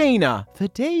 D. Dana, the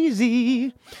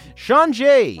Daisy. Sean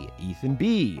J., Ethan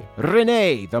B.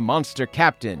 Renee, the Monster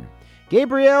Captain.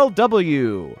 Gabrielle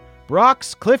W.,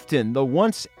 Brox Clifton, the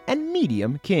once and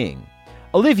medium king.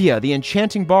 Olivia, the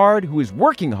enchanting bard who is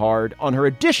working hard on her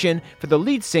audition for the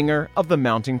lead singer of the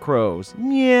Mountain Crows.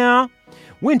 Yeah.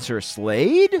 Winter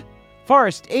Slade.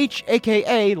 Forrest H.,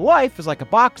 a.k.a. Life is like a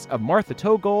box of Martha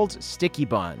Togold's sticky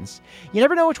buns. You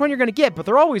never know which one you're going to get, but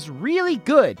they're always really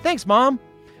good. Thanks, Mom.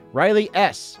 Riley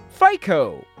S.,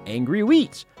 FICO, Angry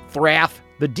Wheat, Thrath,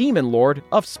 the Demon Lord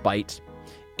of Spite.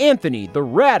 Anthony, the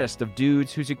raddest of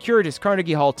dudes who secured his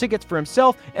Carnegie Hall tickets for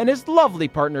himself and his lovely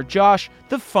partner Josh,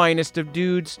 the finest of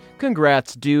dudes.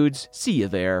 Congrats, dudes. See you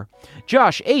there.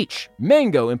 Josh H.,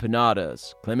 Mango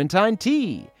Empanadas. Clementine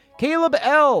T., Caleb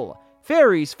L.,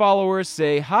 Fairies followers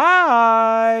say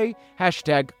hi.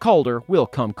 Hashtag Calder will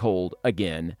come cold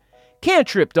again.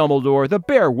 Cantrip Dumbledore, the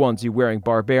bear onesie wearing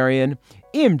barbarian.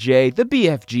 MJ, the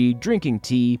BFG drinking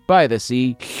tea by the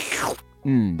sea.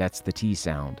 That's the tea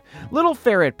sound. Little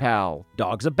Ferret Pal,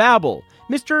 Dogs a Babble,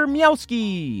 Mr.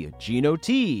 Meowski, Gino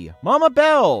T, Mama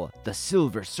Bell, the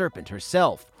Silver Serpent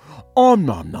herself. Nom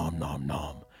nom nom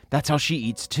nom. That's how she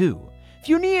eats too.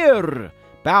 Funir,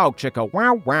 Bow Chicka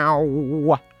Wow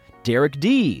Wow. Derek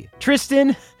D,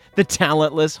 Tristan, the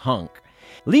talentless hunk.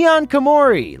 Leon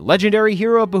Kamori, legendary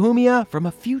hero of Bohemia from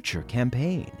a future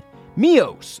campaign.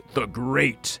 Mios, the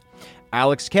Great.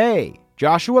 Alex K,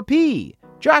 Joshua P,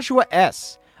 Joshua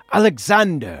S.,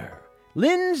 Alexander,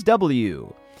 Linz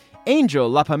W., Angel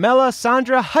La Pamela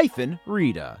Sandra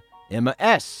Rita, Emma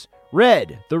S.,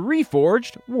 Red, the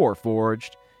Reforged,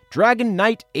 Warforged, Dragon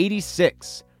Knight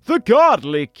 86, the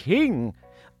Godly King,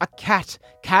 a cat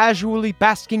casually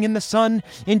basking in the sun,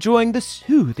 enjoying the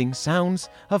soothing sounds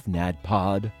of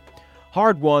NADPOD.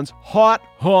 Hard One's Hot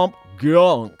Hump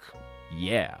Gunk.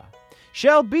 Yeah.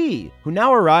 Shell B, who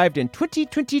now arrived in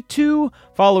 2022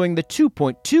 following the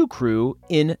 2.2 crew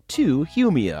in 2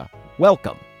 Humia.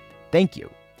 Welcome. Thank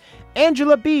you.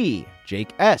 Angela B,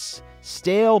 Jake S,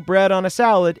 Stale Bread on a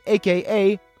Salad,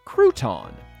 a.k.a.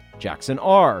 Crouton. Jackson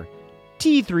R,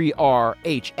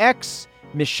 T3RHX,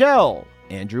 Michelle,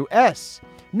 Andrew S,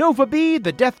 Nova B,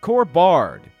 the Deathcore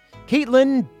Bard,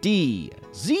 Caitlin D,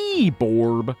 Z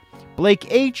Borb, Blake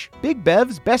H, Big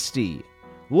Bev's Bestie,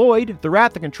 Lloyd, the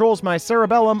rat that controls my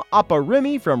cerebellum, Appa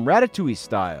Remy from Ratatouille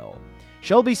style,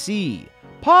 Shelby C,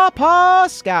 Papa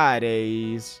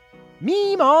Skydays,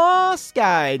 Mima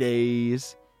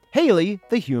Skydays, Haley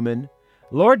the Human,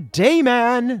 Lord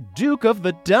Dayman, Duke of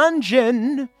the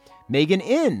Dungeon, Megan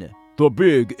N, the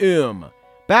Big M,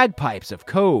 Bagpipes of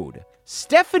Code,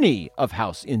 Stephanie of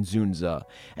House Inzunza,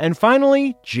 and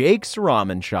finally, Jake's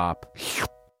Ramen Shop.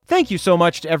 Thank you so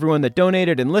much to everyone that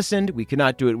donated and listened. We could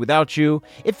not do it without you.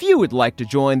 If you would like to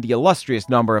join the illustrious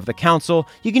number of the council,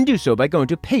 you can do so by going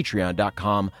to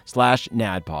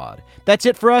patreon.com/NADPOD. That's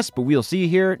it for us, but we'll see you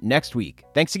here next week.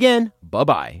 Thanks again.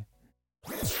 Bye-bye.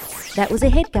 That was a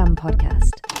HeadGum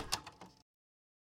podcast.